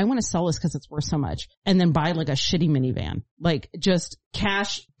 I'm like, I want to sell this because it's worth so much, and then buy like a shitty minivan, like just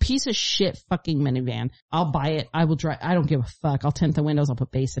cash piece of shit fucking minivan. I'll buy it. I will drive. I don't give a fuck. I'll tint the windows. I'll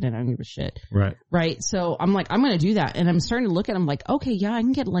put bass in it. I don't give a shit. Right. So I'm like, I'm going to do that. And I'm starting to look at them like, okay, yeah, I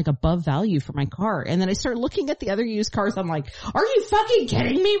can get like above value for my car. And then I start looking at the other used cars. I'm like, are you fucking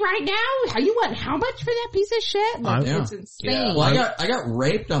kidding me right now? You want how much for that piece of shit? Like, it's insane. Yeah. Well, I got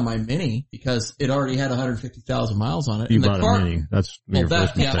raped on my Mini because it already had 150,000 miles on it. You bought a Mini. That's your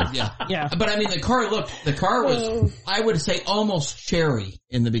first mistake. Yeah. But I mean, the car was, I would say almost cherry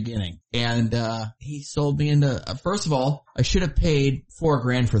in the beginning. And, he sold me into, first of all, I should have paid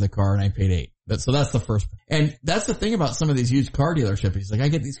 $4,000 for the car and I paid $8,000. So that's the first. And that's the thing about some of these used car dealerships. He's like, I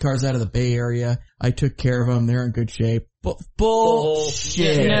get these cars out of the Bay Area. I took care of them. They're in good shape.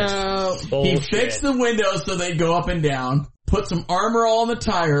 Bullshit. No. He fixed the windows so they'd go up and down, put some armor all on the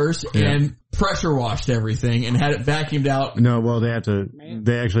tires, and pressure washed everything and had it vacuumed out. No, well, they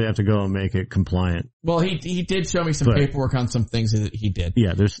actually have to go and make it compliant. Well, he did show me some paperwork on some things that he did.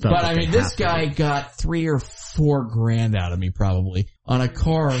 Yeah, there's stuff. But I mean, this guy got $3,000 or $4,000 out of me probably on a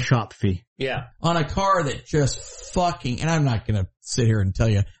car. Shop fee. Yeah. On a car that just fucking, and I'm not gonna sit here and tell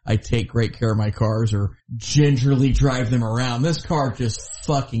you I take great care of my cars or gingerly drive them around. This car just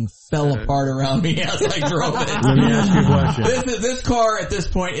fucking fell apart around me as I drove it. Let me ask you a question. This car at this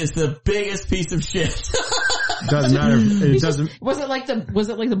point is the biggest piece of shit. Doesn't matter. It doesn't. Was it like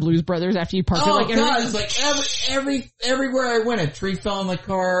the Blues Brothers after you parked it? Oh god, it's like everywhere I went, a tree fell in the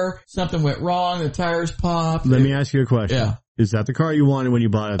car, something went wrong, the tires popped. Let me ask you a question. Yeah. Is that the car you wanted when you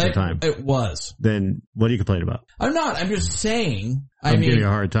bought it at the time? It was. Then what do you complain about? I'm not. I'm just saying. I'm giving you a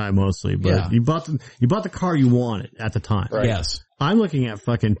hard time mostly, but you bought the car you wanted at the time. Right. Yes. I'm looking at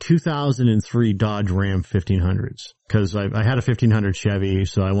fucking 2003 Dodge Ram 1500s because I had a 1500 Chevy,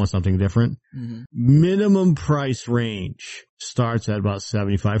 so I want something different. Mm-hmm. Minimum price range starts at about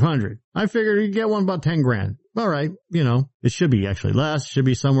 7,500. I figured you'd get one about $10,000. All right, it should be actually less. Should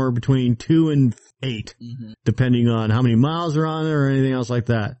be somewhere between 2 and 8, depending on how many miles are on it or anything else like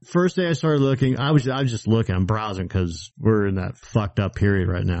that. First day I started looking, I was just looking. I'm browsing because we're in that fucked up period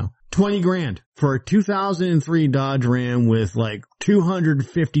right now. $20,000. for a 2003 Dodge Ram with like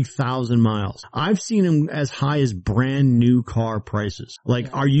 250,000 miles. I've seen them as high as brand new car prices.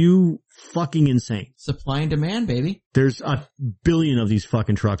 Like, are you fucking insane? Supply and demand, baby. There's a billion of these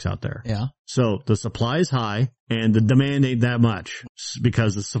fucking trucks out there. Yeah. So the supply is high and the demand ain't that much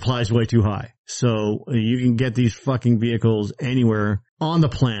because the supply is way too high. So you can get these fucking vehicles anywhere on the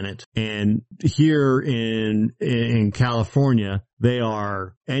planet. And here in California, they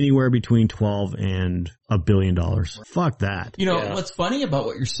are anywhere between 12 and $1 billion. Fuck that. You know, what's funny about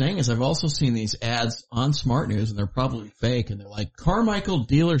what you're saying is I've also seen these ads on Smart News, and they're probably fake, and they're like, Carmichael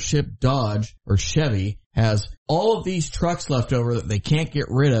dealership Dodge or Chevy has all of these trucks left over that they can't get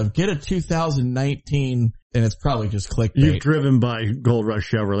rid of. Get a 2019, and it's probably just clickbait. You've driven by Gold Rush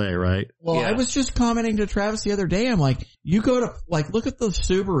Chevrolet, right? Well, I was just commenting to Travis the other day. I'm like, you go to, like, look at the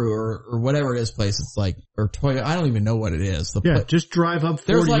Subaru or whatever it is place. It's like, or Toyota. I don't even know what it is. Just drive up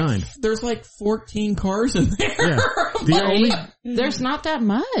 49. There's like 14 cars in there. Yeah. There's not that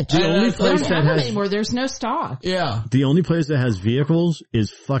much. The only place that has anymore. There's no stock. Yeah. The only place that has vehicles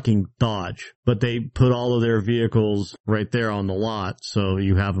is fucking Dodge, but they put all of their vehicles right there on the lot, so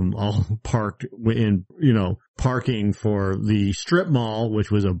you have them all parked in, parking for the strip mall,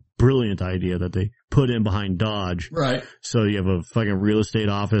 which was a brilliant idea that they put in behind Dodge. Right. So you have a fucking real estate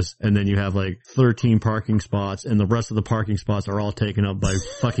office, and then you have like 13 parking spots, and the rest of the parking spots are all taken up by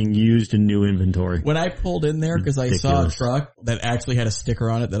fucking used and new inventory. When I pulled in there, because I saw a truck that actually had a sticker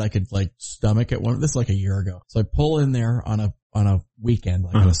on it that I could like stomach at this is like a year ago. So I pull in there on a weekend,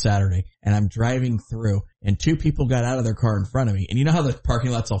 like on a Saturday, and I'm driving through, and two people got out of their car in front of me. And you know how the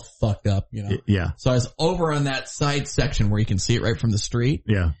parking lot's all fucked up, Yeah. So I was over on that side section where you can see it right from the street.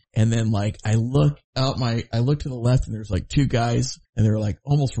 Yeah. And then like I look to the left, and there's like two guys, and they're like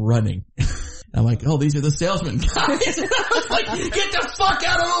almost running. I'm like, oh, these are the salesman guys. And I was like, get the fuck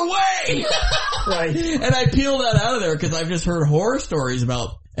out of the way! Right. And I peeled that out of there because I've just heard horror stories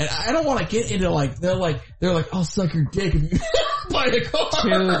about, and I don't want to get into like, they're like, I'll suck your dick if you buy a car.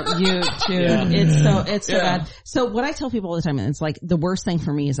 Dude. Yeah. It's so bad. So what I tell people all the time, and it's like the worst thing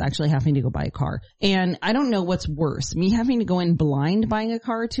for me is actually having to go buy a car. And I don't know what's worse, me having to go in blind buying a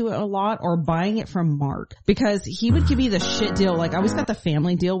car to a lot or buying it from Mark, because he would give me the shit deal. Like I always got the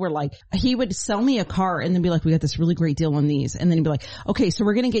family deal where like he would sell me a car and then be like, we got this really great deal on these. And then he'd be like, okay, so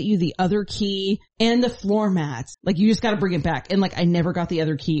we're going to get you the other key and the floor mats. Like you just got to bring it back. And like I never got the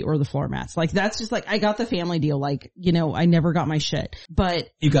other key or the floor mats. Like that's just like, I got the family deal. Like, I never got my shit, but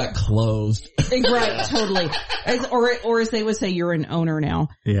you got closed. Right. Totally. Or as they would say, you're an owner now.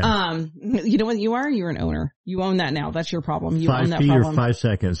 Yeah. You know what you are? You're an owner. You own that now. That's your problem. You own that 5 feet problem. or 5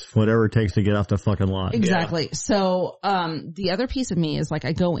 seconds, whatever it takes to get off the fucking lot. Exactly. Yeah. So, the other piece of me is like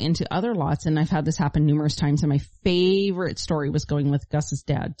I go into other lots, and I've had this happen numerous times, and my favorite story was going with Gus's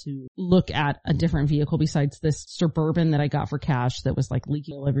dad to look at a different vehicle besides this Suburban that I got for cash that was like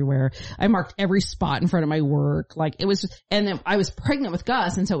leaking everywhere. I marked every spot in front of my work. Like it was, and then I was pregnant with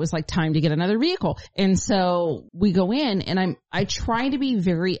Gus, and so it was like time to get another vehicle. And so we go in, and I try to be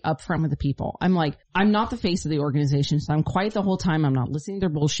very upfront with the people. I'm like, I'm not the face of the organization, so I'm quiet the whole time. I'm not listening to their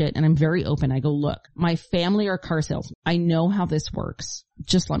bullshit, and I'm very open. I go, look, my family are car salesmen. I know how this works.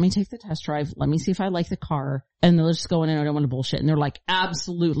 Just let me take the test drive. Let me see if I like the car. And they'll just go in and I don't want to bullshit. And they're like,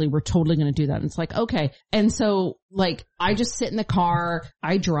 absolutely, we're totally going to do that. And it's like, okay. And so like, I just sit in the car.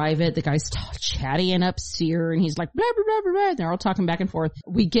 I drive it. The guy's chatting up Sear, and he's like, blah, blah, blah, blah, blah. And they're all talking back and forth.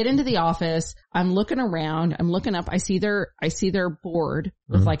 We get into the office. I'm looking around. I'm looking up. I see their board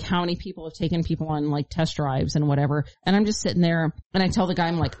with like how many people have taken people on like test drives and whatever. And I'm just sitting there, and I tell the guy,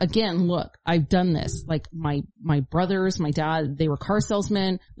 I'm like, again, look, I've done this. Like my brothers, my dad, they were car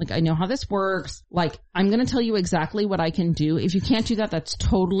salesmen. Like I know how this works. Like I'm going to tell you exactly what I can do. If you can't do that, that's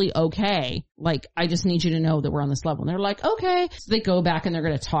totally okay. Like I just need you to know that we're on this level. And they're like, okay. So they go back and they're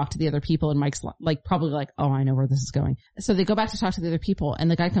going to talk to the other people, and Mike's like probably like, oh, I know where this is going. So they go back to talk to the other people, and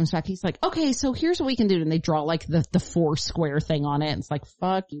the guy comes back. He's like, okay, so here's what we can do. And they draw like the 4 square thing on it. And it's like,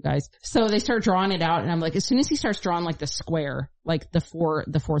 fuck you guys. So they start drawing it out, and I'm like, as soon as he starts drawing like the square, like the four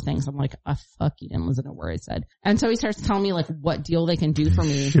things, I'm like, fuck, you didn't listen to a word I said. And so he starts telling me like what deal they can do for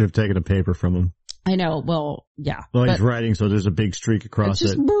me. Should have taken a paper from him. I know. Well, yeah. Well, he's writing, so there's a big streak across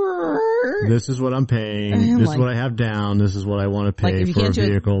it. This is what I'm paying. This is what I have down. This is what I want to pay for a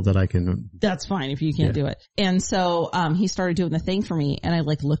vehicle that I can. That's fine if you can't do it. And so, he started doing the thing for me, and I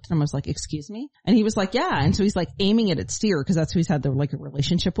like looked at him. I was like, excuse me? And he was like, yeah. And so he's like aiming it at Steer, because that's who he's had the like a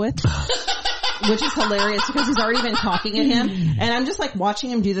relationship with. which is hilarious because he's already been talking at him, and I'm just like watching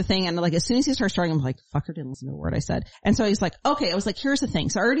him do the thing, and like as soon as he starts talking, I'm like, fucker didn't listen to a word I said. And so he's like, okay, I was like, here's the thing.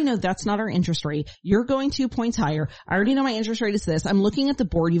 So I already know that's not our interest rate. You're going 2 points higher. I already know my interest rate is this. I'm looking at the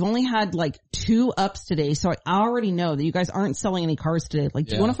board. You've only had like 2 ups today, so I already know that you guys aren't selling any cars today. Like,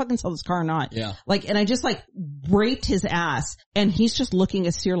 do you want to fucking sell this car or not? Yeah. Like, and I just like raped his ass, and he's just looking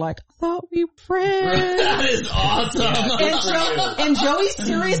at Sear like, I thought we were friends. That is awesome. And Joey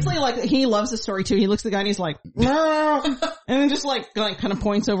seriously, like, he loves the story too. He looks at the guy and he's like, no. And then just like kind of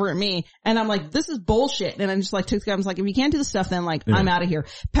points over at me. And I'm like, this is bullshit. And I just like took the guy and was like, if you can't do the stuff, then like, I'm out of here.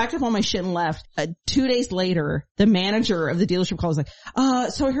 Packed up all my shit and left. 2 days later, the manager of the dealership called, was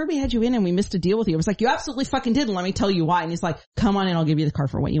like, so I heard we had you in and we missed a deal with you. I was like, you absolutely fucking did. And let me tell you why. And he's like, come on in. I'll give you the car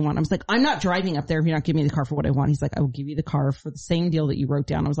for what you want. I was like, I'm not driving up there if you're not giving me the car for what I want. He's like, I will give you the car for the same deal that you wrote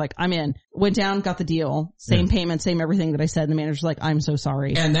down. I was like, I'm in. Went down, got the deal. Same payment, same everything that I said. And the manager's like, I'm so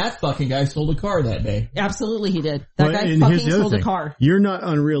sorry. And that fucking guy sold a car that day. Absolutely he did. That guy fucking sold a car. You're not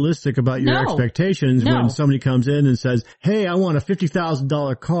unrealistic about your expectations when somebody comes in and says, hey, I want a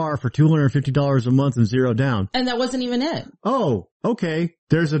 $50,000 car for $250 a month and 0 down. And that wasn't even it. Oh, okay.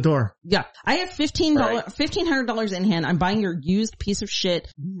 There's a door. Yeah. I have $1,500 in hand. I'm buying your used piece of shit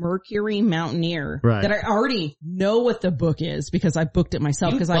Mercury Mountaineer that I already know what the book is because I booked it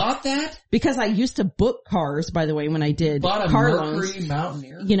myself. You bought that? Because I used to book cars, by the way, when I did car loans. Mercury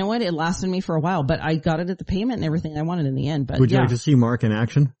Mountaineer? You know what? It lasted me for a while, but I got it at the payment and everything I wanted in the end. But would you like to see Mark in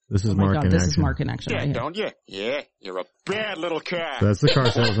action? This is Mark in action. This is Mark in action right here. Don't you? Yeah, you're a bad little cat. That's the car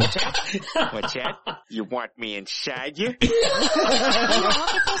salesman. What's that? You want me inside you? Look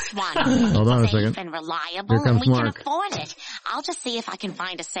at this one. Hold on a second. Safe and reliable, Here comes and we Mark. can afford it. I'll just see if I can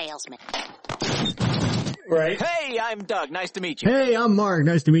find a salesman. Right. Hey, I'm Doug. Nice to meet you. Hey, I'm Mark.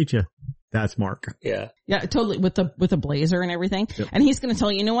 Nice to meet you. That's Mark. Yeah. Yeah, totally, with the blazer and everything. Yep. And he's gonna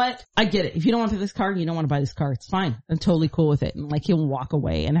tell you, you know what? I get it. If you don't want to buy this car, you don't want to buy this car. It's fine. I'm totally cool with it. And like, he'll walk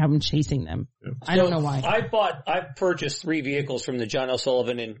away and have him chasing them. Yep. I don't know why. I purchased 3 vehicles from the John L.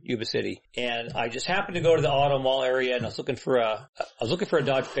 Sullivan in Yuba City. And I just happened to go to the auto mall area and I was looking for a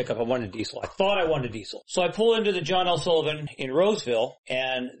Dodge pickup. I wanted a diesel. I thought I wanted a diesel. So I pull into the John L. Sullivan in Roseville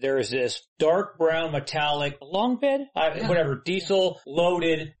and there's this dark brown metallic long bed, whatever, diesel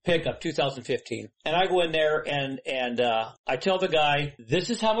loaded pickup, 2015. And I go in there and I tell the guy, this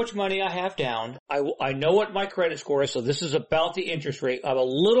is how much money I have down. I know what my credit score is, so this is about the interest rate. I'm a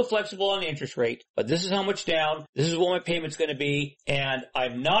little flexible on the interest rate, but this is how much down. This is what my payment's going to be. And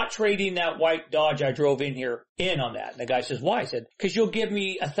I'm not trading that white Dodge I drove in here in on that. And the guy says, why? I said, because you'll give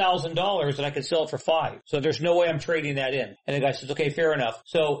me $1,000 and I can sell it for $5. So there's no way I'm trading that in. And the guy says, okay, fair enough.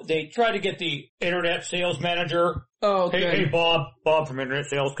 So they try to get the internet sales manager. Oh, okay. Hey, Bob from Internet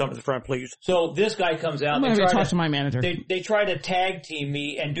Sales, come to the front, please. So this guy comes out. I'm going to talk to my manager. They try to tag team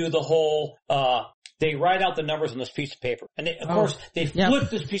me and do the whole, they write out the numbers on this piece of paper. And they, of course, they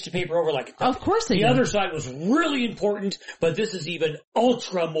flip this piece of paper over like, of course they do. The other side was really important, but this is even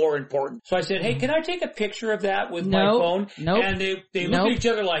ultra more important. So I said, hey, can I take a picture of that with my phone? Nope. And they look at each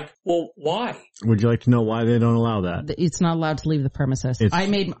other like, well, why? Would you like to know why they don't allow that? It's not allowed to leave the premises. I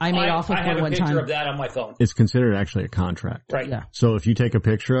made off with one time. I have a picture of that on my phone. It's considered actually a contract. Right. Yeah. So if you take a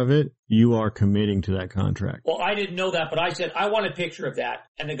picture of it, you are committing to that contract. Well, I didn't know that, but I said, I want a picture of that.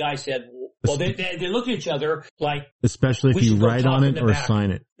 And the guy said, well, they looked at each other like... Especially if you write on it or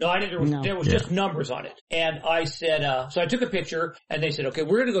sign it. No, I didn't. There was just numbers on it. And I said, so I took a picture and they said, okay,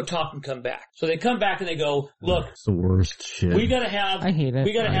 we're going to go talk and come back. So they come back and they go, look. It's the worst shit. We got to have. I hate it.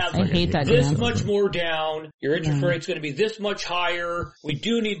 We got to have I hate that this much more down. Your interest rate's going to be this much higher. We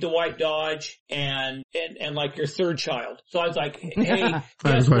do need the white Dodge and like your third child. So I was like, hey,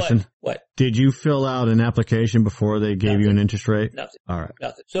 guess question. What? Did you fill out an application before they gave you an interest rate? Nothing. All right.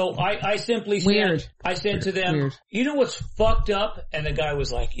 Nothing. So I simply said to them, you know what's fucked up? And the guy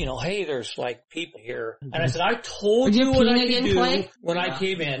was like, hey, there's like people here. And I said, I told you what I could do when I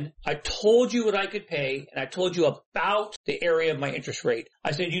came in. I told you what I could pay and I told you about the area of my interest rate.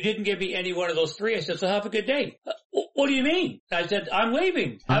 I said, you didn't give me any one of those 3. I said, so have a good day. What do you mean? I said, I'm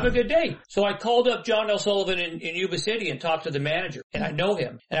leaving. Have a good day. So I called up John L. Sullivan in Yuba City and talked to the manager and I know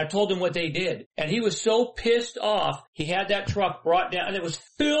him and I told him what they did. And he was so pissed off. He had that truck brought down and it was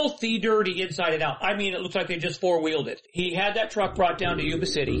filthy dirty inside and out. I mean, it looked like they just 4-wheeled it. He had that truck brought down to Yuba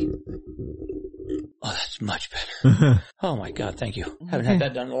City. Oh, that's much better. Oh my God, thank you. Haven't had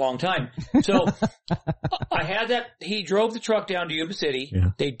that done in a long time. So I had that. He drove the truck down to Yuba City.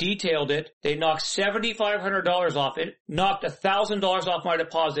 Yeah. They detailed it. They knocked $7,500 off it, knocked $1,000 off my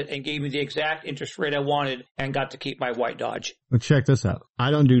deposit, and gave me the exact interest rate I wanted, and got to keep my white Dodge. But check this out.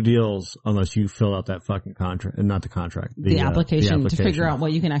 I don't do deals unless you fill out that fucking contract, not the contract. The application to figure out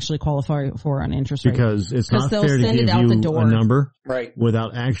what you can actually qualify for on interest rate. Because it's not fair to give you a number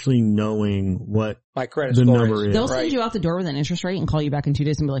without actually knowing what my credit the score number is. They'll send you out the door with an interest rate and call you back in 2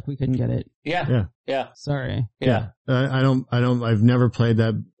 days and be like, we couldn't get it. Yeah. Sorry. Yeah. I've never played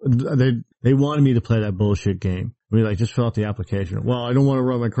that. They wanted me to play that bullshit game. I mean, like, just fill out the application. Well, I don't want to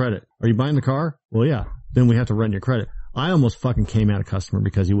run my credit. Are you buying the car? Well, yeah. Then we have to run your credit. I almost fucking came at a customer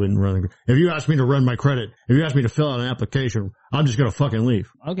because he wouldn't run. If you ask me to run my credit, if you ask me to fill out an application, I'm just going to fucking leave.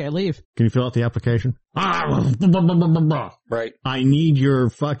 Okay, leave. Can you fill out the application? Right. I need your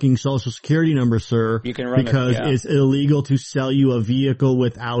fucking social security number, sir. You can run because it's illegal to sell you a vehicle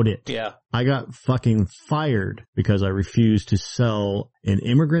without it. Yeah. I got fucking fired because I refused to sell an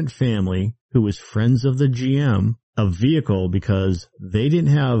immigrant family who was friends of the GM a vehicle because they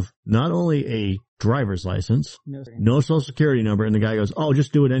didn't have not only a driver's license, no social security number, and the guy goes, oh,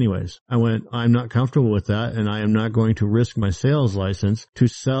 just do it anyways. I went, I'm not comfortable with that, and I am not going to risk my sales license to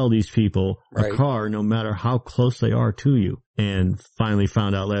sell these people a car no matter how close they are to you. And finally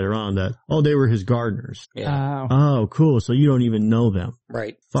found out later on that, oh, they were his gardeners. Yeah. Oh, cool. So you don't even know them.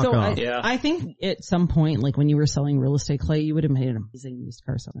 Right. Fuck off. I think at some point, like when you were selling real estate, Clay, you would have made an amazing used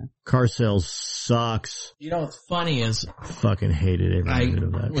car salesman. Car sales sucks. You know what's funny is fucking hated every minute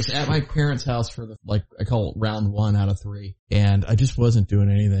of that. I was at my parents' house for I call it round 1 out of 3, and I just wasn't doing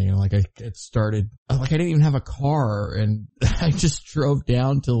anything. And like I didn't even have a car, and I just drove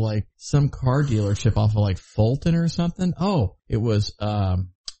down to like some car dealership off of like Fulton or something. Oh, it was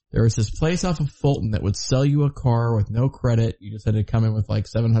there was this place off of Fulton that would sell you a car with no credit. You just had to come in with like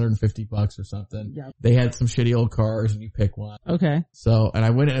 $750 or something. Yeah. They had some shitty old cars and you pick one. Okay. So, and I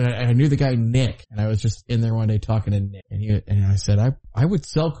went and I knew the guy Nick, and I was just in there one day talking to Nick, and I said, I would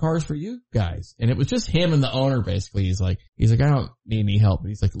sell cars for you guys. And it was just him and the owner basically. He's like, I don't need any help. But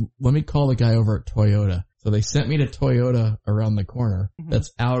he's like, let me call the guy over at Toyota. So they sent me to Toyota around the corner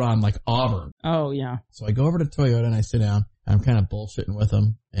that's out on like Auburn. Oh yeah. So I go over to Toyota and I sit down. I'm kind of bullshitting with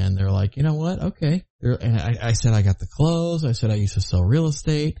them, and they're like, you know what? Okay. And I said, I got the clothes. I said, I used to sell real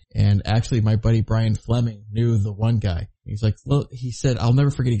estate. And actually my buddy Brian Fleming knew the one guy. He's like, well, he said, I'll never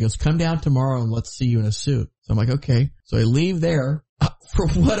forget. He goes, come down tomorrow and let's see you in a suit. So I'm like, okay. So I leave there. For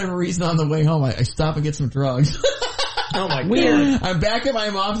whatever reason on the way home, I stop and get some drugs. Oh my God. I'm back at my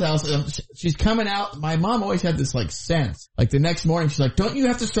mom's house. And she's coming out. My mom always had this like sense. Like the next morning, she's like, don't you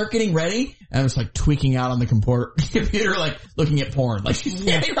have to start getting ready? And I was like tweaking out on the computer, like looking at porn. Like she's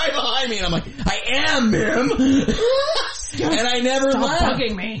standing right behind me, and I'm like, I am, Mim. And I never left.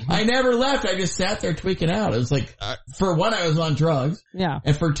 Bugging me. I never left. I just sat there tweaking out. It was like, for one, I was on drugs. Yeah.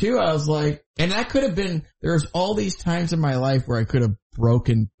 And for two, I was like, and that could have been, there's all these times in my life where I could have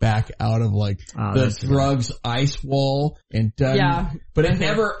broken back out of like the drugs ice wall and done. Yeah. But it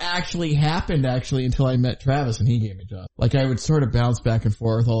never actually happened until I met Travis and he gave me a job. Like I would sort of bounce back and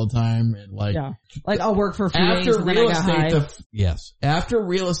forth all the time and like. Yeah. Like I'll work for a few days and then I got high. Yes. After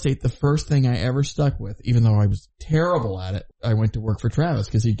real estate, the first thing I ever stuck with, even though I was terrible at it, I went to work for Travis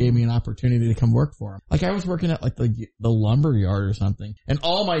because he gave me an opportunity to come work for him. Like I was working at like the lumber yard or something, and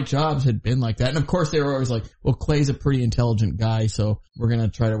all my jobs had been like that. And of course they were always like, well, Clay's a pretty intelligent guy, so we're going to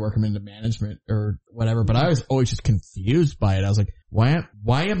try to work him into management or whatever. But I was always just confused by it. I was like, why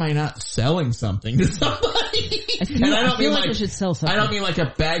am I not selling something to somebody? I feel like I should sell something. I don't mean like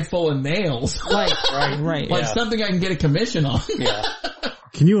a bag full of nails. Right. Like something I can get a commission on. Yeah.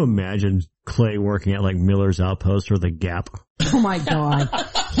 Can you imagine Clay working at like Miller's Outpost or the Gap? Oh my God.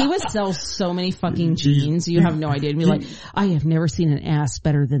 He would sell so many fucking jeans. You have no idea. He'd be like, I have never seen an ass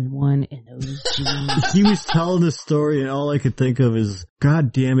better than one in those jeans. He was telling this story and all I could think of is,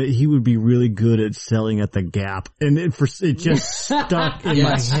 God damn it, he would be really good at selling at the Gap. And it just stuck in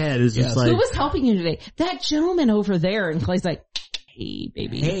my head. It's just like, who was helping you today? That gentleman over there. And Clay's like, hey,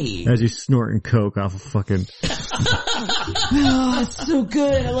 baby. Hey. As he's snorting coke off of fucking. Oh, it's so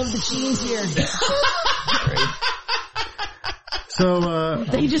good. I love the jeans here. So,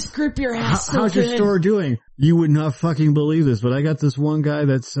 they just grip your ass so how's good. your store doing? You would not fucking believe this, but I got this one guy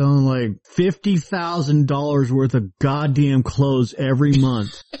that's selling like $50,000 worth of goddamn clothes every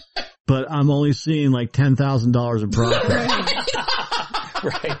month. But I'm only seeing like $10,000 in profit.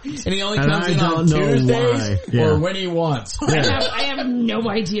 Right. And he only comes in on Tuesdays or when he wants. I have no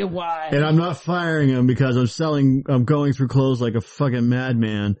idea why. And I'm not firing him because I'm going through clothes like a fucking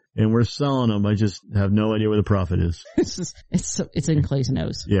madman, and we're selling them. I just have no idea where the profit is. It's in Clay's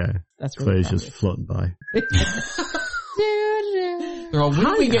nose. Yeah. That's where Clay's just floating by.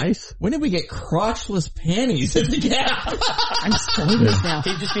 When did we get crotchless panties at the Gap? I'm so this now.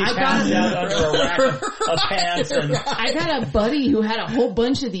 He'd just be passed out under a rack of pants. And I got a buddy who had a whole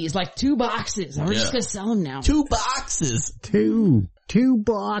bunch of these, like 2 boxes. We're just gonna sell them now. 2 boxes. 2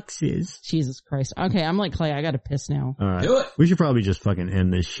 boxes. Jesus Christ. Okay, I'm like Clay. I gotta piss now. All right. Do it. We should probably just fucking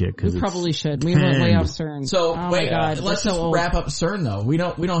end this shit because we probably should. We went way off Cern. So my God, let's just wrap up Cern though. We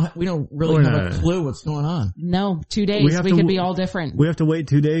don't really have a clue what's going on. No, 2 days. We could be all different. We have to wait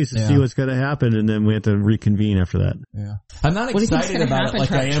 2 days to see what's going to happen, and then we have to reconvene after that. Yeah, I'm not excited about it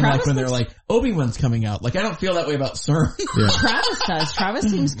like I am like when they're like Obi-Wan's coming out. Like I don't feel that way about CERN. Yeah. Travis does. Travis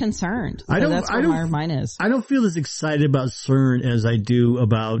seems concerned. That's where mine is. I don't feel as excited about CERN as I do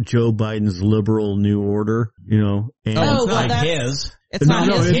about Joe Biden's liberal new order. And it's not his. It's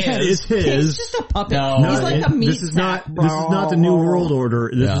not his. It's his. He's just a puppet. No, he's like a meat This is not the New World Order.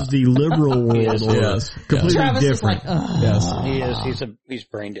 This is the liberal world order. Yes. Completely Travis different. Is like, yes, he's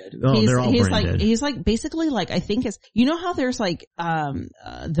brain dead. Oh, they're all brain dead. He's like basically like I think it's how there's like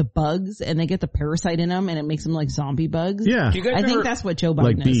the bugs and they get the parasite in them and it makes them like zombie bugs. Yeah, I think that's what Joe Biden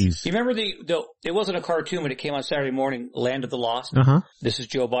like is. bees. Do you remember it wasn't a cartoon but it came on Saturday morning, Land of the Lost? This is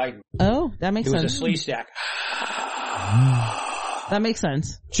Joe Biden. Oh, that makes sense. It was a sleaze stack. That makes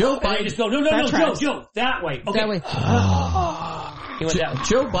sense. Joe Biden just go, no, Joe, that way. Okay. That way. He went that way.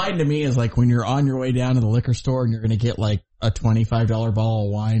 Joe Biden to me is like when you're on your way down to the liquor store and you're going to get like a $25 bottle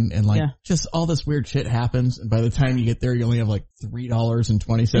of wine and like just all this weird shit happens. And by the time you get there, you only have like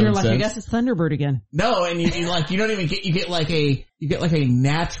 $3.27. You're like, I guess it's Thunderbird again. No, and you don't even get, you get like a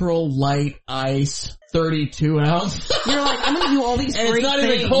natural light ice 32 ounce. You're like, I'm going to do all these and great it's not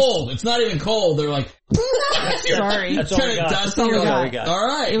things. even cold. It's not even cold. They're like, sorry. That's all we got. All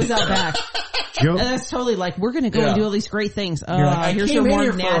right. It was out back. And that's totally like, we're going to go and do all these great things. Here's your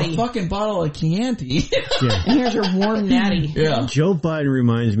warm natty. For a fucking bottle of Chianti. And here's your warm natty. Yeah. Joe Biden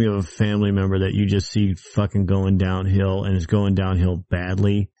reminds me of a family member that you just see fucking going downhill and it's going downhill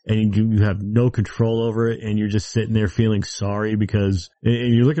badly. And you have no control over it, and you're just sitting there feeling sorry because,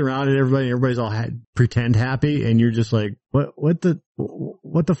 and you're looking around at everybody, and everybody's all pretend happy, and you're just like, what the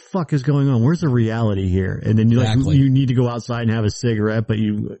fuck is going on? Where's the reality here? And then you need to go outside and have a cigarette, but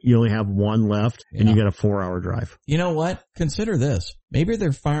you only have one left, and you got a 4-hour drive. You know what? Consider this. Maybe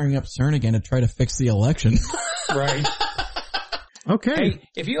they're firing up CERN again to try to fix the election. Right. Okay. Hey,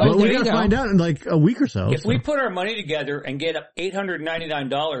 if you, we gotta find out in like a week or so. If we put our money together and get up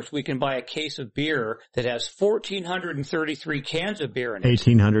 $899, we can buy a case of beer that has 1,433 cans of beer in it.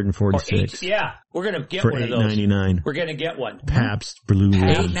 1,846. Yeah, we're gonna get for one of those. $8.99. We're gonna get one. Pabst Blue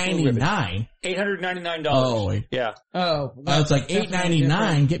Ribbon. $8.99. $899. Oh, yeah. Oh, it's like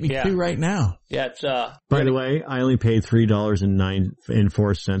 $8.99. Get me 2 right now. Yeah, it's By the way, I only paid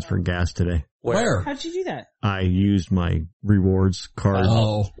 $3.04 for gas today. Where? How'd you do that? I used my rewards card.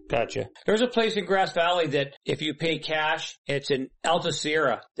 Oh. Gotcha. There's a place in Grass Valley that if you pay cash, it's in Alta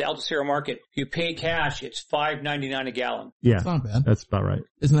Sierra, the Alta Sierra market. If you pay cash, it's $5.99 a gallon. Yeah. That's not bad. That's about right.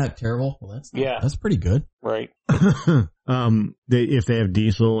 Isn't that terrible? Well, that's pretty good. Right. If they have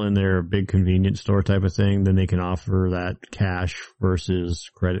diesel and they're a big convenience store type of thing, then they can offer that cash versus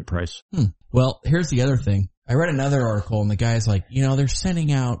credit price. Well, here's the other thing. I read another article and the guy's like, they're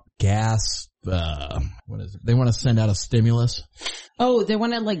sending out gas. What is it? They want to send out a stimulus. Oh, they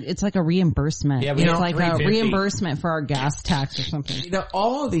want to it's like a reimbursement. Yeah, it's like a reimbursement for our gas tax or something.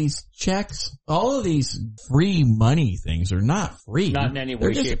 All of these checks, all of these free money things are not free. Not in any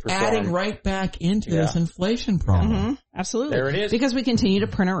way, They're shape, or just form. adding right back into this inflation problem. Mm-hmm. Absolutely. There it is. Because we continue to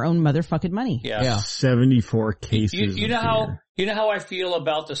print our own motherfucking money. Yeah. 74 cases. You know how I feel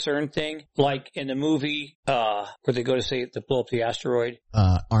about the CERN thing? Like in the movie, where they go to blow up the asteroid?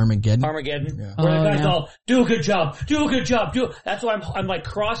 Armageddon. Yeah. Where the guys go, do a good job. That's why I'm like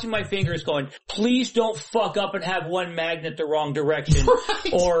crossing my fingers going, please don't fuck up and have one magnet the wrong direction.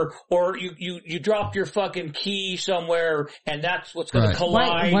 Right. Or you drop your fucking key somewhere and that's what's going to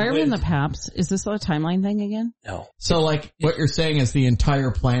collide. Why are we in the PAPS? Is this a timeline thing again? No. So what you're saying is the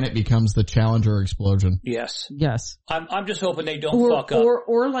entire planet becomes the Challenger explosion. Yes. Yes. I'm just hoping when they don't fuck up.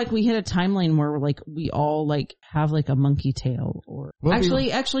 Or like we hit a timeline where like we all like have like a monkey tail or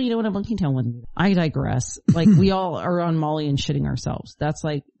actually, you know what a monkey tail wouldn't be. I digress. Like we all are on Molly and shitting ourselves. That's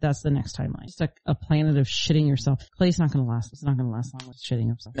the next timeline. Just a planet of shitting yourself. Clay's not going to last. It's not going to last long with shitting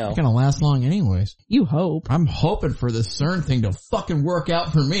himself. No. It's going to last long anyways. You hope. I'm hoping for this CERN thing to fucking work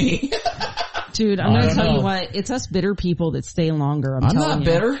out for me. Dude, I'm going to tell you what, it's us bitter people that stay longer. I'm telling not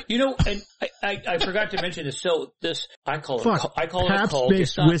bitter. You know, and I forgot to mention this. So this, I call it a cult.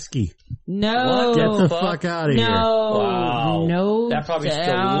 Pabst-based whiskey. No. Get the fuck out of here. Wow. No. That probably is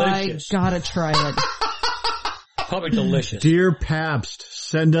delicious. I gotta try it. Probably delicious. Dear Pabst,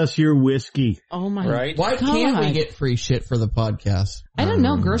 send us your whiskey. Oh my right? Why can't we get free shit for the podcast? I don't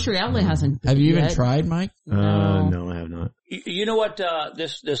know. Grocery Outlet hasn't. Have you even tried, Mike? No, I have not. You know what,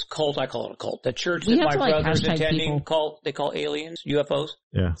 this cult, I call it a cult. The church We that have my to, like, brother's hashtag attending people. they call aliens, UFOs.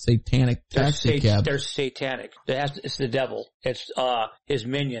 Yeah. Satanic taxi cab. They're satanic. It's the devil. It's, his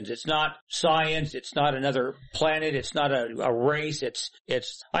minions. It's not science. It's not another planet. It's not a race.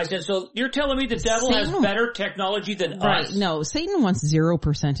 I said, so you're telling me the devil has better technology than us? Right. No, Satan wants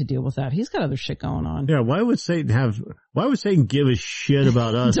 0% to deal with that. He's got other shit going on. Yeah, why would Satan give a shit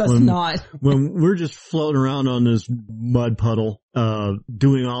about us when we're just floating around on this mud puddle,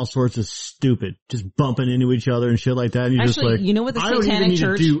 doing all sorts of stupid, just bumping into each other and shit like that. And you're actually, just like, you know what the I don't Satanic even need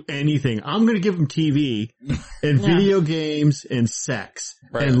Church to do anything. I'm going to give them TV and video games and sex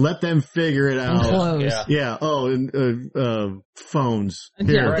and let them figure it out. And clothes. Yeah. Oh, and phones.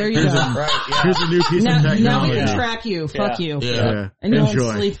 Here, there you go. Here's a new piece of technology. Now we can track you. Fuck you. Yeah. And you won't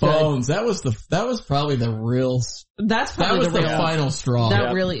Enjoy. sleep Phones. That was probably the real. That's probably the final straw.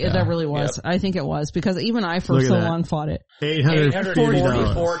 That really was. I think it was because even I for so long fought it.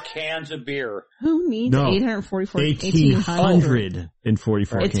 844 cans of beer. Who needs 844?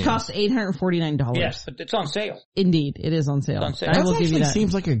 1,844 It's cans. cost $849. Yes, but it's on sale. Indeed, it is on sale. That actually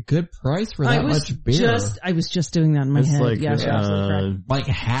seems like a good price for that much beer. I was just doing that in my head. Like, yes, you're absolutely correct. Like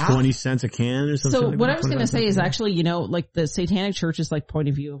half? 20 cents a can or something? So like what that? I was going to say is actually, you know, like the Satanic Church's like point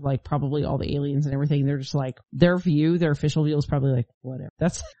of view of like probably all the aliens and everything. They're just like, their official view is probably like, whatever.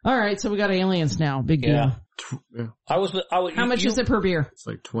 That's alright, so we got aliens now. Big deal. Yeah. How much is it per beer? It's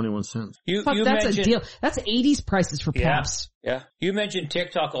like 21 cents. That's a deal. That's 80s prices for Pabst. Yeah. You mentioned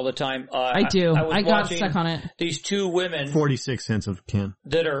TikTok all the time. I do. I got stuck on it. These two women. 46 cents a can.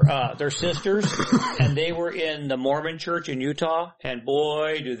 That are, they're sisters and they were in the Mormon church in Utah and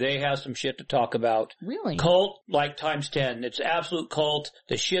boy, do they have some shit to talk about. Really? Cult like times 10. It's absolute cult.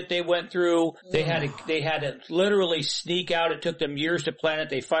 The shit they went through, they had to literally sneak out. It took them years to plan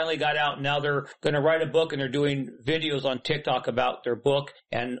it. They finally got out and now they're going to write a book and they're doing videos on TikTok about their book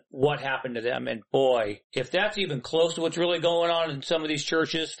and what happened to them. And boy, if that's even close to what's really going on in some of these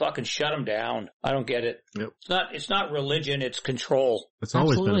churches, fucking shut them down. I don't get it. Yep. It's not religion, it's control. It's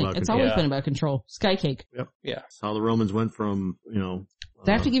always been about control. It's always been about control. Sky cake. Yep. Yeah. That's how the Romans went from,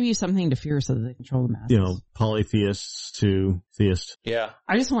 they have to give you something to fear so that they control the masses. Polytheists to theists. Yeah.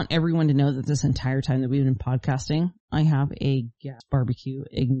 I just want everyone to know that this entire time that we've been podcasting, I have a gas barbecue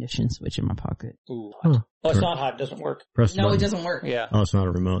ignition switch in my pocket. Ooh. Huh. Oh, it's not hot. It doesn't work. It doesn't work. Yeah. Oh, it's not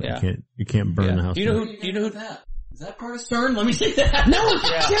a remote. Yeah. You can't burn the house. You know who that? Is that part of CERN? Let me see that. No,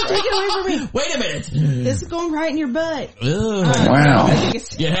 Jeff, take it away from me. Wait a minute. It's going right in your butt. Wow.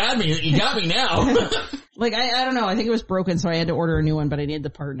 You had me. You got me now. Like, I don't know. I think it was broken, so I had to order a new one, but I needed the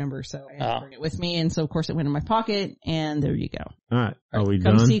part number, so I had to bring it with me. And so, of course, it went in my pocket, and there you go. All right. Are we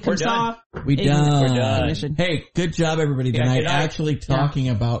come done? See, come saw. We're done. Ignition. Hey, good job, everybody, tonight. Actually talking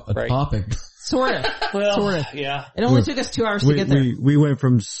about a topic. Sort of. Sort of. Yeah. It only took us 2 hours to get there. We went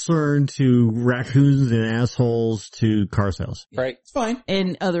from CERN to raccoons and assholes to car sales. Right. It's fine.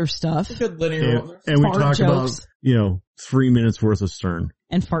 And other stuff. It's a good linear. And we talked about, 3 minutes worth of CERN.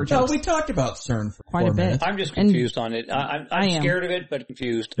 And fart jokes. No, we talked about CERN for quite a bit. I'm just confused on it. I'm scared of it, but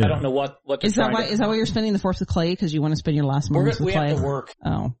confused. Yeah. I don't know what is that why you're spending the 4th with Clay? Because you want to spend your last moments with Clay? We have to work.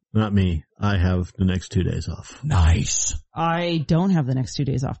 Oh. Not me. I have the next 2 days off. Nice. I don't have the next 2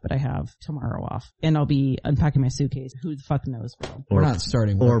 days off, but I have tomorrow off. And I'll be unpacking my suitcase. Who the fuck knows? We're not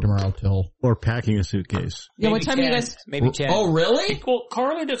starting work tomorrow till... Or packing a suitcase. Yeah, what time do you guys... Maybe 10. Oh, really? Well,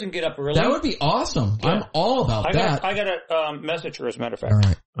 Carla doesn't get up early. That would be awesome. Yeah. I'm all about that. I got a message her, as a matter of fact.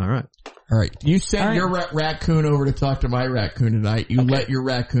 All right. You send your raccoon over to talk to my raccoon tonight. You let your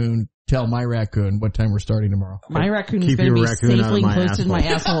raccoon tell my raccoon what time we're starting tomorrow. My raccoon is going to be safely enclosed in my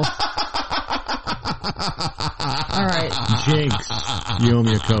asshole. All right. Jinx, you owe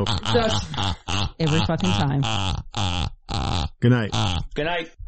me a Coke. Just every fucking time. Good night. Good night.